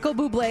yeah, Michael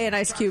Bublé and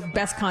Ice Cube,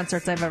 best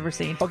concerts I've ever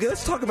seen. Okay,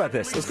 let's talk about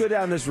this. Let's go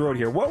down this road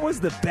here. What was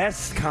the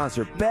best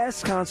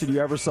concert you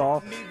ever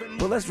saw?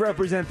 But let's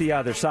represent the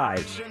other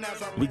side.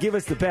 You give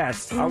us the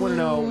best. I want to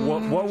know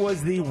what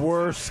was the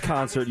worst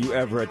concert you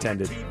ever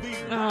attended?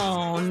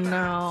 Oh,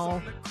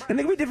 no. And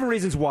there could be different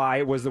reasons why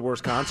it was the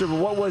worst concert, but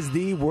what was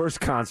the worst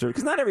concert?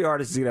 Because not every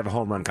artist is going to have a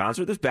home run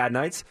concert. There's bad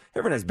nights.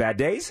 Everyone has bad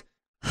days.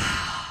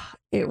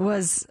 It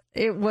was,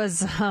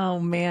 oh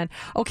man.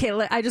 Okay,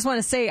 I just want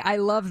to say I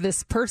love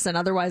this person.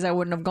 Otherwise, I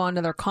wouldn't have gone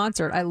to their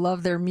concert. I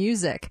love their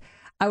music.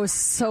 I was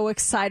so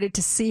excited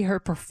to see her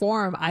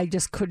perform. I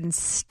just couldn't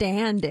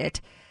stand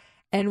it.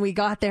 And we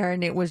got there,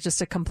 and it was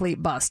just a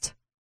complete bust.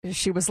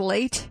 She was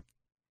late.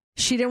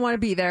 She didn't want to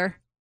be there.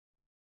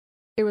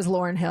 It was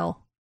Lauryn Hill.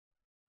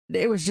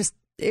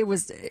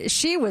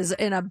 She was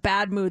in a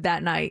bad mood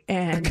that night.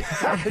 And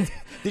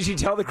did she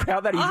tell the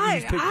crowd that?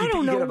 I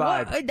don't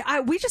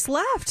know. We just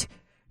left.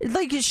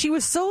 Like, she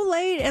was so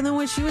late, and then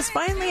when she was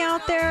finally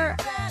out there,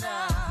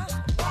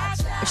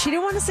 she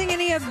didn't want to sing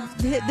any of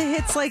the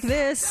hits like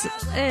this.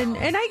 And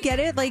I get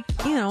it. Like,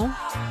 you know.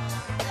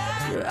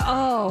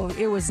 Oh,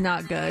 it was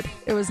not good.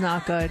 It was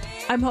not good.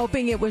 I'm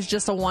hoping it was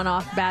just a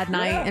one-off bad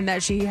night and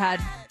that she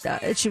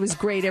was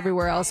great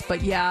everywhere else.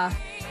 But yeah,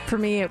 for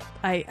me,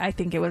 I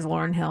think it was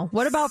Lauryn Hill.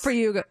 What about for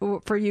you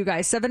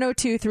guys?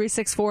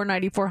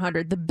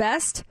 702-364-9400. The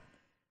best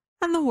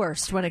and the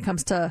worst when it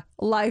comes to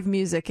live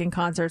music and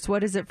concerts.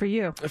 What is it for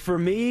you? For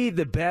me,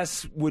 the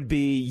best would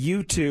be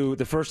U2.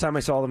 The first time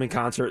I saw them in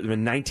concert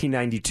in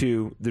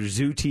 1992, their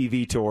Zoo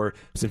TV tour. It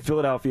was in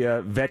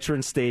Philadelphia,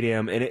 Veterans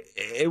Stadium, and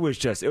it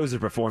was a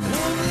performance.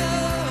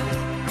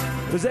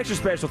 It was extra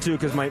special, too,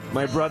 because my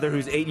brother,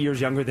 who's 8 years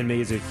younger than me,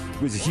 was a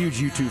huge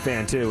U2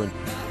 fan, too, and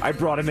I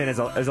brought him in as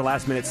a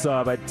last-minute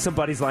sub. Some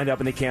buddies lined up,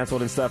 and they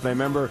canceled and stuff, and I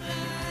remember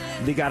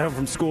they got home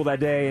from school that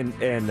day,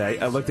 and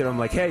I looked at him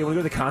like, hey, you want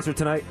to go to the concert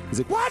tonight? He's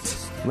like,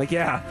 what? I'm like,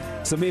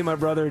 yeah. So me and my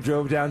brother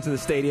drove down to the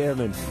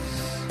stadium, and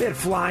they had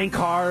flying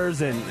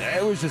cars, and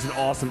it was just an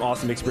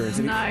awesome experience.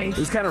 And nice. It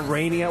was kind of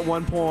raining at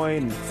one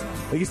point. And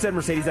like you said,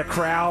 Mercedes, that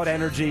crowd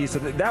energy. So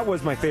that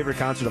was my favorite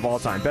concert of all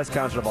time, best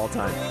concert of all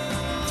time.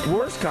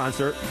 Worst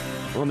concert,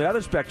 on the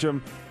other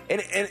spectrum,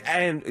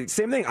 and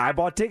same thing, I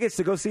bought tickets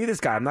to go see this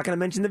guy. I'm not going to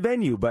mention the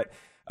venue, but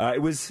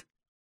it was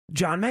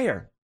John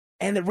Mayer.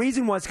 And the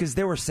reason was because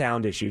there were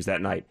sound issues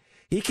that night.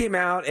 He came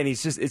out, and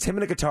it's him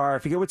and a guitar. I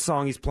forget what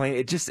song he's playing.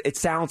 It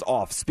sounds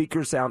off.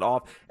 Speakers sound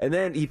off. And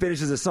then he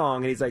finishes a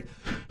song, and he's like,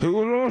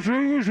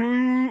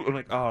 I'm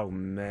like, oh,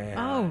 man.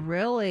 Oh,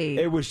 really?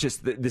 It was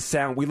just the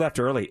sound. We left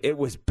early. It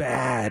was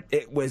bad.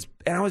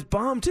 And I was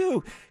bummed,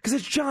 too, because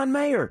it's John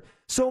Mayer.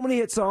 So many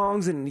hit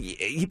songs, and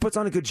he puts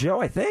on a good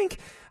show, I think.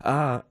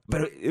 But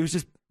it was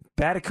just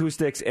bad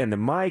acoustics and the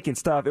mic and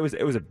stuff. It was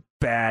a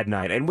bad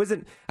night, and I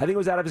think it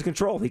was out of his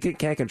control. He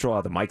can't control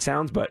how the mic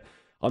sounds, but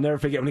I'll never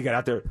forget when he got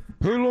out there.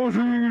 Hey, Los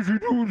Angeles, you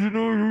doing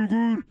tonight?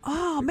 Good.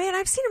 Oh man,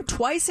 I've seen him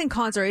twice in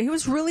concert. He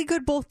was really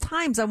good both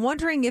times. I'm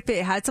wondering if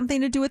it had something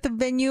to do with the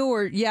venue,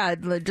 or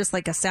just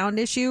like a sound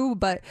issue.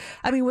 But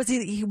I mean, was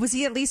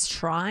he at least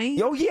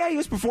trying? Oh yeah, he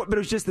was performing, but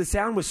it was just the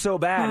sound was so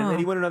bad, and then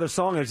he went another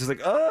song, and it was just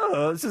like,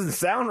 oh, this doesn't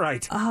sound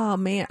right. Oh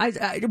man,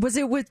 was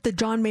it with the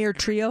John Mayer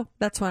trio?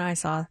 That's when I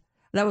saw.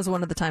 That was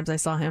one of the times I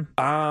saw him.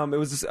 It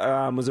was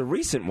a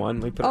recent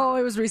one. It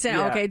was recent.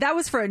 Yeah. Okay, that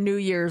was for a New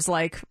Year's,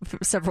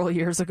 several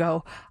years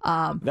ago.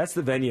 That's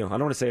the venue. I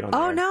don't want to say it on there.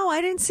 Oh no,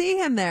 I didn't see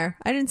him there.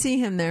 That's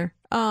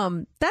a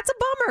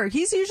bummer.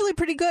 He's usually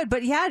pretty good,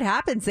 but yeah, it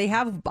happens. They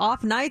have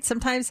off nights.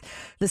 Sometimes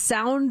the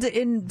sound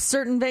in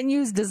certain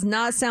venues does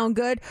not sound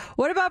good.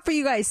 What about for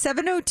you guys?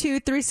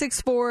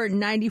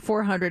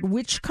 702-364-9400.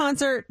 Which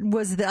concert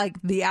was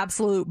the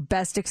absolute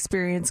best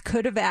experience?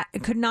 Could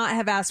not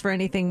have asked for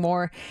anything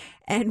more.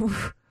 And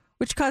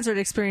which concert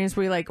experience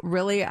were you like,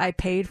 really? I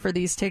paid for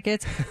these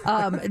tickets?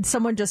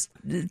 Someone just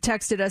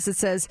texted us. It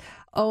says,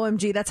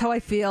 OMG, that's how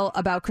I feel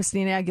about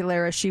Christina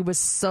Aguilera. She was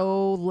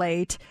so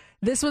late.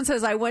 This one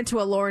says, I went to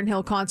a Lauryn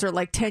Hill concert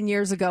 10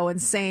 years ago,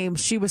 and same.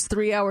 She was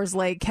 3 hours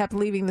late, kept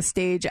leaving the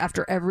stage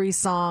after every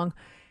song.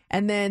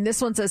 And then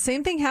this one says,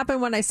 same thing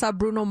happened when I saw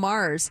Bruno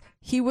Mars.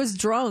 He was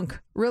drunk.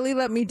 Really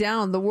let me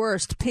down. The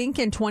worst. Pink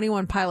and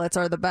 21 Pilots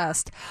are the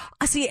best.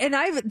 See, and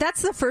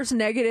that's the first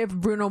negative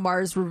Bruno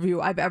Mars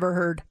review I've ever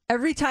heard.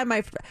 Every time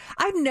I've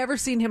never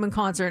seen him in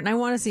concert, and I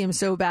want to see him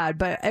so bad.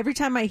 But every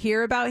time I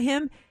hear about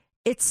him,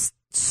 it's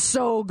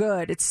so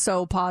good. It's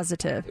so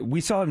positive.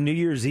 We saw him New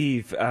Year's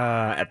Eve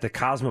at the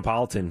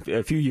Cosmopolitan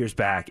a few years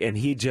back, and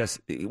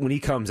when he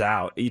comes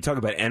out, you talk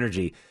about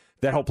energy.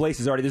 That whole place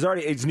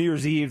it's New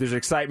Year's Eve, there's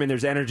excitement,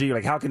 there's energy.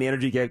 Like, how can the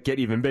energy get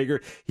even bigger?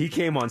 He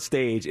came on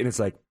stage, and it's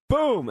like,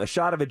 boom, a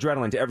shot of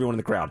adrenaline to everyone in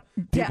the crowd.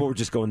 People were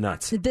just going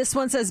nuts. This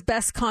one says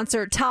best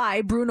concert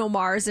tie, Bruno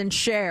Mars and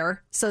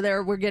Cher. So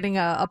there we're getting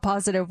a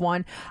positive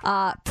one.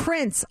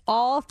 Prince,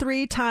 all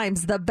 3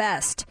 times the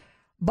best.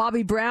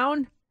 Bobby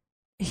Brown,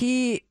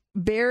 he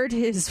bared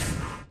his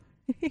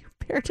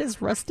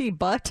rusty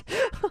butt.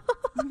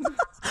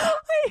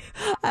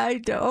 I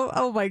don't.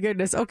 Oh my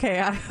goodness. Okay,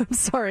 I'm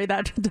sorry.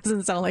 That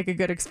doesn't sound like a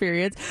good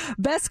experience.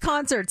 Best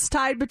concerts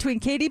tied between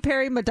Katy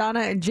Perry,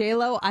 Madonna, and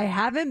J-Lo. I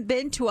haven't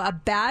been to a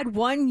bad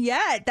one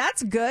yet.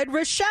 That's good.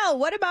 Rochelle,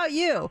 what about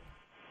you?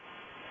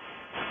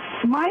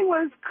 Mine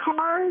was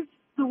Cars.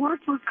 The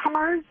worst was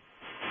Cars.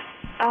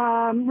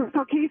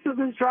 Rico Queso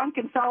was drunk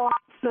and fell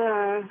off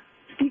the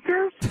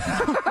speakers.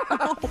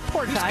 Oh,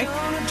 poor guy.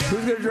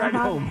 Who's going to drive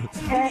home?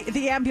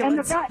 The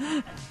ambulance.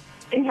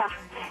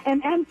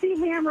 And MC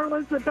Hammer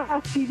was the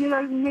best. He did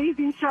an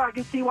amazing show. I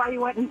can see why he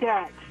went in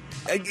debt.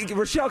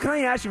 Rochelle, can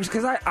I ask you,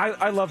 because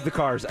I love the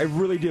Cars. I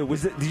really do.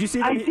 Did you see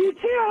it? I do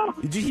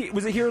too.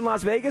 Was it here in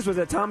Las Vegas? Was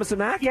it Thomas and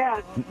Mack?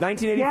 Yes.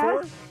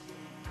 1984?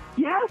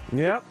 Yes.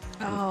 Yep.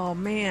 Oh,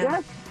 man.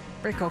 Yes.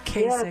 Rick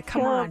Ocasek,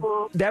 come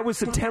on. That was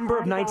September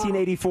of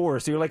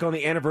 1984, so you're like on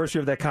the anniversary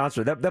of that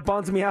concert. That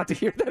bums me out to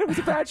hear that it was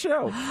a bad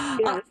show.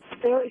 Yes.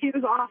 He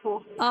was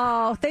awful.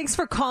 Oh, thanks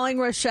for calling,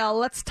 Rochelle.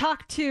 Let's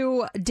talk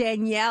to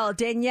Danielle.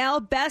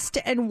 Danielle, best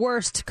and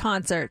worst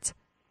concerts.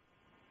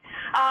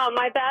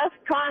 My best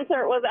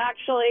concert was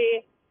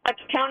actually a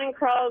Counting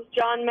Crows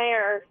John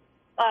Mayer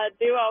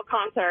duo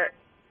concert.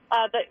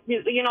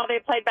 They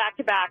played back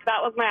to back.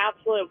 That was my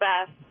absolute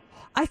best.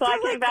 I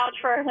can vouch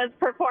for his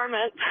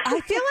performance.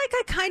 I feel like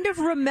I kind of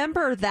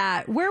remember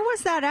that. Where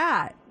was that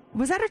at?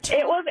 Was that a tour?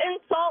 It was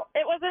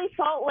in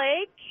Salt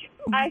Lake.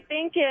 I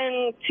think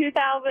in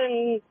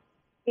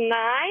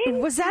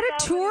 2009. Was that a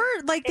tour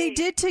like they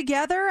did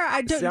together?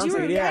 Do you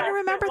kind of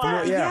remember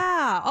that?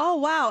 Yeah. Oh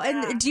wow!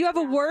 And do you have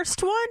a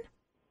worst one?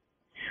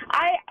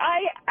 I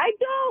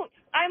don't.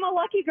 I'm a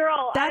lucky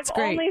girl. That's I've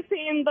great. only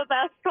seen the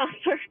best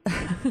concert.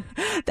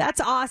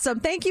 That's awesome.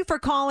 Thank you for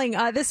calling.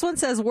 This one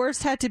says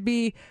worst had to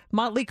be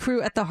Motley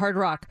Crue at the Hard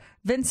Rock.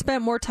 Vince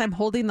spent more time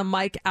holding the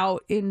mic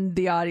out in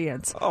the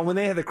audience. Oh, when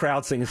they had the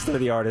crowd sing instead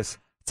of the artist.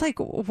 It's like,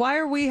 why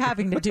are we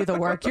having to do the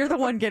work? You're the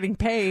one getting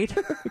paid.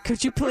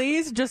 Could you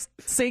please just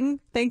sing?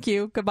 Thank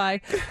you.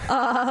 Goodbye.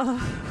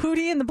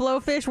 Hootie and the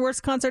Blowfish,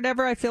 worst concert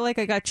ever. I feel like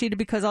I got cheated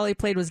because all he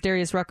played was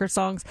Darius Rucker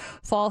songs.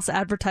 False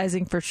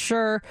advertising for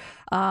sure.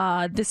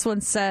 This one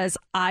says,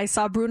 I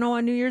saw Bruno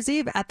on New Year's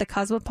Eve at the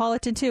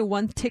Cosmopolitan too.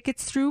 Won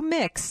tickets through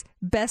Mix.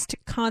 Best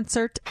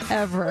concert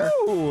ever.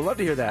 Ooh, love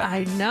to hear that.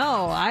 I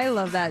know. I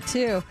love that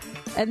too.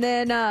 And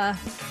then,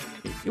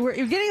 you're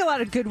getting a lot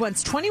of good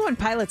ones. 21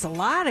 Pilots, a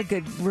lot of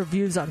good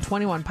reviews on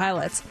 21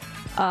 Pilots.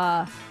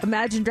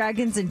 Imagine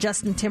Dragons and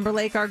Justin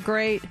Timberlake are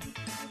great.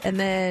 And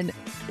then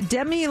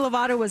Demi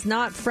Lovato was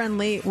not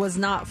friendly, was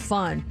not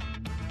fun.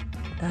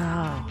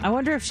 Oh, I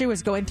wonder if she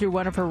was going through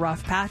one of her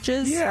rough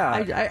patches.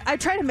 Yeah. I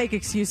try to make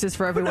excuses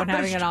for everyone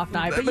having an off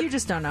night, but you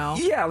just don't know.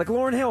 Yeah, like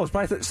Lauryn Hill.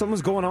 Probably something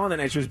was going on that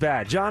night. She was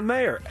bad. John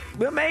Mayer,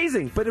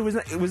 amazing, but it was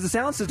the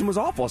sound system was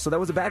awful, so that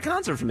was a bad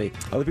concert for me.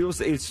 Other people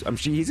say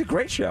he's a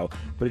great show,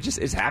 but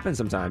it happens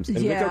sometimes. And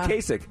Rick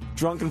Ocasek,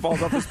 drunk and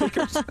falls off the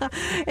speakers.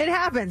 It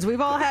happens.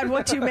 We've all had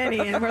one too many,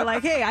 and we're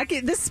like,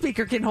 hey, this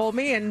speaker can hold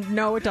me, and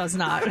no, it does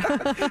not.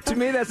 To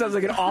me, that sounds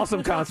like an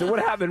awesome concert. What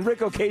happened?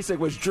 Rick Ocasek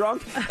was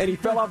drunk, and he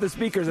fell off the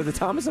speakers at the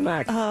Thomas and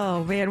Mack.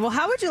 Oh, man. Well,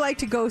 how would you like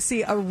to go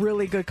see a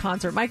really good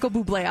concert? Michael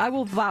Bublé, I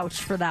will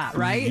vouch for that,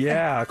 right?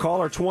 Yeah.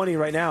 Caller 20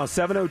 right now,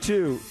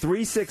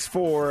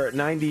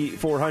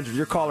 702-364-9400.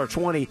 You're caller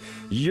 20.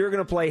 You're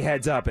going to play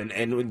Heads Up, and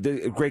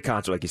a great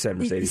concert, like you said,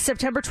 Mercedes.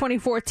 September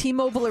 24th,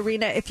 T-Mobile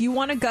Arena. If you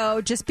want to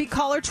go, just be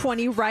caller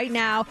 20 right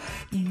now.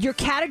 Your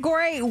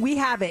category, we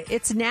have it.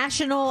 It's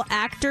National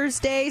Actors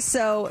Day,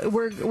 so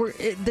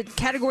the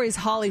category is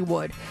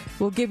Hollywood.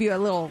 We'll give you a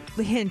little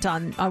hint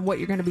on what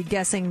you're going to be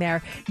guessing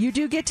there. You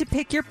do get to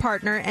pick your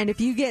partner, and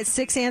if you get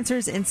 6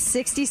 answers in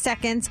 60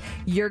 seconds,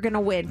 you're going to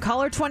win.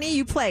 Caller 20,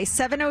 you play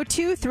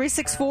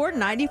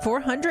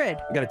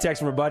 702-364-9400. Got a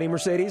text from her buddy,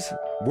 Mercedes.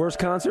 Worst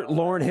concert,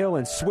 Lauryn Hill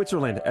in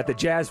Switzerland at the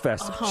Jazz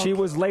Fest. Oh. She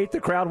was late. The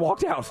crowd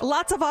walked out.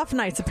 Lots of off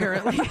nights,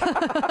 apparently.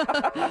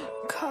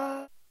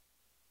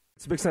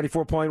 It's Mix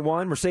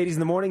 94.1. Mercedes in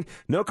the morning.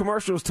 No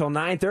commercials till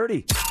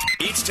 9:30.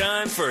 It's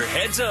time for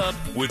Heads Up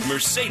with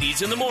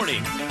Mercedes in the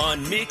morning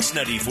on Mix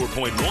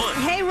 94.1.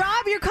 Hey,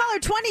 Rob, you're caller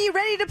 20. You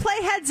ready to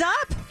play Heads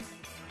Up?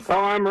 Oh,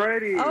 I'm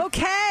ready.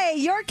 Okay,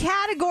 your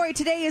category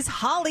today is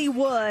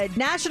Hollywood.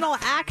 National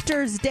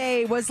Actors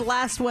Day was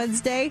last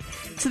Wednesday.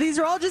 So these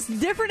are all just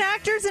different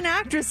actors and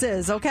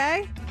actresses,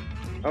 okay?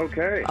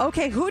 Okay.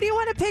 Okay, who do you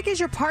want to pick as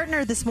your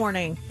partner this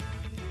morning?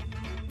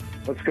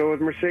 Let's go with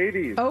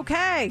Mercedes.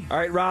 Okay. All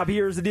right, Rob,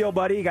 here's the deal,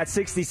 buddy. You got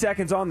 60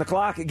 seconds on the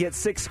clock. Get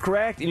 6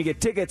 correct, and you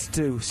get tickets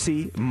to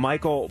see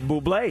Michael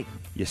Bublé.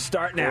 You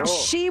start now.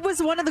 She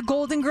was one of the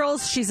Golden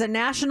Girls. She's a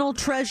national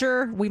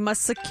treasure. We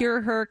must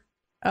secure her.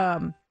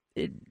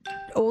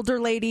 Older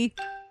lady.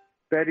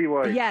 Betty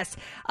White. Yes.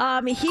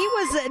 He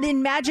was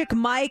in Magic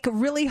Mike,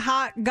 really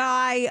hot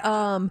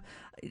guy.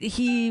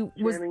 He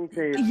was.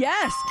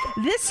 Yes.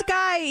 This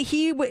guy,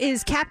 he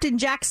is Captain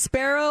Jack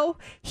Sparrow.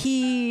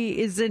 He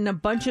is in a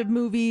bunch of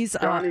movies.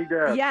 Johnny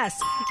Depp.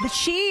 Yes.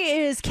 She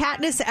is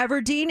Katniss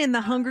Everdeen in the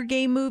Hunger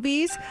Game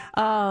movies.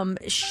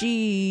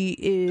 She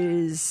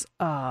is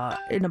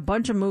in a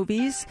bunch of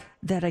movies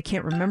that I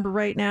can't remember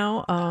right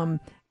now. I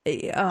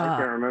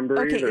can't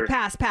remember either.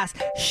 Okay, pass.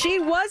 She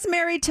was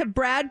married to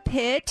Brad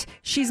Pitt.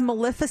 She's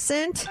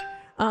Maleficent.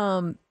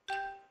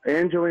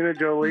 Angelina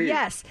Jolie.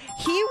 Yes.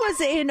 He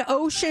was in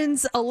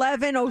Ocean's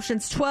 11,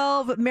 Ocean's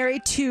 12,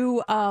 married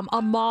to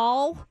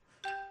Amal.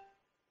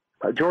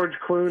 George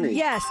Clooney.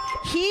 Yes.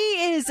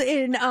 He is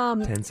in,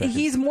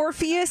 he's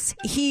Morpheus.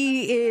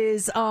 He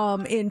is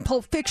in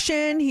Pulp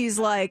Fiction. He's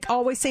like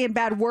always saying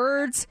bad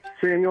words.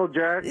 Samuel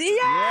Jackson.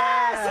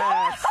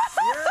 Yes! Yes!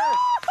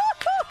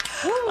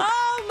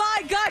 Oh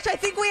my gosh, I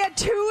think we had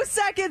 2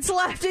 seconds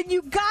left, and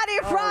you got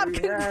it, Rob.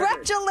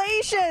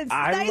 Congratulations.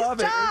 I love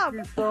it. job.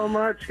 Thank you so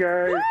much,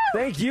 guys.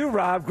 Thank you,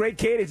 Rob. Great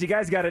cadence. You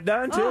guys got it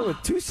done, too,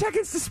 with 2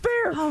 seconds to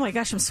spare. Oh, my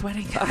gosh, I'm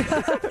sweating.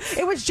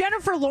 It was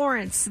Jennifer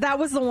Lawrence. That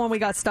was the one we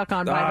got stuck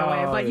on, by the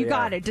way. But you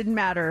got it. Didn't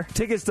matter.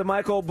 Tickets to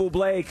Michael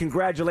Bublé.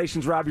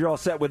 Congratulations, Rob. You're all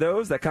set with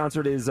those. That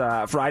concert is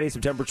Friday,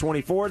 September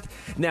 24th.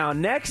 Now,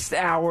 next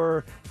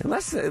hour,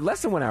 less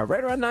than 1 hour,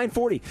 right around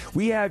 9:40,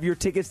 we have your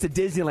tickets to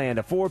Disneyland,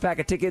 a 4-pack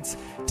of tickets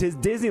to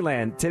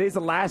Disneyland. Today's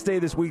the last day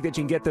this week that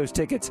you can get those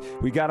tickets.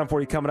 We got them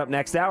for you coming up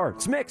next hour.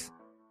 It's Mix.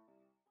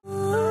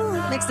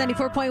 Mix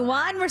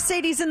 94.1,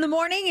 Mercedes in the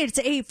morning. It's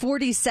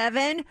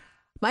 8:47.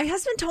 My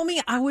husband told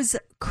me I was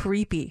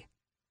creepy.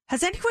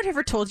 Has anyone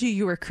ever told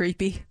you were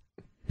creepy?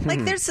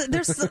 Like there's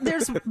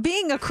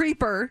being a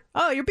creeper.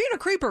 Oh, you're being a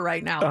creeper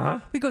right now. Uh-huh.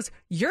 He goes,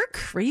 you're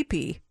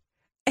creepy.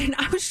 And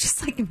I was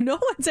just like, no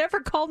one's ever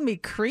called me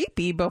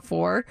creepy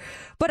before.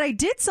 But I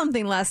did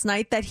something last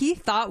night that he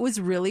thought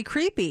was really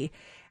creepy.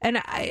 And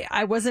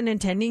I wasn't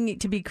intending it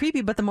to be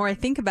creepy, but the more I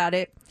think about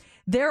it,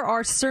 there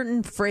are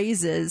certain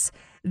phrases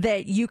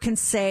that you can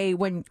say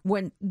when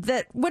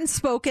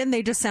spoken,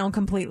 they just sound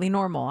completely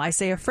normal. I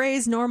say a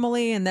phrase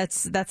normally, and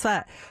that's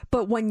that.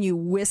 But when you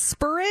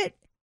whisper it,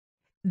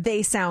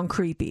 they sound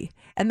creepy.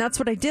 And that's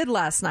what I did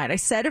last night. I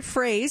said a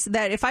phrase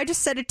that if I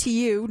just said it to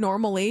you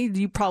normally,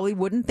 you probably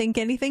wouldn't think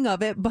anything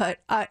of it. But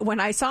when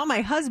I saw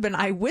my husband,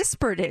 I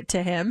whispered it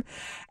to him,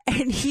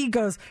 and he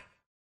goes,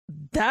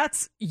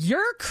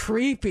 you're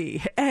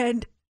creepy.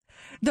 And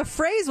the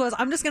phrase was,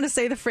 I'm just going to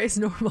say the phrase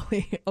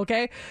normally.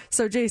 Okay.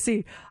 So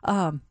JC,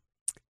 I've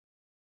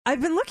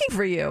been looking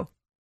for you.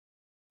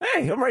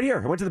 Hey, I'm right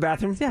here. I went to the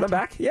bathroom. Yeah. I'm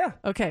back. Yeah.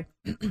 Okay.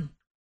 I've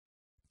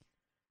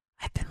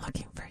been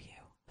looking for you.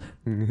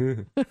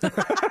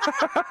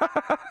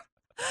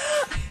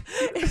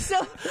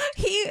 So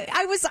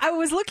I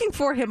was looking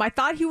for him. I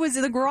thought he was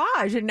in the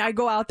garage, and I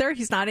go out there.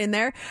 He's not in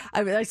there.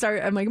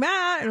 I'm like,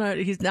 Matt, and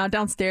he's now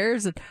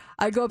downstairs, and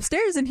I go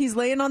upstairs, and he's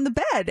laying on the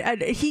bed.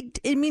 And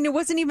it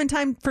wasn't even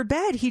time for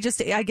bed.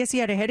 I guess he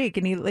had a headache,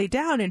 and he laid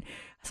down. And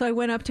so I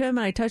went up to him,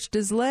 and I touched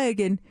his leg,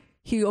 and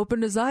he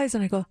opened his eyes,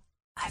 and I go,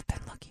 I've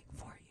been looking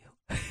for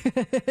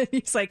you.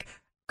 He's like,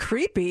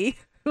 creepy.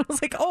 I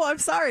was like, oh, I'm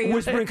sorry.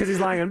 Whispering because he's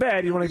lying in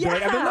bed. You want to be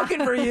like, I've been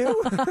looking for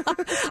you.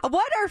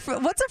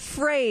 What's a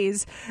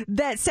phrase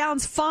that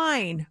sounds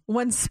fine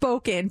when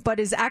spoken, but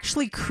is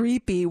actually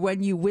creepy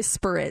when you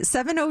whisper it?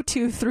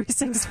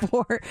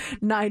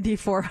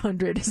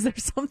 702-364-9400. Is there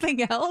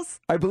something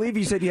else? I believe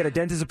you said you had a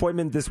dentist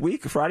appointment this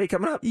week, Friday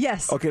coming up?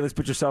 Yes. Okay, let's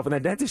put yourself in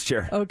that dentist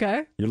chair.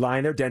 Okay. You're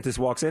lying there. Dentist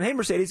walks in. Hey,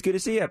 Mercedes, good to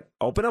see you.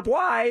 Open up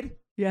wide.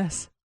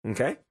 Yes.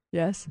 Okay.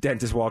 Yes.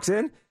 Dentist walks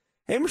in.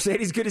 Hey,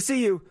 Mercedes, good to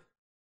see you.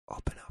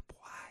 Open up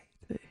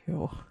wide.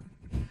 Ew.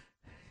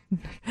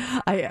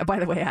 By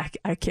the way,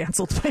 I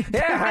canceled my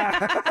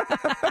Yeah.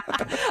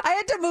 I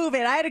had to move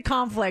it. I had a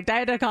conflict.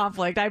 I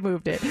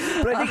moved it.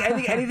 But I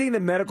think anything in the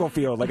medical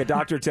field, like a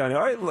doctor telling you,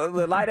 all right,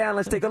 lie down,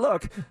 let's take a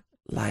look.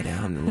 Lie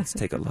down and let's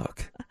take a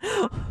look.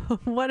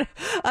 What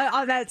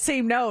on that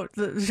same note,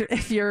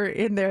 if you're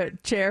in the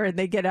chair and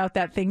they get out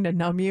that thing to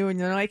numb you and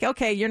you're like,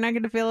 okay, you're not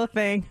going to feel a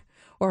thing.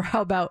 Or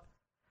how about,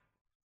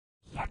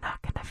 you're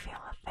not going to feel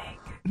a thing.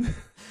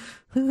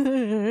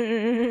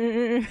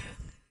 I'm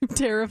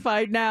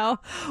terrified now.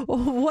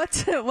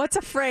 What's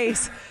a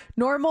phrase?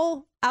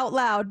 Normal, out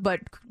loud,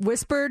 but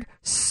whispered,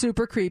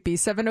 super creepy.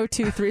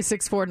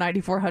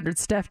 702-364-9400.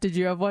 Steph, did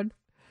you have one?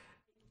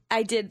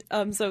 I did.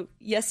 So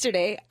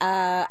yesterday,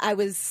 I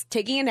was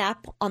taking a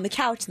nap on the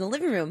couch in the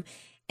living room,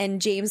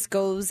 and James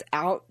goes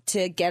out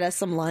to get us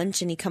some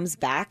lunch, and he comes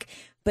back,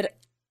 but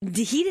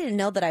he didn't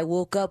know that I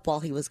woke up while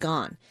he was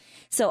gone.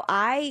 So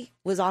I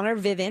was on our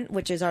Vivint,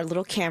 which is our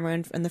little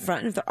camera in the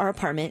front of our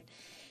apartment,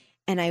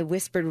 and I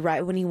whispered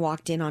right when he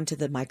walked in onto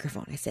the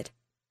microphone. I said,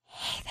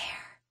 "Hey there."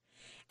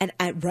 And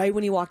right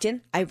when he walked in,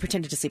 I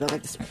pretended to sleep. I was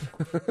like this.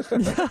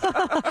 And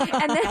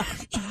then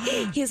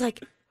he was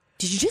like,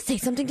 "Did you just say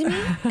something to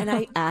me?" And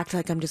I act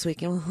like I'm just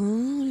waking up. What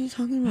are you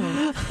talking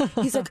about?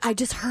 He's like, "I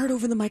just heard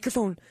over the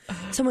microphone.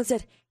 Someone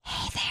said,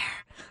 'Hey there.'"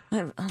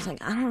 I was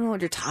like, I don't know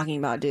what you're talking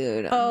about,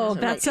 dude. Oh,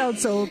 that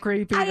sounds so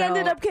creepy. I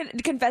ended up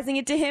confessing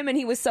it to him, and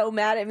he was so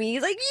mad at me.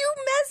 He's like, "You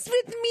messed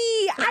with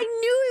me. I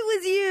knew it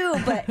was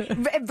you." But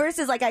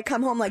versus like I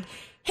come home like,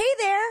 "Hey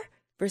there,"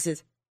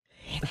 versus,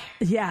 "Hey there."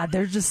 Yeah,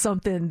 there's just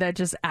something that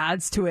just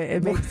adds to it.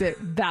 It makes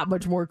it that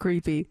much more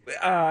creepy.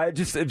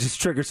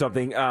 Just trigger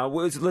something.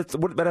 What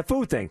about a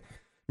food thing?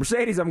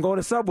 Mercedes, I'm going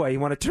to Subway. You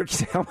want a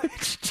turkey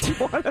sandwich? Do you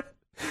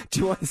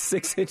want a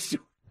 6-inch?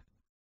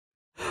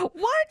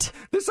 What?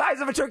 The size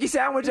of a turkey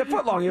sandwich at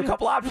Footlong. You have a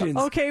couple options.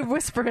 Okay,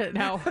 whisper it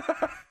now.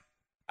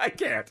 I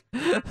can't.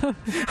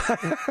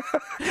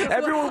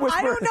 Everyone whisper.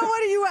 I don't know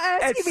what you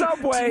asking at me.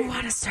 Subway. Do you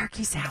want a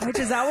turkey sandwich?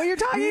 Is that what you're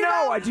talking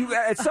about? No, I do.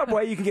 At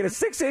Subway, you can get a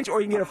 6-inch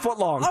or you can get a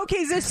Footlong.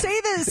 Okay, so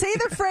say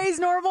the phrase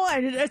normal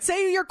and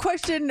say your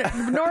question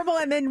normal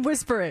and then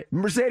whisper it.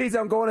 Mercedes,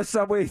 I'm going to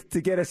Subway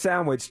to get a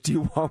sandwich. Do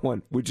you want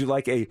one? Would you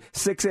like a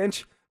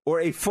 6-inch or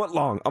a foot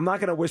long. I'm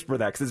not going to whisper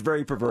that because it's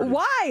very perverted.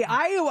 Why?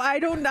 I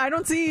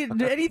don't see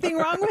anything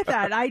wrong with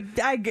that. I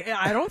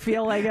don't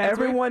feel like that.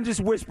 Everyone just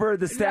whisper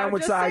the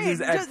sandwich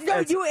sizes.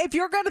 If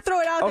you're going to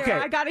throw it out Okay.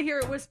 there, I got to hear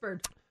it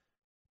whispered.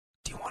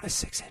 Do you want a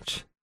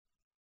 6-inch?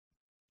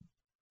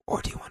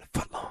 Or do you want a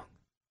foot long?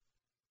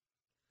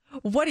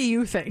 What do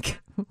you think?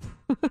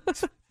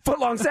 Foot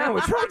long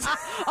sandwich, right?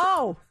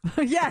 Oh,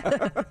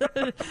 yeah.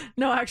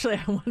 No, actually,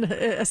 I want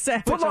a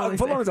sandwich.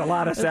 Foot long is a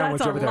lot of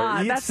sandwich over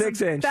there. You eat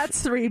 6-inch.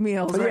 That's 3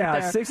 meals right yeah,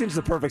 there. 6 inches is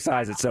the perfect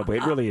size at Subway.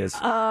 It really is.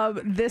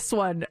 This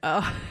one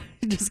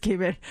just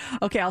came in.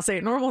 Okay, I'll say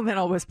it normal, and then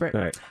I'll whisper it.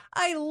 All right.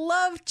 I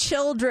love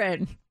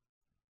children.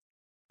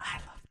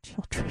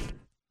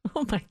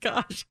 Oh, my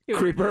gosh.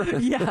 Creeper?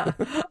 Yeah.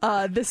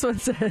 This one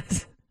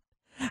says...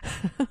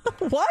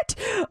 What?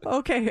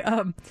 Okay.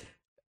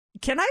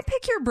 Can I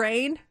pick your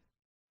brain?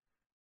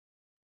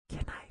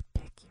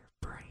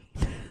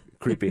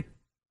 Creepy.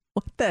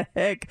 What the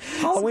heck?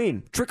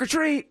 Halloween. Trick or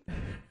treat.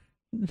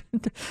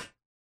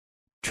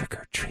 Trick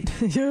or treat.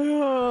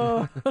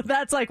 Yeah.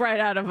 That's like right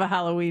out of a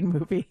Halloween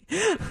movie.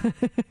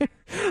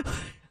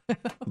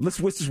 Let's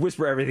just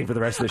whisper everything for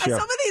the rest of the show.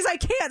 Some of these I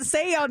can't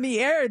say on the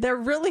air. They're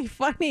really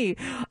funny.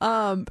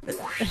 Go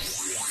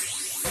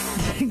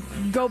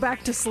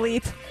back to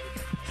sleep.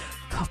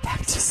 Go back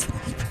to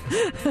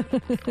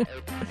sleep.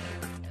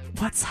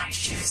 What size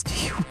shoes do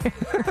you wear?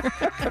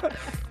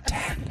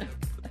 10.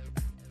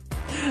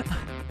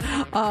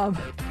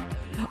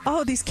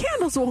 Oh, these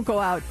candles won't go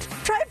out.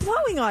 Try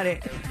blowing on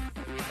it.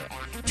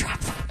 Try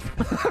blowing.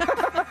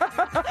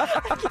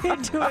 I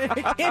can't do it.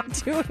 I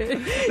can't do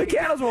it. The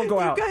candles won't go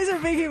out. You guys are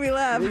making me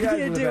laugh. I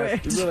can't do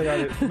it. You really got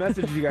it. The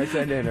message you guys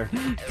send in.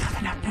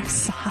 Coming up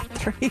next, Hot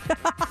 3.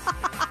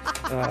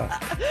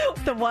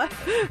 The what?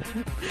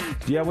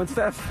 Do you have one,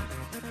 Steph?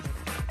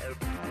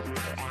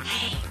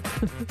 Hey,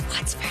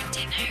 what's for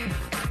dinner?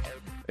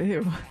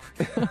 Ew.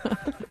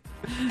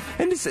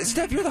 And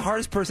Steph, you're the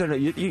hardest person.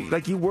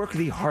 You work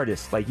the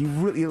hardest. Like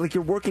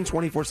you're working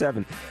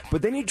 24/7.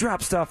 But then you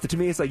drop stuff that to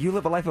me it's like you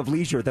live a life of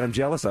leisure that I'm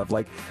jealous of.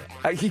 Like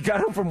you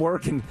got home from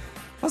work and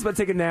I was about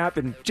to take a nap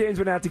and James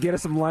went out to get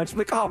us some lunch. I'm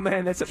like, oh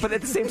man, that's it. But at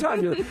the same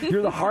time,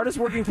 you're the hardest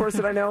working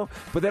person I know.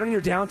 But then on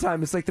your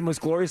downtime, it's like the most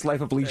glorious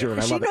life of leisure.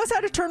 And She knows how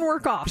to turn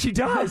work off. She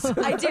does.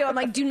 I do. I'm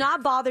like, do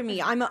not bother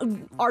me.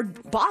 Our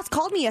boss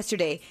called me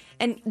yesterday,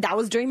 and that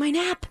was during my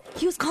nap.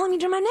 He was calling me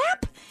during my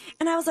nap,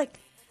 and I was like,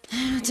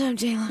 what's up,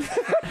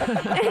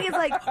 Jayla? And he's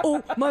like,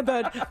 oh, my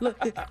bad.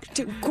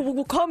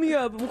 We'll call me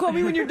up. We'll call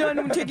me when you're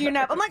done taking your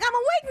nap. I'm like, I'm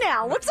awake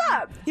now. What's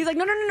up? He's like,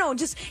 no.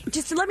 Just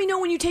let me know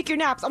when you take your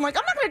naps. I'm like,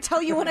 I'm not going to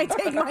tell you when I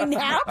take my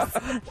naps.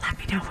 Let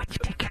me know when you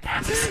take your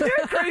naps.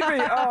 You're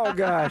creepy. Oh,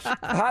 gosh.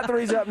 Hot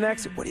 3's up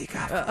next. What do you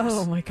got?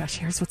 Oh, my gosh.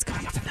 Here's what's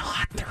coming up in the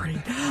Hot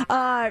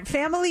 3.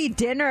 Family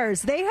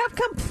dinners. They have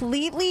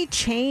completely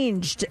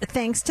changed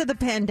thanks to the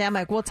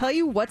pandemic. We'll tell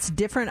you what's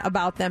different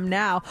about them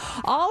now.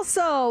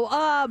 Also,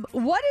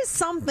 what is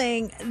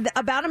something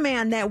about a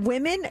man that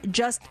women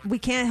we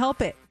can't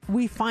help it.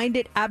 We find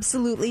it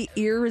absolutely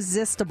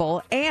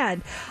irresistible.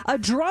 And a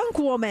drunk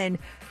woman,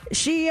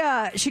 she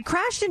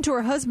crashed into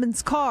her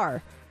husband's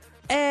car.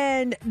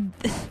 And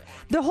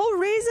the whole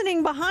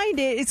reasoning behind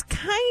it is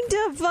kind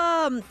of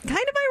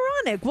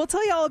ironic. We'll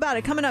tell you all about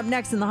it coming up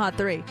next in the Hot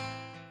 3.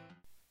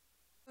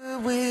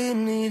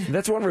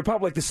 That's One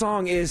Republic. The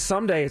song is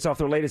Someday. It's off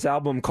their latest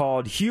album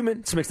called Human.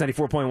 It's Mix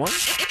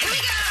 94.1.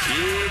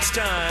 It's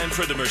time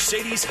for the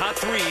Mercedes Hot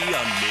 3 on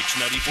Mix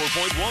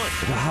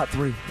 94.1. The Hot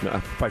 3. No, I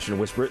probably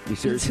shouldn't whisper it. Be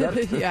serious about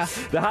it. Yeah.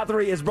 The Hot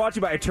 3 is brought to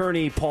you by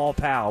attorney Paul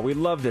Powell. We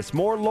love this.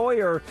 More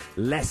lawyer,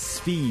 less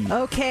fee.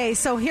 Okay,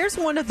 so here's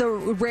one of the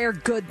rare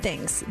good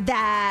things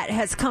that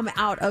has come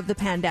out of the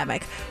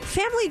pandemic.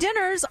 Family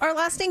dinners are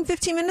lasting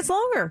 15 minutes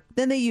longer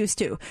than they used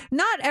to.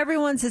 Not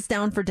everyone sits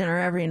down for dinner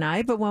every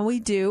night, but when we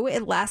do,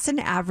 it lasts an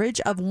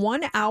average of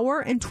 1 hour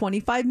and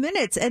 25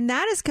 minutes. And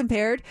that is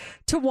compared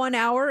to 1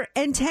 hour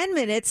and 10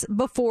 minutes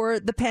before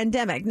the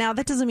pandemic. Now,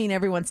 that doesn't mean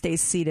everyone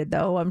stays seated,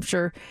 though. I'm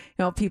sure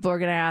people are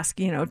going to ask,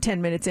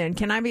 10 minutes in,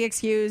 can I be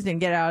excused and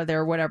get out of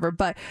there or whatever.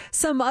 But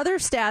some other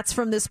stats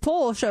from this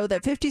poll show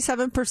that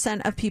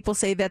 57% of people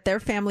say that their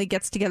family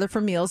gets together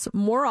for meals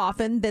more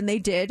often than they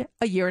did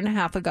a year and a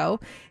half ago.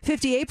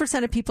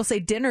 58% of people say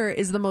dinner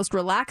is the most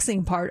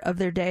relaxing part of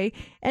their day.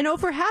 And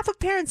over half of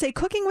parents say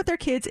cooking with their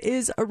kids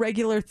is a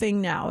regular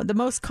thing now. The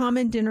most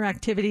common dinner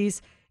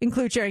activities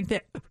include sharing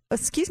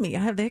excuse me, I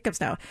have the hiccups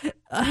now.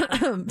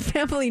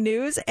 Family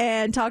news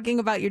and talking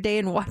about your day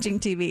and watching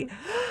TV.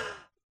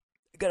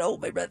 I gotta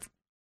hold my breath.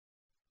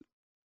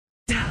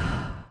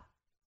 How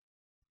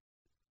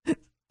do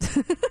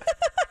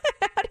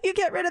you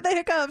get rid of the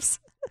hiccups?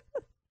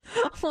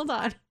 Hold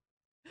on.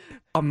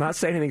 I'm not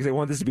saying anything because I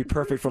want this to be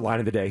perfect for line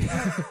of the day.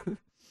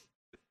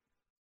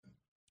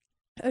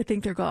 I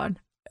think they're gone.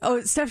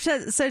 Oh, Steph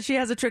says she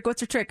has a trick.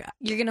 What's her trick?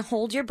 You're going to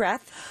hold your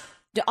breath.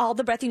 All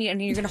the breath you need,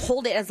 and you're going to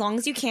hold it as long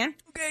as you can.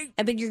 Okay.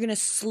 And then you're going to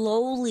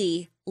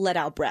slowly let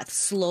out breath.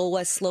 Slow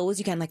as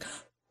you can. Like,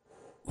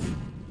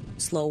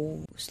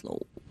 slower.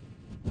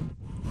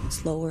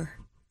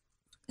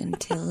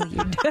 until you.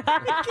 Did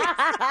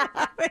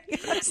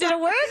it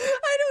work?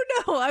 I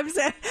don't know. I'm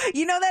saying,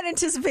 you know that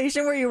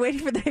anticipation where you're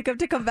waiting for the hiccup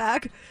to come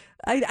back?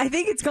 I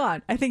think it's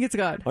gone. I think it's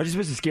gone. Are you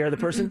supposed to scare the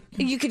person?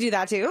 You could do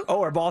that too.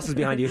 Oh, our boss is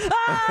behind you. They're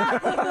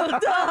gone.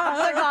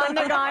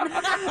 They're gone.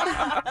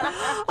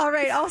 All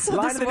right. Also,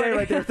 Line this of the morning, day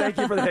right there. Thank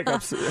you for the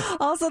hiccups.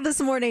 Also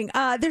this morning,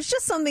 there's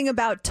just something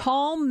about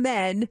tall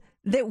men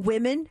that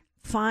women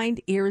find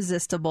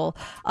irresistible.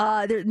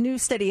 Their new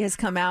study has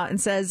come out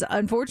and says,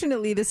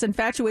 unfortunately, this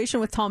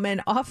infatuation with tall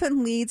men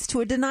often leads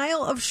to a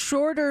denial of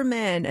shorter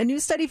men. A new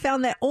study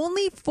found that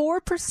only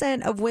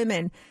 4% of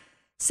women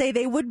say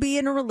they would be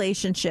in a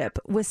relationship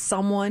with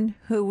someone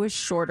who was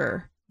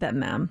shorter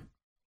than them.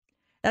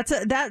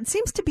 That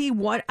seems to be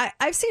what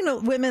I've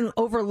seen women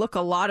overlook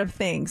a lot of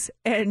things.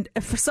 And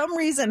for some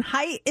reason,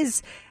 height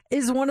is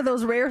one of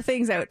those rare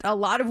things that a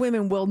lot of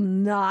women will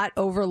not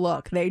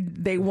overlook.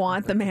 They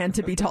want the man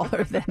to be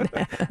taller than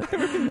them.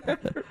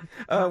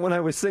 When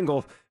I was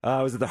single,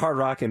 I was at the Hard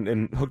Rock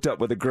and hooked up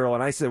with a girl,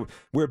 and I said,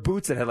 wear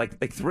boots that had like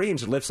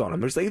 3-inch lifts on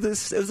them. It was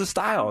a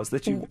style. Is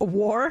that you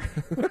wore?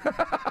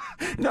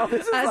 No,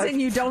 this is as in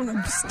you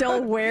don't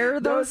still wear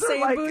those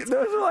same boots.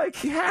 Those are like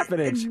half an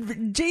inch.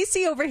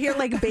 JC over here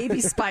like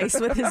Baby Spice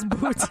with his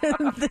boots and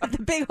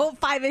the big old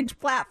 5-inch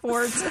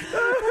platforms. So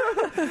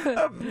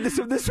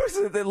this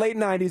was the late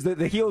 90s.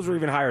 The heels were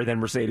even higher than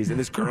Mercedes. And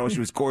this girl, she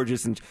was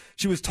gorgeous and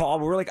she was tall.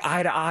 We were like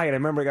eye to eye. And I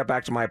remember I got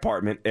back to my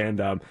apartment and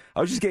I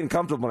was just getting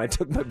comfortable when I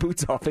took my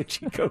boots off. And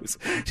she goes,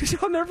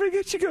 I'll never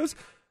forget. She goes,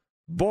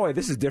 boy,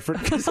 this is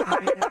different. Because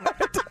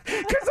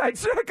I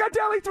got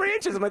down like 3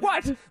 inches. I'm like,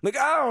 what? I'm like,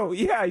 oh,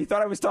 yeah, you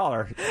thought I was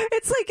taller.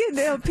 It's like in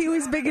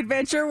Pee-wee's Big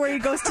Adventure where he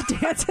goes to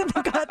dance and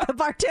the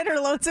bartender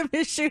loads him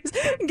his shoes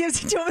and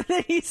gives it to him and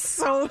then he's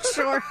so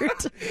short.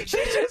 She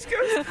just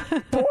goes,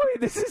 boy,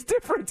 this is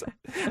different.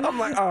 I'm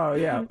like, oh,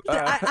 yeah.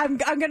 I'm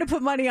going to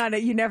put money on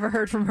it. You never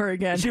heard from her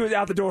again. She was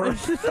out the door.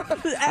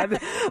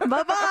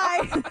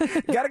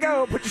 Bye-bye. Gotta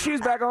go. Put your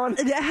shoes back on.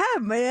 Yeah,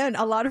 man.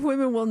 A lot of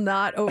women will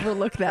not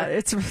overlook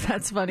that.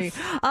 That's funny.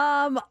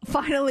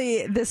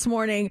 Finally, this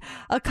morning,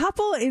 a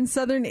couple in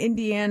southern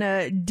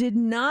Indiana did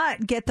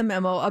not get the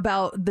memo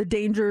about the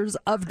dangers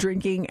of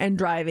drinking and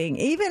driving,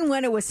 even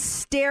when it was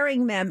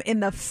staring them in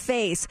the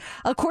face.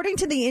 According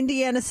to the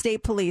Indiana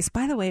State Police,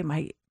 by the way,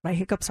 my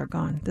hiccups are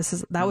gone.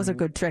 That was a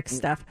good trick,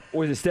 Steph.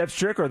 Was it Steph's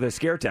trick or the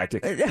scare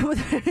tactic?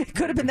 It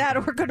could have been that, or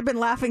it could have been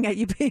laughing at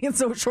you being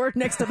so short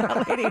next to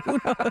that lady. Who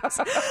knows?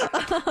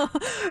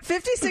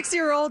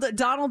 56-year-old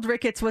Donald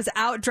Ricketts was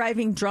out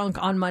driving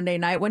drunk on Monday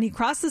night when he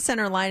crossed the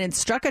center line and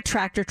struck a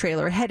tractor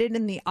trailer headed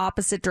in the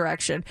opposite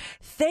direction.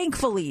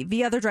 Thankfully,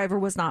 the other driver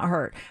was not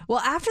hurt. Well,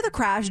 after the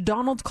crash,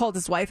 Donald called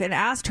his wife and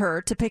asked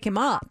her to pick him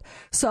up.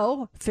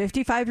 So,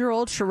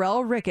 55-year-old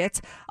Sherelle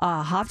Ricketts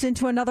hopped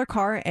into another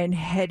car and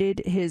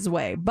headed his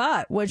way.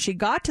 But when she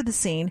got to the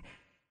scene,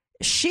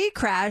 she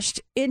crashed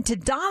into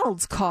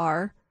Donald's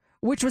car,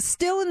 which was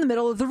still in the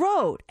middle of the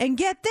road. And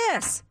get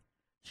this,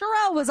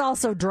 Sherelle was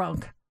also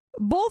drunk.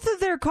 Both of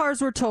their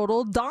cars were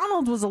totaled.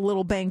 Donald was a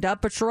little banged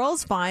up, but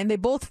Sherelle's fine. They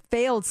both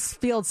failed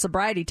field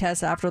sobriety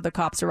tests after the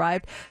cops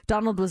arrived.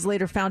 Donald was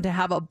later found to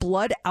have a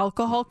blood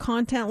alcohol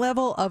content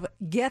level of,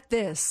 get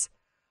this,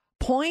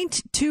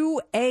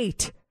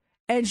 0.28.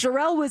 And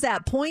Sherelle was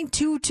at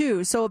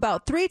 0.22, so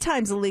about 3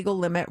 times the legal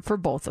limit for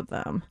both of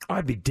them. Oh,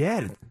 I'd be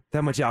dead.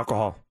 That much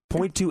alcohol.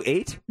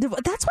 0.28?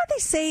 That's why they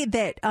say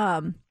that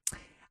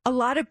a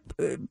lot of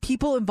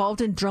people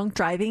involved in drunk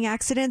driving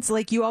accidents,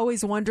 like you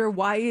always wonder,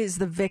 why is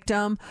the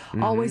victim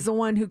always the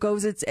one who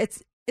goes?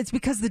 It's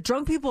because the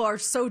drunk people are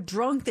so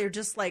drunk, they're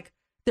just like,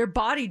 their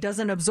body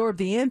doesn't absorb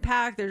the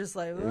impact. They're just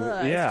like,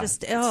 ugh. Yeah, it's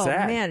just, oh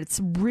sad. Man,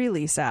 it's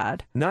really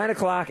sad. 9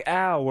 o'clock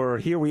hour.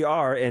 Here we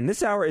are. And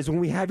this hour is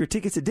when we have your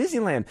tickets to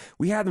Disneyland.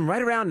 We have them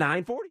right around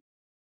 9:40.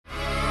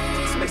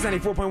 Mix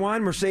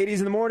 94.1, Mercedes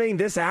in the morning.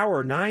 This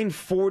hour,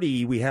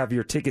 9:40, we have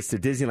your tickets to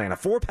Disneyland. A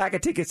 4-pack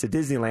of tickets to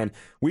Disneyland.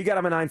 We got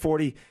them at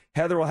 9:40.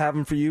 Heather will have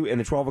them for you in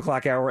the 12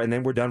 o'clock hour, and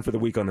then we're done for the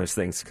week on those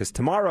things. Because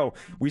tomorrow,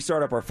 we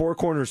start up our Four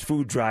Corners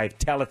Food Drive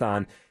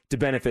Telethon to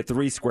benefit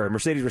 3 Square.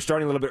 Mercedes, we're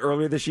starting a little bit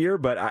earlier this year,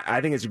 but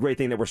I think it's a great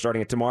thing that we're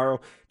starting it tomorrow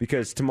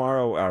because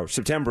tomorrow,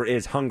 September,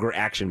 is Hunger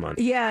Action Month.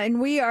 Yeah, and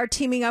we are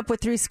teaming up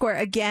with 3 Square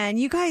again.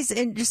 You guys,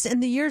 in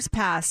the years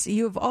past,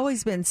 you have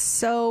always been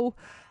so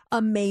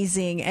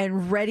amazing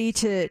and ready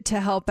to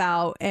help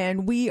out,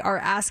 and we are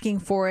asking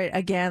for it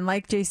again,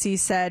 like JC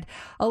said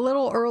a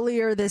little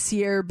earlier this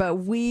year, but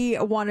we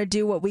want to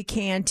do what we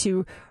can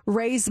to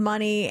raise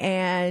money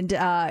and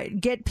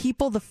get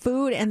people the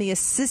food and the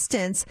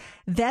assistance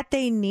that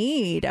they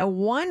need.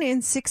 1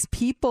 in 6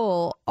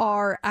 people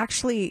are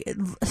actually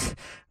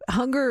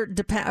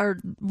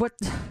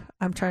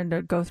I'm trying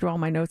to go through all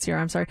my notes here.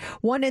 I'm sorry.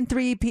 1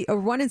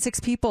 in 6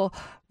 people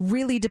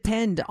really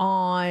depend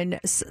on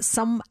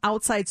some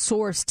outside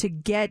source to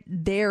get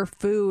their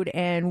food,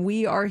 and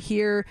we are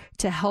here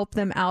to help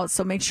them out.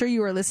 So make sure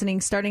you are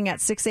listening. Starting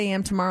at 6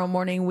 a.m. tomorrow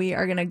morning, we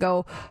are going to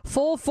go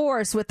full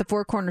force with the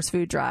Four Corners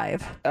Food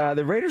Drive.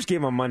 The Raiders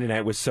game on Monday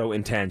night was so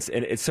intense,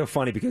 and it's so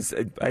funny because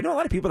I know a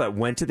lot of people that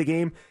went to the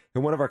game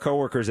And one of our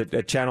coworkers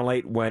at Channel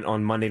 8 went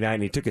on Monday night,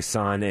 and he took his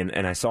son,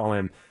 and I saw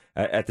him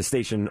at the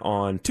station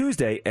on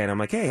Tuesday, and I'm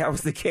like, hey, how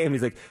was the game?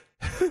 He's like,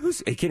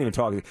 he can't even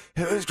talk. He's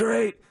like, it was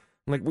great.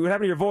 I'm like, what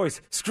happened to your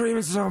voice?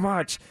 Screaming so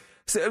much.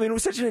 So, I mean, it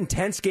was such an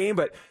intense game,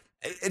 but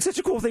it's such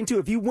a cool thing, too.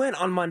 If you went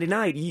on Monday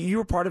night, you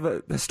were part of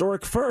a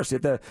historic first.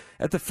 At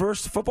the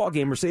first football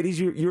game, Mercedes,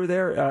 you were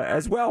there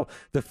as well.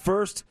 The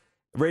first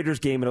Raiders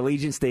game at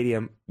Allegiant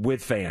Stadium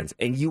with fans,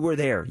 and you were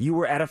there. You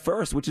were at a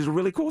first, which is a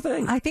really cool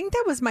thing. I think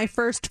that was my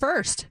first,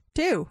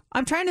 too.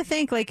 I'm trying to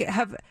think, like,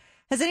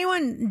 has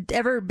anyone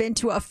ever been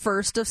to a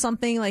first of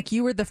something? Like,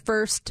 you were the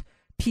first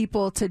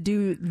people to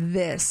do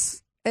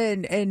this,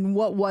 and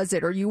what was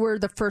it? Or you were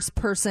the first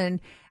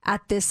person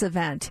at this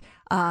event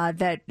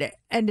that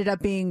ended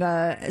up being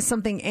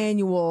something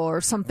annual or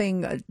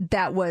something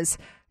that was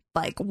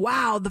like,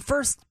 wow, the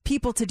first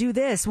people to do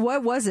this.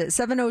 What was it?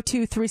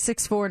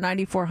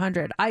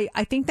 702-364-9400.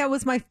 I think that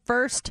was my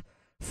first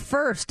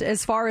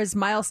as far as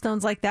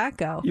milestones like that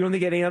go. You don't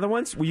think any other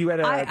ones? Were you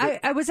at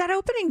I was at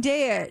opening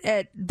day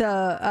at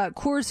the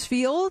Coors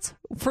Field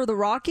for the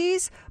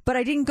Rockies, but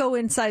I didn't go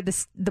inside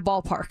the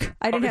ballpark.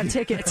 I didn't have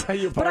tickets.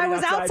 But I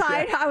was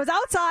outside. I was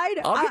outside.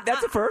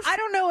 That's a first. I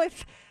don't know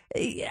if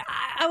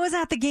I was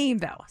at the game,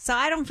 though, so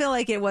I don't feel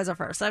like it was a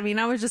first. I mean,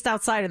 I was just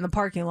outside in the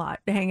parking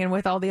lot hanging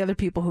with all the other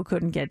people who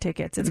couldn't get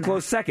tickets. It's a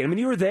close second. I mean,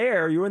 you were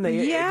there. You were in the...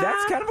 Yeah.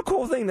 That's kind of a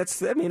cool thing. That's,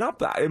 I mean,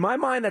 in my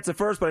mind, that's a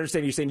first, but I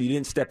understand you're saying you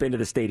didn't step into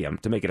the stadium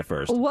to make it a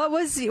first. What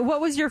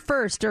was your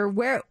first, or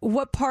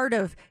what part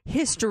of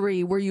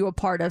history were you a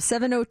part of?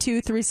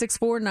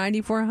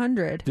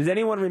 702-364-9400. Does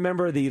anyone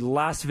remember the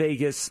Las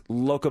Vegas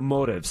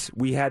Locomotives?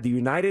 We had the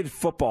United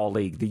Football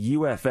League, the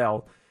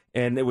UFL,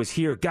 and it was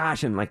here,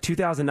 gosh, in like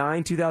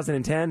 2009,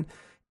 2010.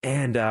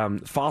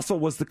 And Fossil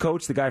was the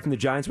coach. The guy from the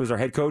Giants was our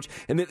head coach.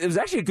 And it was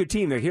actually a good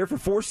team. They're here for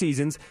 4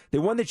 seasons. They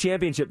won the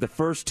championship the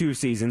first 2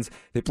 seasons.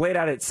 They played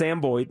out at Sam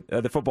Boyd,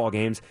 the football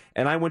games.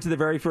 And I went to the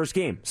very first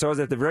game. So I was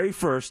at the very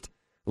first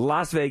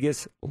Las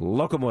Vegas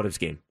Locomotives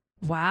game.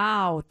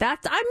 Wow.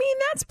 That's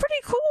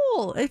pretty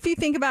cool if you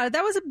think about it.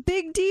 That was a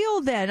big deal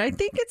then. I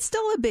think it's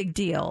still a big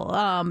deal.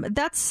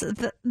 That's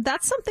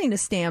something to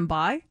stand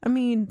by. I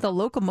mean, the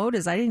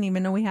Locomotives, I didn't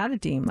even know we had a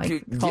team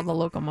called the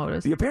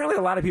Locomotives. Apparently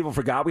a lot of people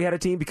forgot we had a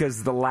team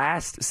because the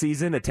last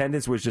season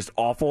attendance was just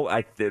awful.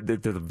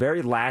 The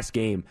very last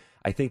game,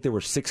 I think there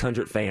were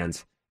 600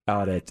 fans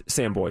out at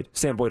Sam Boyd.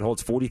 Sam Boyd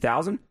holds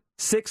 40,000.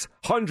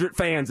 600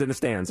 fans in the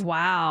stands.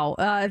 Wow.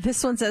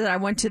 This one says I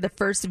went to the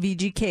first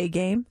VGK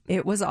game.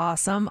 It was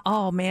awesome.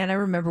 Oh, man, I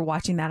remember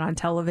watching that on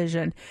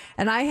television.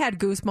 And I had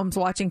goosebumps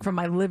watching from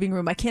my living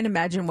room. I can't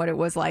imagine what it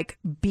was like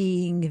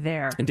being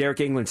there. And Derek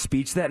England's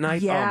speech that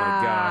night? Yeah, oh,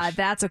 my gosh.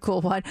 That's a cool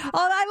one. Oh,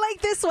 I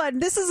like this one.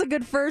 This is a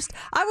good first.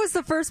 I was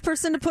the first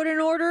person to put an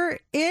order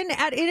in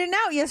at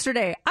In-N-Out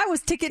yesterday. I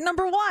was ticket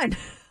number 1.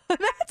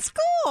 That's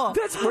cool.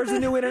 Where's the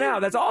new In-N-Out?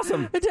 That's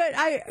awesome.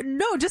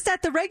 No, just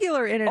at the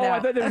regular In-N-Out. Oh,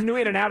 I thought there was a new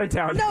In-N-Out in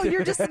town. No,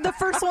 you're just the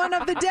first one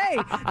of the day.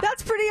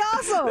 That's pretty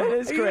awesome. That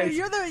is great.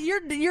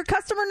 You're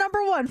customer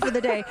number 1 for the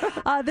day.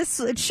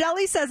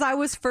 Shelly says I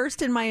was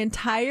first in my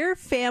entire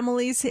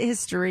family's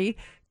history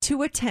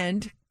to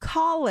attend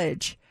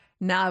college.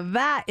 Now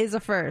that is a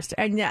first,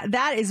 and yeah,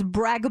 that is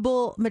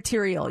braggable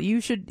material.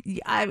 You should,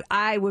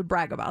 I would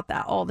brag about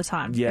that all the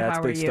time. Yeah, it's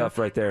big stuff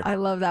right there. I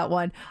love that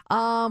one.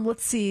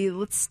 Let's see.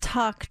 Let's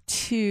talk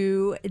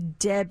to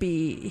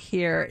Debbie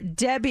here.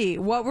 Debbie,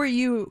 what were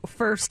you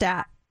first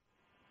at?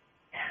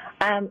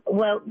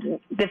 Well,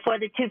 before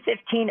the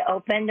 215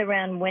 opened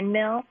around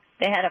Windmill,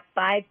 they had a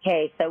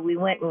 5K, so we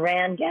went and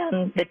ran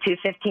down the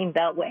 215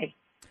 Beltway.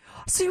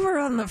 So you were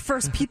on the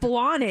first people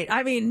on it.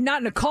 I mean, not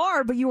in a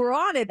car, but you were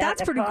on it.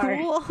 That's pretty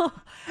cool.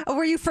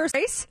 Were you first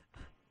race?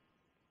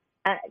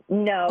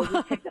 No, we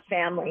took the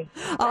family.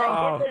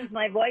 I did lose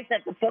my voice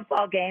at the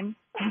football game.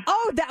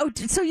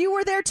 So you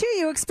were there too.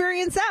 You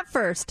experienced that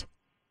first.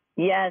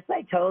 Yes,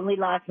 I totally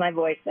lost my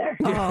voice there.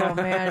 Oh,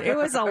 man. It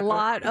was a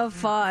lot of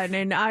fun,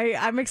 and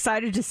I'm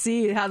excited to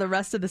see how the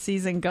rest of the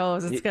season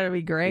goes. It's going to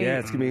be great. Yeah,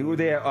 it's going to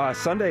be.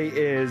 Sunday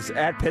is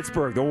at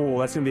Pittsburgh. Oh,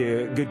 that's going to be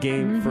a good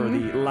game for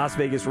the Las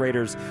Vegas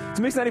Raiders. It's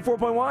Mix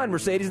 94.1,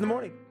 Mercedes in the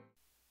Morning.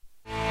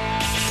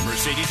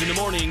 Mercedes in the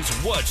Mornings,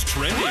 what's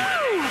trending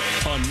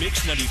on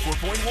Mix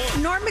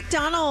 94.1. Norm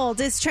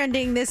Macdonald is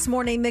trending this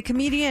morning. The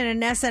comedian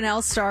and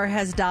SNL star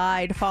has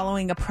died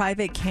following a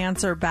private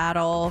cancer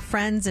battle.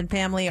 Friends and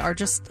family are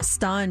just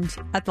stunned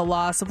at the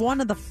loss of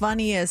one of the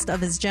funniest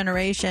of his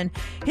generation.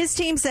 His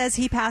team says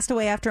he passed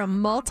away after a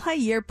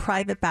multi-year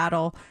private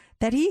battle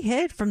that he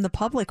hid from the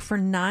public for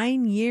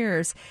 9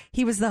 years.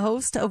 He was the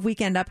host of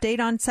Weekend Update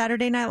on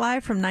Saturday Night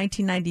Live from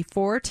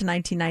 1994 to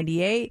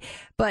 1998,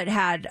 but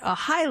had a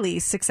highly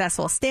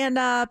successful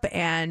stand-up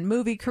and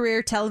movie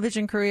career,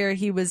 television career.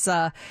 He was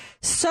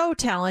so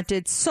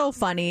talented, so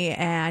funny,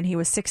 and he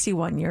was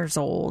 61 years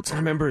old. I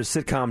remember his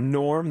sitcom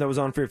Norm that was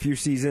on for a few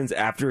seasons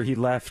after he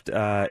left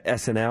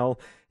SNL.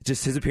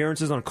 just his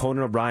appearances on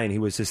Conan O'Brien, he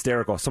was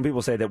hysterical. Some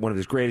people say that one of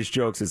his greatest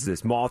jokes is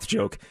this moth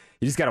joke.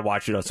 You just got to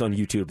watch it on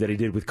YouTube that he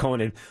did with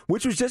Conan,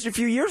 which was just a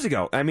few years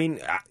ago. I mean,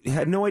 I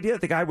had no idea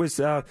that the guy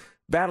was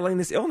battling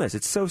this illness.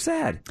 It's so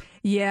sad.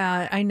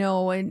 Yeah, I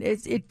know, and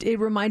it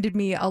reminded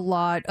me a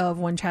lot of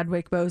when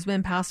Chadwick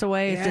Boseman passed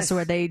away. It's just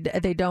where they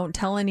don't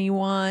tell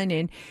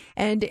anyone,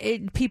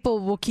 and people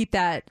will keep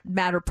that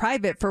matter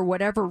private for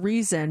whatever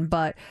reason.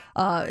 But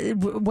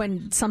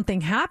when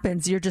something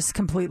happens, you're just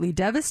completely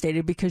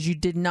devastated because you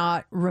did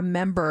not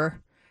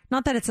remember.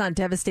 Not that it's not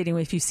devastating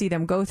if you see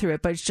them go through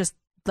it, but it's just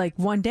like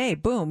one day,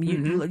 boom, you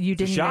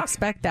didn't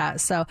expect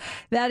that. So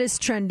that is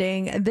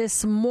trending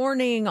this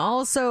morning.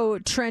 Also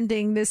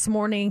trending this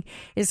morning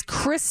is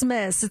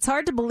Christmas. It's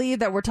hard to believe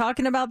that we're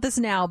talking about this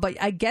now,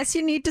 but I guess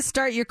you need to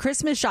start your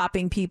Christmas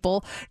shopping,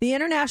 people. The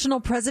international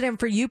president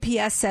for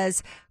UPS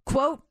says,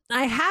 quote,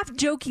 I half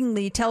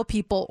jokingly tell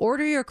people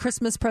order your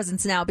Christmas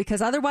presents now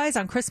because otherwise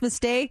on Christmas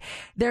Day,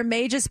 there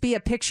may just be a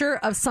picture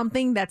of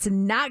something that's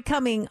not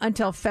coming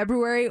until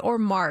February or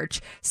March.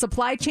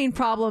 Supply chain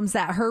problems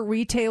that hurt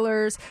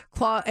retailers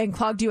and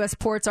clogged U.S.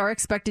 ports are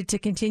expected to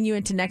continue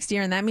into next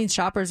year. And that means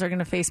shoppers are going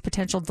to face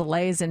potential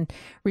delays in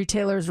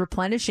retailers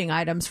replenishing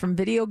items from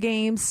video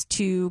games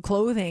to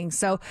clothing.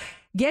 So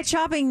get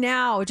shopping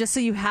now just so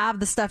you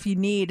have the stuff you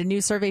need. A new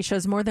survey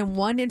shows more than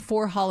 1 in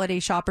 4 holiday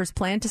shoppers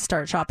plan to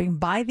start shopping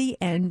by the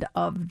end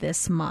of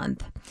this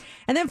month.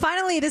 And then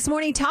finally, this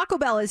morning, Taco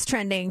Bell is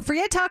trending.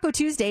 Forget Taco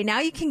Tuesday. Now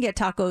you can get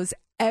tacos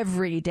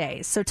every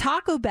day. So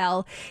Taco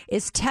Bell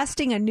is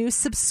testing a new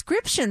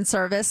subscription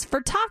service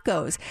for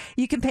tacos.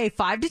 You can pay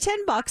 $5 to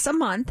 $10 a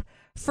month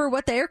for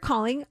what they are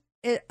calling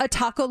a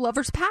taco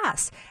lover's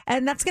pass,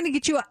 and that's going to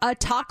get you a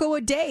taco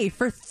a day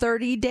for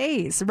 30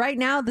 days. Right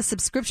now, the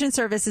subscription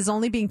service is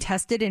only being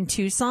tested in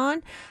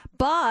Tucson,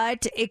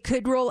 but it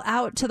could roll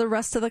out to the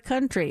rest of the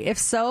country. If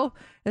so,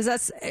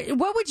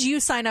 what would you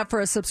sign up for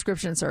a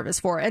subscription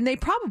service for? And they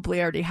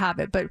probably already have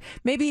it, but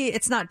maybe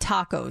it's not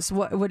tacos.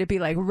 What would it be,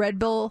 like Red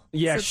Bull?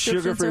 Yeah,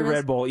 sugar-free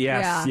Red Bull.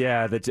 Yes,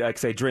 yeah. That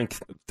I drink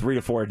 3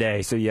 to 4 a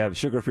day. So yeah,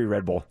 sugar-free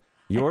Red Bull.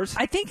 Yours?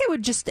 I think it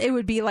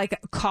would be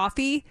like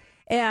coffee.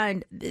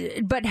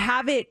 But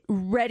have it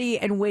ready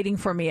and waiting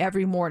for me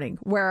every morning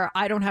where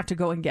I don't have to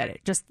go and get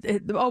it. Just,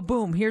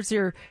 boom, here's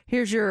your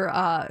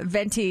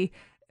venti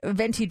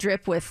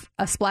drip with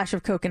a splash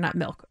of coconut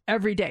milk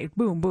every day.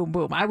 Boom, boom,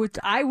 boom. I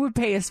would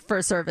pay for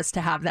a service to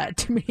have that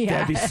to me.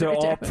 That'd be so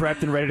all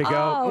prepped and ready to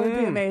go. Oh, it would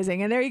be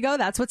amazing. And there you go.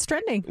 That's what's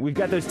trending. We've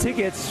got those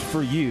tickets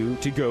for you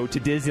to go to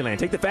Disneyland.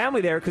 Take the family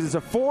there because it's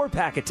a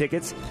 4-pack of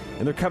tickets,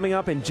 and they're coming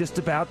up in just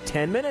about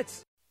 10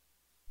 minutes.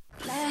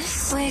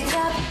 Let's wake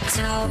up.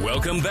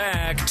 Welcome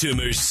back to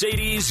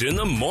Mercedes in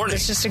the Morning.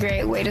 It's just a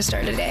great way to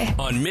start a day.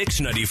 On Mix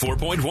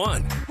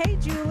 94.1. Hey,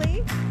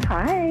 Julie.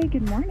 Hi,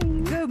 good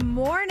morning. Good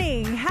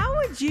morning. How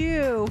would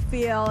you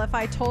feel if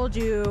I told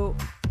you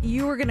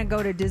you were going to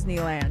go to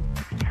Disneyland?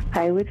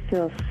 I would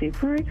feel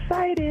super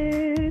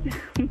excited.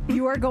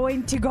 You are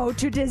going to go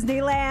to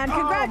Disneyland.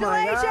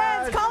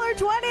 Congratulations. Caller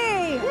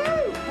 20.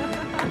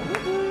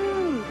 Woo.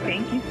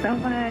 Thank you so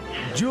much.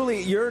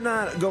 Julie, you're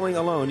not going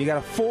alone. You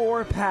got a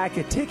 4-pack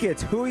of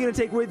tickets. Who are you going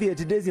to take with you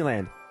to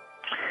Disneyland?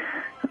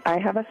 I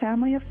have a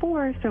family of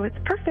 4, so it's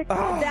perfect.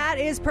 Oh. That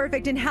is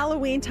perfect. And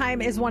Halloween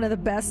time is one of the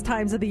best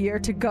times of the year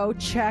to go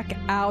check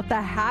out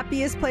the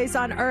happiest place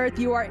on earth.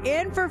 You are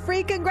in for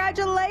free.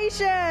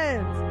 Congratulations.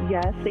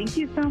 Yes, thank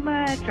you so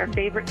much. Our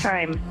favorite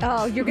time.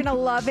 Oh, you're going to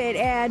love it.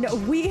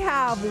 And we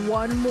have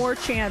one more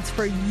chance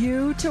for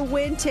you to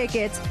win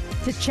tickets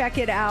to check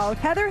it out.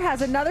 Heather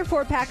has another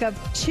 4-pack of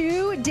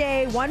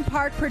 2-day, 1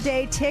 park per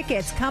day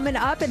tickets coming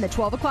up in the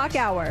 12 o'clock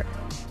hour.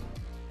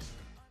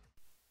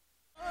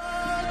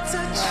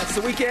 It's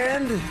the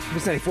weekend.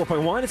 It's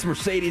 94.1. It's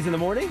Mercedes in the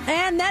Morning.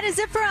 And that is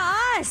it for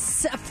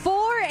us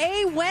for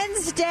a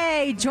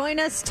Wednesday. Join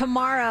us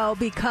tomorrow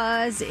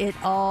because it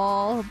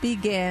all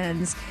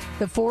begins.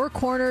 The Four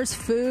Corners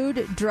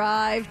Food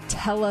Drive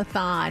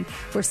Telethon.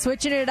 We're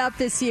switching it up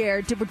this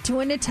year. We're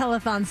doing it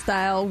telethon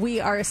style. We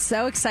are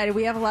so excited.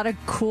 We have a lot of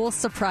cool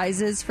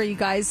surprises for you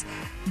guys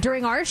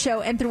during our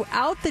show and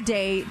throughout the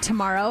day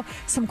tomorrow.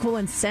 Some cool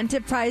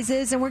incentive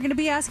prizes, and we're going to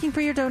be asking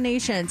for your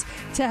donations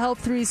to help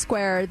 3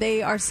 Square.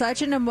 They are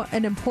such an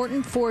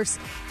important force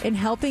in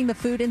helping the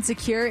food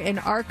insecure in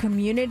our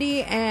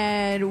community,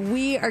 and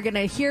we are going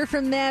to hear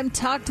from them,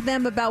 talk to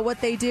them about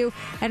what they do,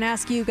 and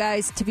ask you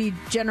guys to be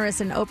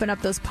generous and open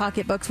up those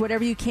pocketbooks,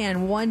 whatever you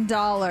can.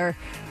 $1.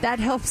 That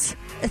helps.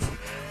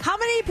 How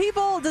many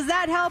people does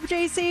that help,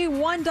 JC?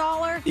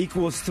 $1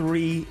 equals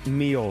 3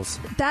 meals.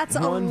 That's a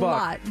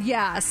lot.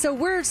 Yeah. So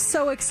we're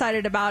so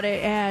excited about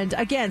it. And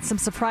again, some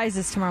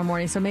surprises tomorrow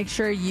morning. So make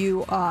sure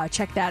you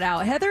check that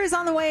out. Heather is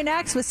on the way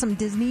next with some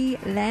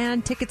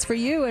Disneyland tickets for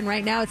you. And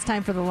right now it's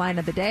time for the line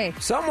of the day.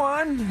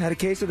 Someone had a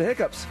case of the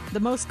hiccups. The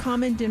most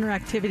common dinner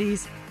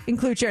activities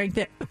include sharing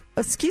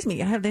excuse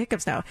me, I have the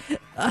hiccups now.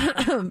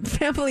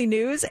 Family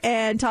news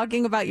and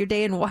talking about your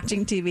day and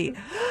watching TV.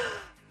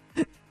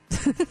 How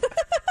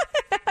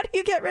do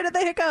You get rid of the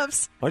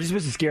hiccups. Aren't you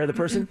supposed to scare the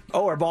person?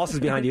 Oh, our boss is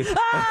behind you. They're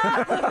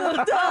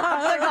gone.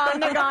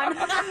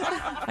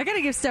 I got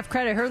to give Steph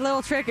credit. Her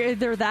little trick,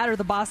 either that or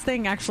the boss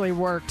thing, actually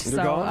worked.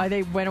 They're gone?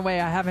 They went away.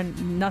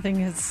 Nothing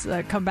has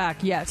come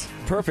back yet.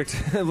 Perfect.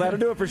 That'll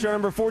do it for show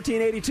number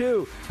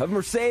 1482 of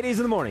Mercedes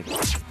in the Morning.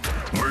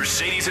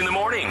 Mercedes in the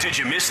Morning. Did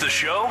you miss the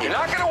show? You're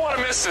not going to want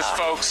to miss this,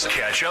 folks.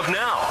 Catch up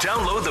now.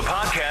 Download the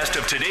podcast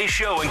of today's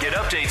show and get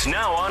updates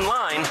now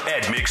online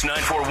at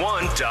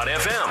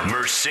mix941.fm.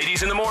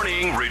 Mercedes in the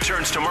Morning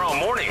returns tomorrow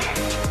morning.